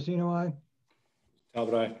 Spacino, aye.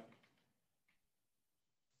 Talbot, aye.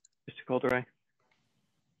 Mr. Coulter, aye.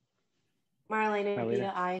 Marlena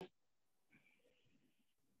Vita, aye.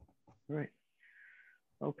 All right.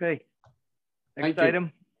 Okay. Thank Next you.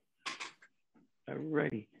 item. All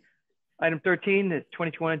righty. Item 13, the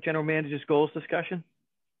 2021 General Manager's Goals discussion.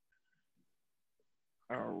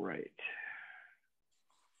 All right.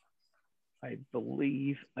 I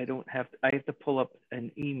believe I have to pull up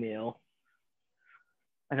an email.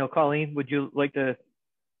 I know, Colleen, would you like to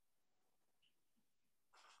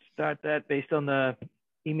start that based on the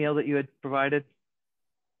email that you had provided?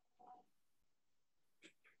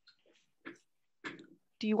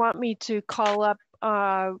 Do you want me to call up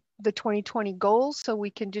the 2020 goals so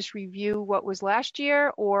we can just review what was last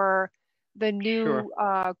year, or the new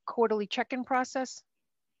quarterly check-in process?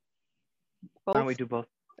 Both? Why don't we do both?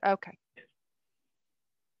 Okay.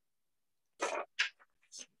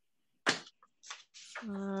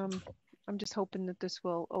 I'm just hoping that this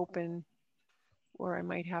will open, or I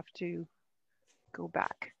might have to go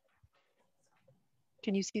back.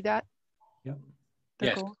 Can you see that? Yep.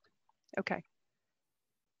 Yes. Goal? Okay.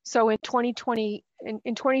 So in 2020,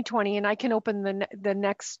 and I can open the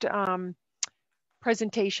next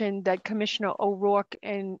presentation that Commissioner O'Rourke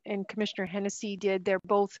and Commissioner Hennessy did. They're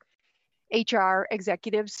both HR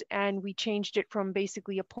executives, and we changed it from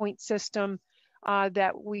basically a point system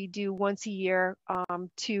that we do once a year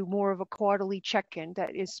to more of a quarterly check-in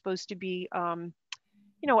that is supposed to be, a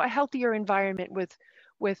healthier environment with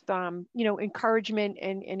encouragement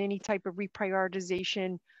and any type of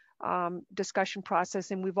reprioritization discussion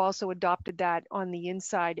process. And we've also adopted that on the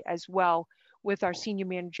inside as well with our senior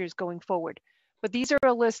managers going forward. But these are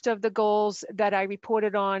a list of the goals that I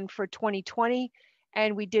reported on for 2020.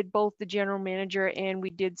 And we did both the general manager and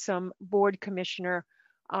we did some board commissioner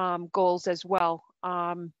goals as well.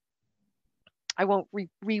 I won't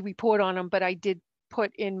re-report on them, but I did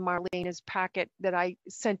put in Marlena's packet that I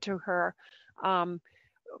sent to her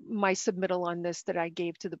my submittal on this that I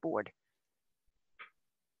gave to the board.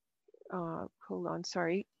 Hold on,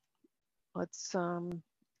 sorry. Let's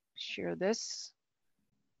share this.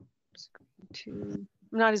 I'm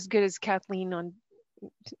not as good as Kathleen on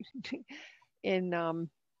in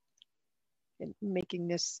making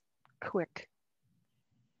this quick.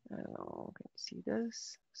 Oh, see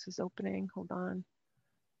this? This is opening. Hold on.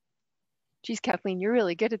 Geez, Kathleen, you're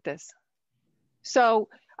really good at this. So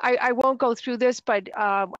I won't go through this, but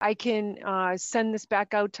I can send this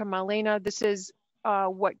back out to Marlena. This is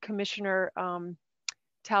what Commissioner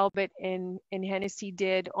Talbot and Hennessy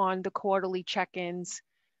did on the quarterly check-ins,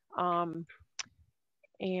 and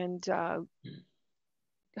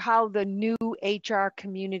how the new HR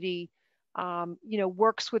community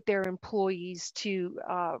works with their employees to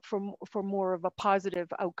for more of a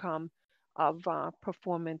positive outcome of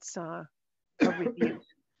performance review.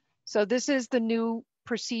 So this is the new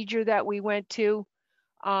procedure that we went to.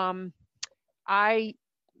 I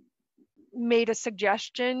made a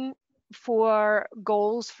suggestion for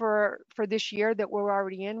goals for this year that we're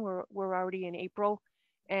already in. We're already in April,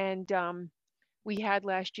 and we had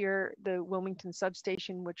last year the Wilmington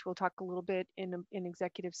substation, which we'll talk a little bit in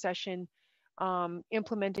executive session,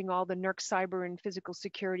 implementing all the NERC cyber and physical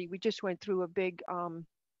security. We just went through a big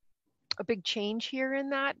change here in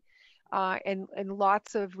that, and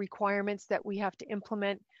lots of requirements that we have to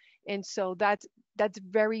implement. And so That's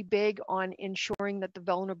very big on ensuring that the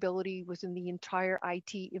vulnerability was in the entire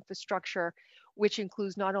IT infrastructure, which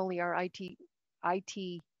includes not only our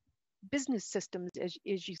IT business systems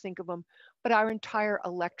as you think of them, but our entire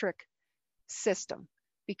electric system,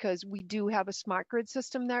 because we do have a smart grid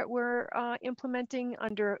system that we're implementing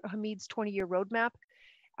under Hamid's 20-year roadmap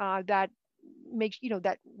that makes,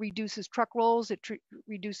 that reduces truck rolls, it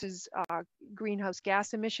reduces greenhouse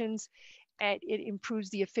gas emissions, and it improves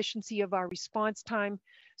the efficiency of our response time.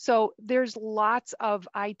 So there's lots of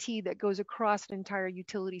IT that goes across an entire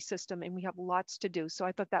utility system, and we have lots to do. So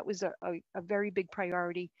I thought that was a very big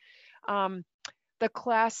priority. The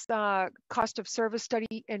class cost of service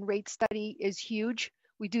study and rate study is huge.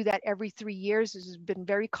 We do that every 3 years. This has been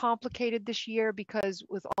very complicated this year because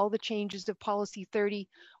with all the changes of Policy 30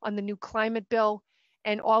 on the new climate bill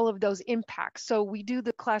and all of those impacts. So we do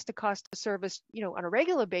the class to cost of service, on a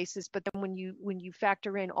regular basis, but then when you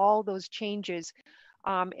factor in all those changes,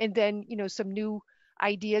 and then, some new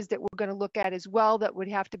ideas that we're going to look at as well that would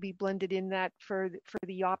have to be blended in that for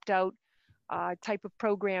the opt-out type of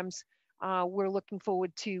programs, we're looking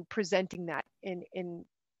forward to presenting that in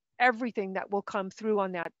everything that will come through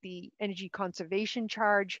on that, the energy conservation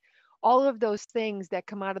charge, all of those things that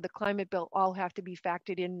come out of the climate bill all have to be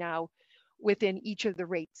factored in now within each of the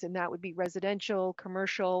rates. And that would be residential,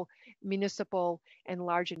 commercial, municipal, and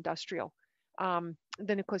large industrial.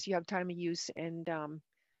 Then of course you have time of use and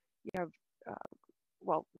you have,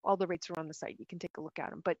 all the rates are on the site. You can take a look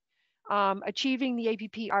at them. But achieving the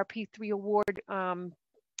APP RP3 award,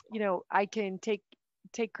 I can take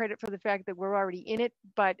credit for the fact that we're already in it,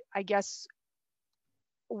 but I guess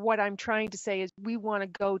what I'm trying to say is we want to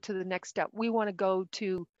go to the next step. We want to go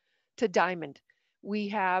to Diamond. We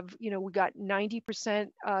have, we got 90%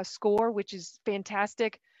 score, which is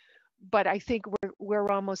fantastic, but I think we're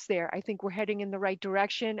almost there. I think we're heading in the right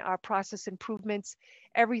direction. Our process improvements,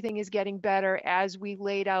 everything is getting better as we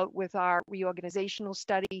laid out with our reorganizational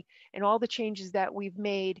study and all the changes that we've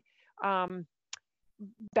made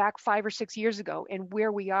back 5 or 6 years ago, and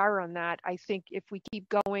where we are on that. I think if we keep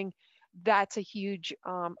going, that's a huge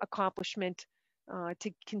accomplishment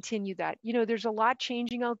to continue that. There's a lot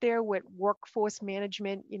changing out there with workforce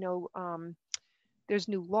management. There's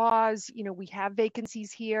new laws. We have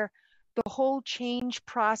vacancies here. The whole change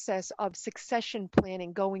process of succession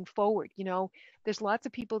planning going forward. There's lots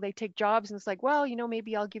of people, they take jobs and it's like, well,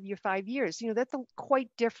 maybe I'll give you 5 years. That's quite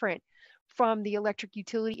different from the electric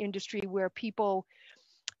utility industry where people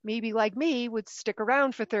maybe like me would stick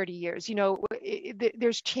around for 30 years.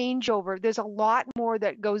 There's changeover. There's a lot more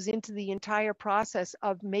that goes into the entire process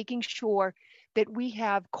of making sure that we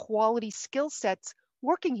have quality skill sets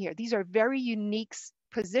working here. These are very unique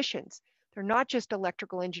positions. They're not just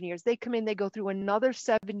electrical engineers. They come in, they go through another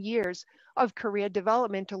 7 years of career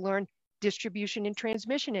development to learn distribution and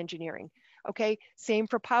transmission engineering. Okay, same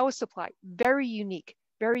for power supply. Very unique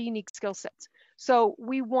skill sets. So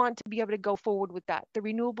we want to be able to go forward with that. The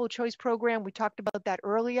Renewable Choice Program, we talked about that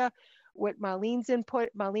earlier with Marlene's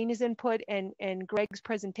input and Greg's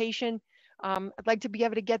presentation. I'd like to be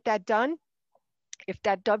able to get that done. If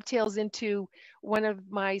that dovetails into one of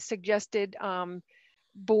my suggested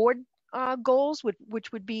board goals,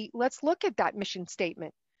 which would be, let's look at that mission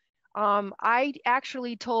statement. I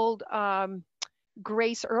actually told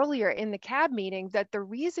Grace earlier in the CAB meeting that the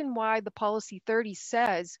reason why the Policy 30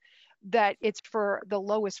 says that it's for the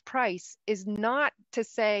lowest price is not to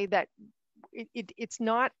say that it's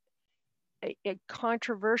not a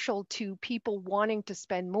controversial to people wanting to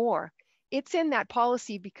spend more. It's in that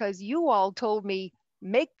policy because you all told me,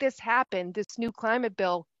 make this happen, this new climate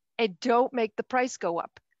bill, and don't make the price go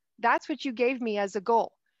up. That's what you gave me as a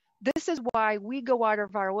goal. This is why we go out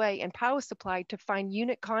of our way in power supply to find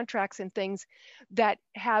unit contracts and things that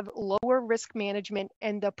have lower risk management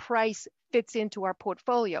and the price fits into our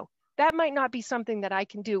portfolio. That might not be something that I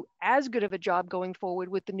can do as good of a job going forward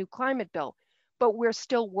with the new climate bill, but we're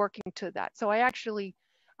still working to that. So I actually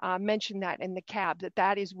mentioned that in the CAB,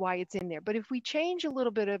 that is why it's in there. But if we change a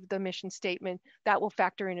little bit of the mission statement, that will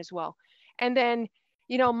factor in as well. And then,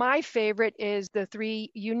 my favorite is the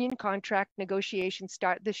 3 union contract negotiations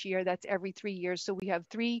start this year. That's every 3 years. So we have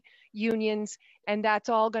 3 unions, and that's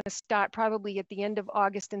all going to start probably at the end of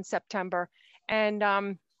August and September.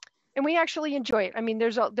 And we actually enjoy it. I mean,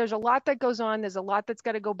 there's a lot that goes on. There's a lot that's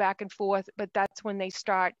got to go back and forth, but that's when they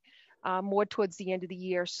start more towards the end of the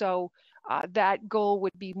year. So that goal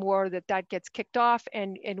would be more that gets kicked off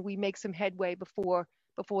and we make some headway before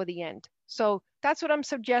the end. So that's what I'm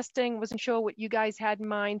suggesting. Wasn't sure what you guys had in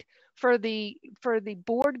mind for the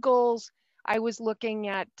board goals. I was looking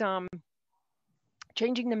at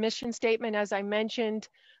changing the mission statement, as I mentioned,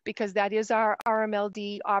 because that is our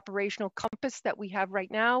RMLD operational compass that we have right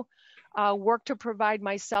now. Work to provide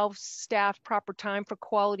myself, staff, proper time for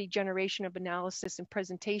quality generation of analysis and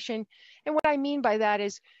presentation. And what I mean by that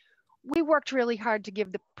is we worked really hard to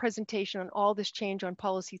give the presentation on all this change on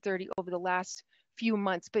Policy 30 over the last few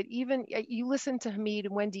months. But even you listen to Hamid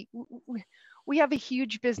and Wendy, we have a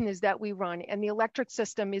huge business that we run, and the electric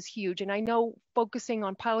system is huge. And I know focusing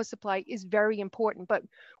on power supply is very important, but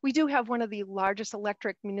we do have one of the largest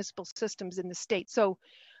electric municipal systems in the state. So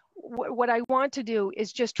what I want to do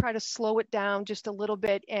is just try to slow it down just a little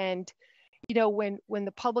bit. And, you know, when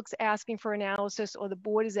the public's asking for analysis or the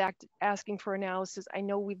board is asking for analysis, I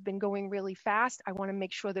know we've been going really fast. I want to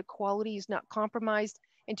make sure that quality is not compromised,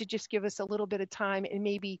 and to just give us a little bit of time, and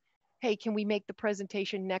maybe, hey, can we make the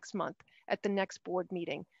presentation next month at the next board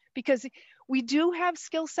meeting? Because we do have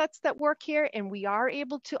skill sets that work here, and we are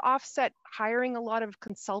able to offset hiring a lot of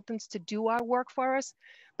consultants to do our work for us.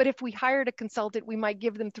 But if we hired a consultant, we might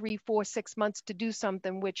give them 3, 4, 6 months to do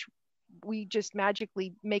something, which we just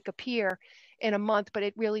magically make appear in a month, but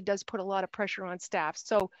it really does put a lot of pressure on staff.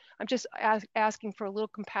 So I'm just asking for a little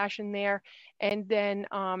compassion there. And then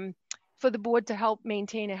for the board to help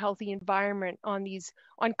maintain a healthy environment on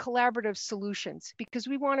collaborative solutions, because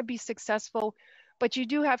we want to be successful. But you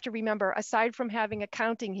do have to remember, aside from having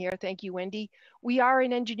accounting here, thank you, Wendy, we are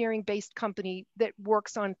an engineering-based company that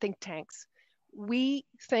works on think tanks. We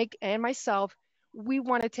think, and myself, we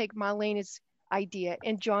want to take Marlene's idea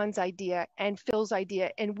and John's idea and Phil's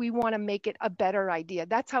idea, and we want to make it a better idea.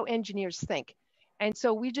 That's how engineers think. And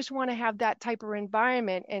so we just want to have that type of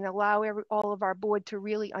environment and allow all of our board to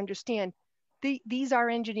really understand these are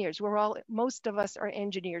engineers. Most of us are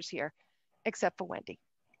engineers here, except for Wendy.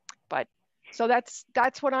 But so that's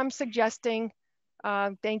what I'm suggesting.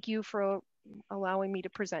 Thank you for allowing me to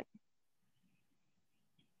present.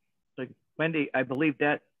 So, Wendy, I believe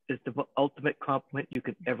that is the ultimate compliment you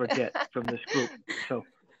could ever get from this group. So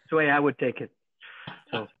that's the way I would take it.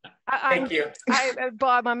 So thank you.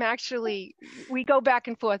 Bob, we go back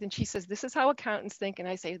and forth, and she says, this is how accountants think. And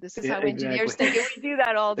I say, this is how engineers think. And we do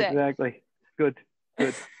that all day. Exactly. Good.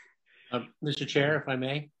 Mr. Chair, if I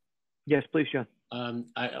may. Yes, please, John.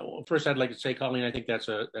 First, I'd like to say, Colleen, I think that's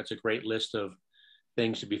a great list of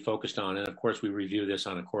things to be focused on. And of course, we review this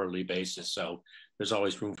on a quarterly basis. So there's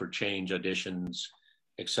always room for change, additions,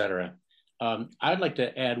 etc. I'd like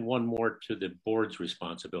to add one more to the board's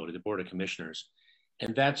responsibility, the Board of Commissioners,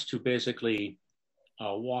 and that's to basically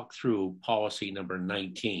walk through policy number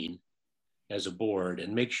 19 as a board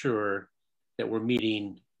and make sure that we're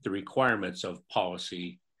meeting the requirements of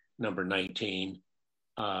policy number 19,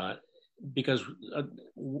 because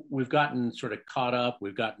we've gotten sort of caught up,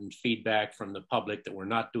 we've gotten feedback from the public that we're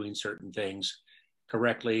not doing certain things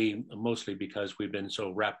correctly, mostly because we've been so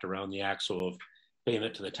wrapped around the axle of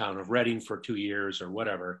payment to the town of Reading for 2 years or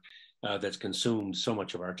whatever, that's consumed so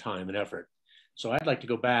much of our time and effort. So I'd like to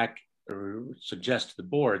go back, or suggest to the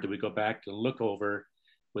board that we go back and look over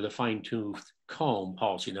with a fine-tooth comb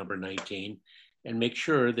policy number 19 and make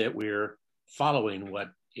sure that we're following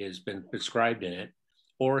what has been prescribed in it,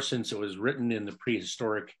 or since it was written in the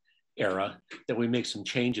prehistoric era, that we make some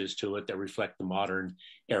changes to it that reflect the modern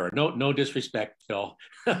era. No disrespect, Phil.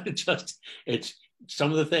 It's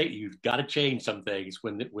some of the things, you've got to change some things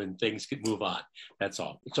when things can move on. That's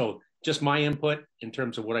all. So just my input in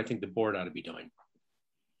terms of what I think the board ought to be doing.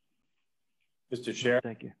 Mr. Chair.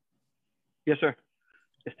 Thank you. Yes, sir.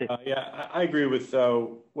 Yeah, I agree with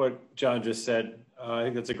what John just said. I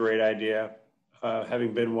think that's a great idea.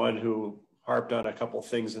 Having been one who harped on a couple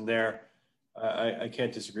things in there, I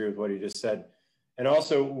can't disagree with what he just said. And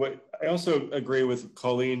also, I also agree with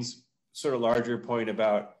Colleen's sort of larger point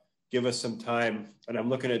about give us some time. And I'm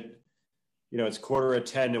looking at, it's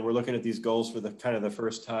 9:45 and we're looking at these goals for the kind of the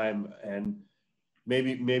first time. And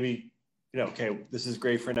maybe, okay, this is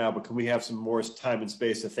great for now, but can we have some more time and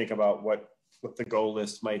space to think about what the goal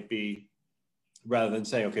list might be, rather than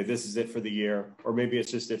saying, okay, this is it for the year, or maybe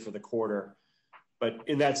it's just it for the quarter. But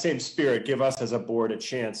in that same spirit, give us as a board a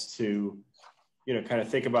chance to, kind of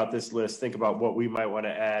think about this list, think about what we might want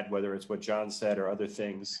to add, whether it's what John said or other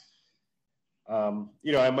things.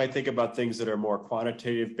 I might think about things that are more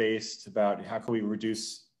quantitative based, about how can we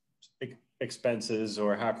reduce expenses,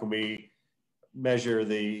 or how can we measure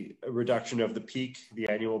the reduction of the peak, the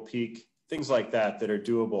annual peak, things like that are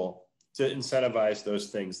doable, to incentivize those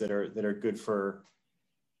things that are good for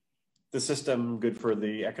the system, good for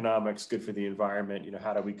the economics, good for the environment.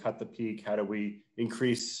 How do we cut the peak? How do we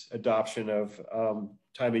increase adoption of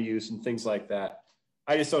time of use and things like that?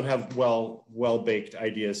 I just don't have well-baked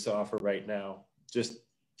ideas to offer right now. Just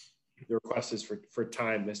the request is for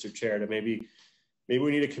time, Mr. Chair, to maybe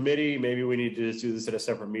we need a committee, maybe we need to just do this at a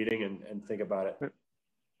separate meeting and think about it.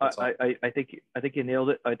 I think you nailed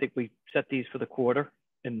it. I think we set these for the quarter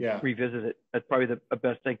and revisit it. That's probably the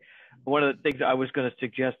best thing. One of the things I was going to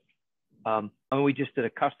suggest, I mean, we just did a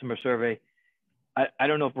customer survey. I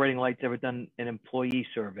don't know if Reading Light's ever done an employee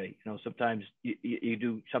survey. You know, sometimes you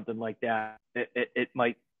do something like that. It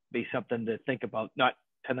might be something to think about, not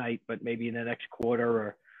tonight, but maybe in the next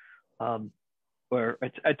quarter, or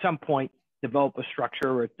at some point develop a structure,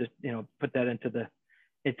 or just, you know, put that into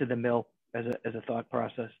the mill as a thought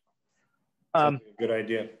process. Good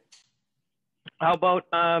idea. How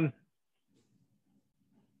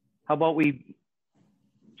about we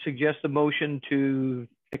suggest a motion to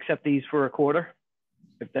accept these for a quarter,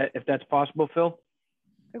 if that's possible, Phil?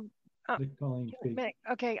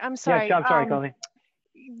 Okay, I'm sorry. Yeah, I'm sorry, Colleen.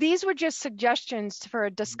 These were just suggestions for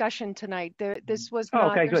a discussion tonight. This was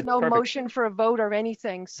not, okay, there's good. no Perfect. motion for a vote or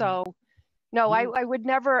anything. So no, I would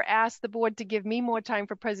never ask the board to give me more time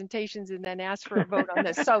for presentations and then ask for a vote on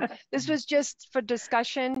this. So this was just for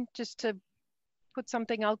discussion, just to put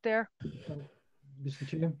something out there. Mr.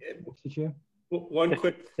 Chair? One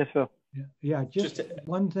quick. Yes, Phil. Yeah, just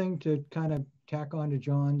one thing to kind of tack on to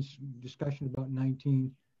John's discussion about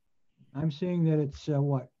 19. I'm seeing that it's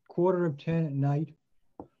what, 9:45 at night.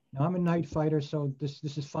 Now I'm a night fighter, so this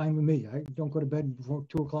is fine with me. I don't go to bed before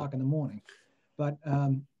 2 o'clock in the morning. But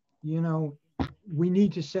you know, we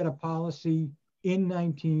need to set a policy in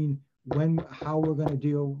 19 how we're going to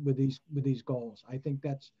deal with these goals. I think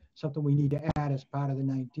that's something we need to add as part of the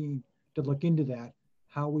 19 to look into that,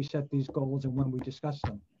 how we set these goals and when we discuss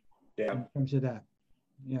them. Yeah. In terms of that.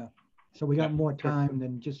 Yeah. So we got more time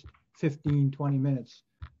than just 15, 20 minutes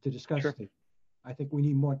to discuss it. I think we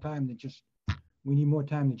need more time than just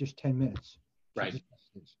 10 minutes. Right.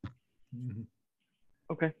 Mm-hmm.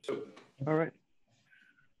 Okay. All right.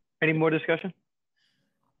 Any more discussion?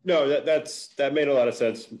 No, that made a lot of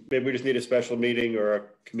sense. Maybe we just need a special meeting or a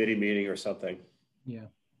committee meeting or something. Yeah.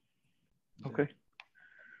 Okay.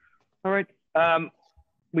 All right.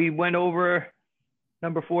 We went over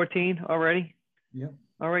number 14 already. Yep.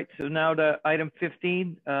 All right. So now to item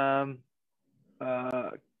 15,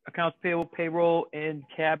 accounts payable, payroll, and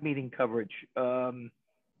CAB meeting coverage.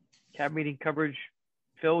 CAB meeting coverage.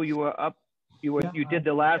 Phil, you were up. You did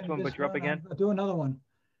the last one, but you're up again. I'll do another one.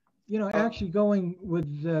 You know, actually going with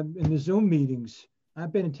in the Zoom meetings,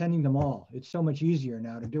 I've been attending them all. It's so much easier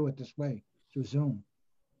now to do it this way through Zoom.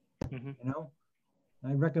 Mm-hmm. You know,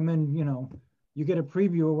 I recommend, you know, you get a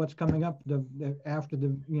preview of what's coming up after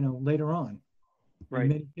the, you know, later on. Right. In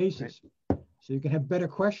many cases. Right. So you can have better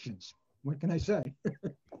questions. What can I say?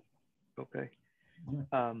 Okay.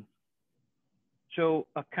 Yeah. So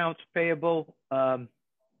accounts payable,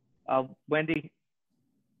 Wendy,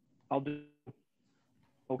 I'll do.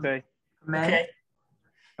 Okay. May? Okay.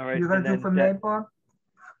 All right. You're gonna do for May, Bob?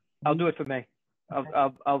 I'll do it for May.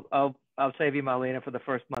 I'll save you, Marlena, for the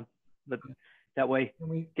first month. But that way,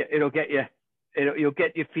 you'll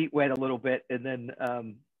get your feet wet a little bit, and then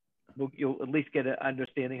you'll at least get an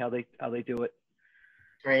understanding how they do it.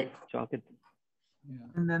 Great. So I can. Yeah.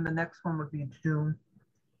 And then the next one would be June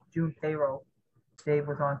payroll. Dave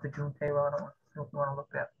was on for June payroll. I don't know if you want to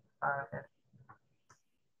look at it.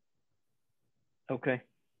 Okay.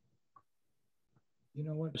 You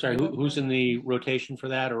know what? Sorry, who's in the rotation for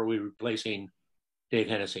that, or are we replacing Dave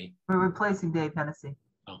Hennessy? We're replacing Dave Hennessy.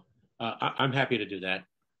 Oh, I'm happy to do that.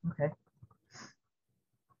 Okay.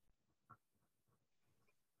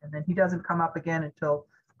 And then he doesn't come up again until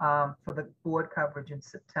for the board coverage in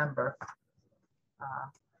September.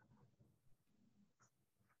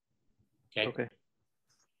 Okay. Okay.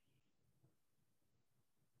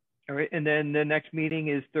 All right, and then the next meeting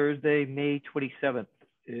is Thursday, May 27th,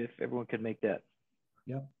 if everyone can make that.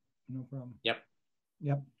 Yep, no problem.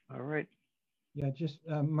 Yep. All right. Yeah, just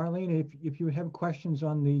Marlene, if you have questions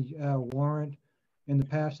on the warrant, in the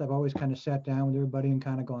past, I've always kind of sat down with everybody and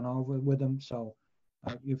kind of gone over it with them. So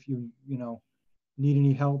if you need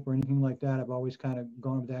any help or anything like that, I've always kind of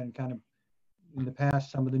gone over that and kind of, in the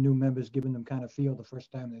past, some of the new members giving them kind of feel the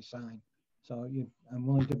first time they sign. So I'm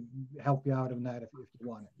willing to help you out on that if you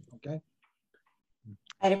want it, okay?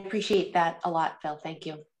 I'd appreciate that a lot, Phil. Thank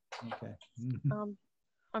you. Okay.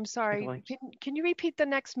 I'm sorry, can you repeat the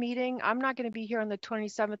next meeting? I'm not going to be here on the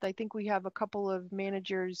 27th. I think we have a couple of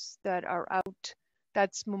managers that are out.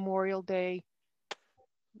 That's Memorial Day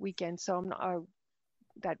weekend, so I'm not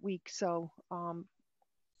that week. So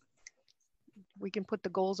we can put the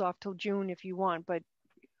goals off till June if you want, but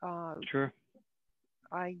sure.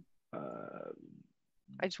 I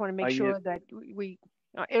just want to make sure that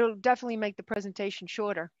it'll definitely make the presentation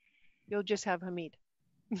shorter. You'll just have Hamid.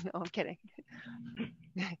 No, I'm kidding.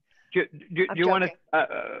 Do you want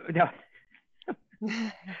to?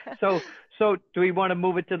 No. So do we want to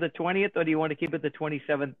move it to the 20th, or do you want to keep it the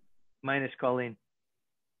 27th minus Colleen?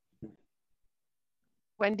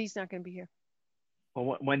 Wendy's not going to be here.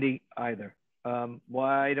 Or Wendy either.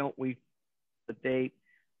 Why don't we the date?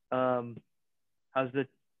 How's the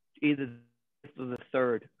either the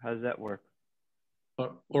 3rd? How does that work?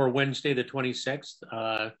 Or Wednesday the 26th?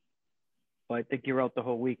 Well, I think you're out the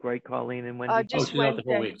whole week, right, Colleen and Wendy? Just she's out the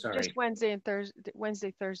whole week. Sorry. Just Wednesday and Thursday.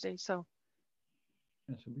 Wednesday, Thursday. So.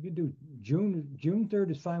 Yeah, so we could do June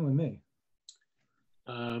 3rd is fine with me.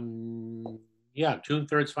 Yeah, June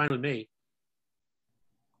 3rd is fine with me.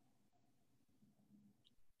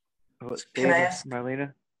 Can I ask?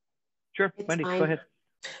 Marlena? Sure, It's Wendy, fine. go ahead.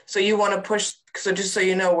 So you want to push, so just so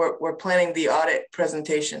you know, we're planning the audit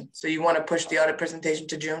presentation. So you want to push the audit presentation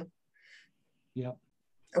to June? Yep.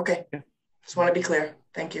 Okay. Yeah. Just want to be clear.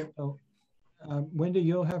 Thank you. So, Wendy,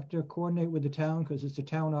 you'll have to coordinate with the town because it's the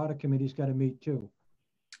town audit committee's got to meet too.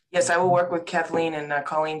 Yes, I will work with Kathleen and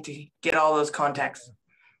Colleen to get all those contacts.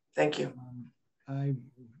 Thank you.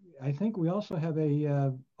 I think we also have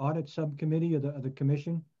a audit subcommittee of the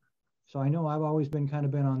commission. So I know I've always been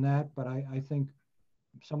on that, but I think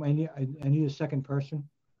I need a second person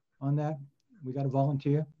on that. We got a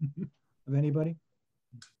volunteer of anybody?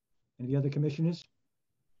 Any of the other commissioners?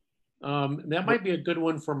 That might be a good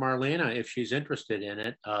one for Marlena if she's interested in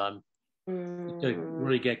it, to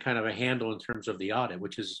really get kind of a handle in terms of the audit,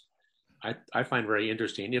 which is I find very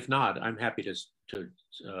interesting. If not, I'm happy to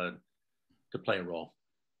play a role.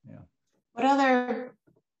 Yeah. What other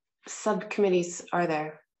subcommittees are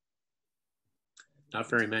there? Not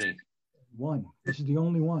very many. One. This is the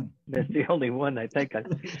only one. That's the only one I think.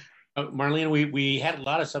 Marlene, we had a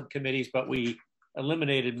lot of subcommittees, but we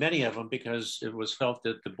eliminated many of them because it was felt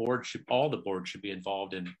that all the board should be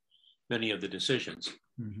involved in many of the decisions.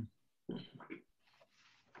 Mm-hmm.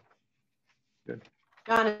 Good.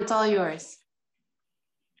 John, it's all yours.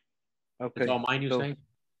 Okay. It's all mine, you say?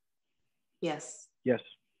 Yes. Yes.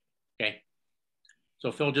 Okay.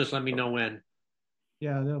 So Phil, just let me know when.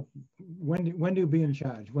 Yeah, Wendy will be in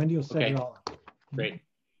charge. Wendy will set it all up. Great.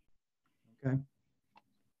 Okay.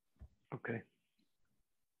 Okay.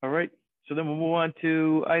 All right. So then we'll move on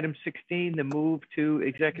to item 16, the move to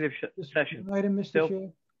executive session. Item, Mr. Chair.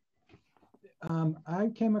 I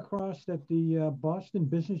came across that the Boston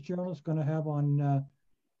Business Journal is going to have on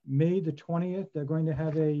May the 20th, they're going to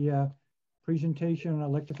have a presentation on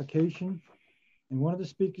electrification. And one of the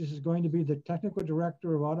speakers is going to be the Technical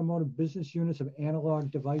Director of Automotive Business Units of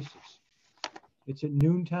Analog Devices. It's at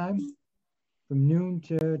noontime, from noon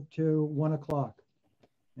to 1 o'clock.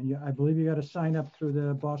 And I believe you got to sign up through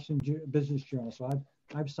the Boston Business Journal. So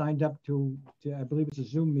I've signed up to I believe it's a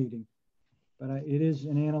Zoom meeting, but it is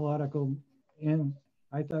an analogical. And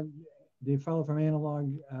I thought the fellow from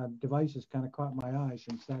Analog Devices kind of caught my eye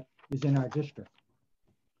since that is in our district.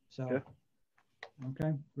 So,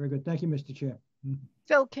 okay, very good. Thank you, Mr. Chair.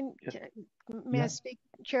 Phil, may I speak,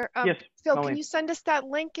 Chair? Yes. Phil, can you send us that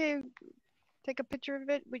link? Take a picture of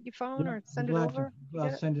it with your phone or send it over?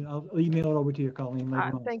 I'll send it. I'll email it over to you, Colleen.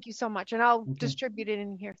 Later on. Thank you so much. And I'll distribute it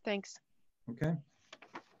in here. Thanks. Okay.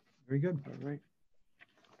 Very good. All right.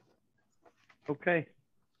 Okay.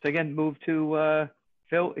 So again, move to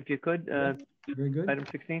Phil, if you could. Very good. Item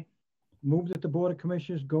 16. Move that the Board of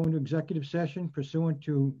Commissioners go into executive session pursuant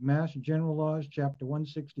to Mass General Laws, Chapter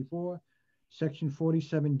 164, Section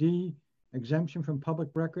 47D, exemption from public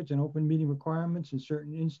records and open meeting requirements in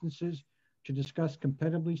certain instances to discuss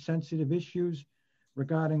competitively sensitive issues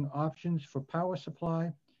regarding options for power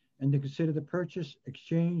supply and to consider the purchase,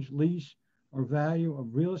 exchange, lease, or value of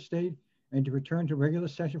real estate and to return to regular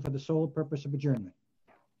session for the sole purpose of adjournment.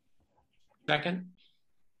 Second.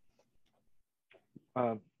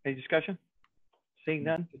 Any discussion? Seeing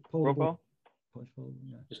none? Roll call.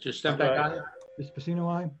 Mr. Stempak, aye. Mr. Pacino,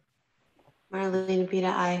 aye. Marlene Pita,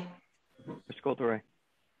 aye. Mr. Coulter, aye.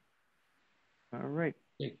 All right.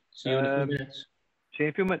 See you in a few minutes. See you in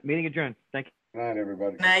a few minutes. Meeting adjourned. Thank you. Good night,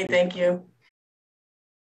 everybody. Good night. Thank you.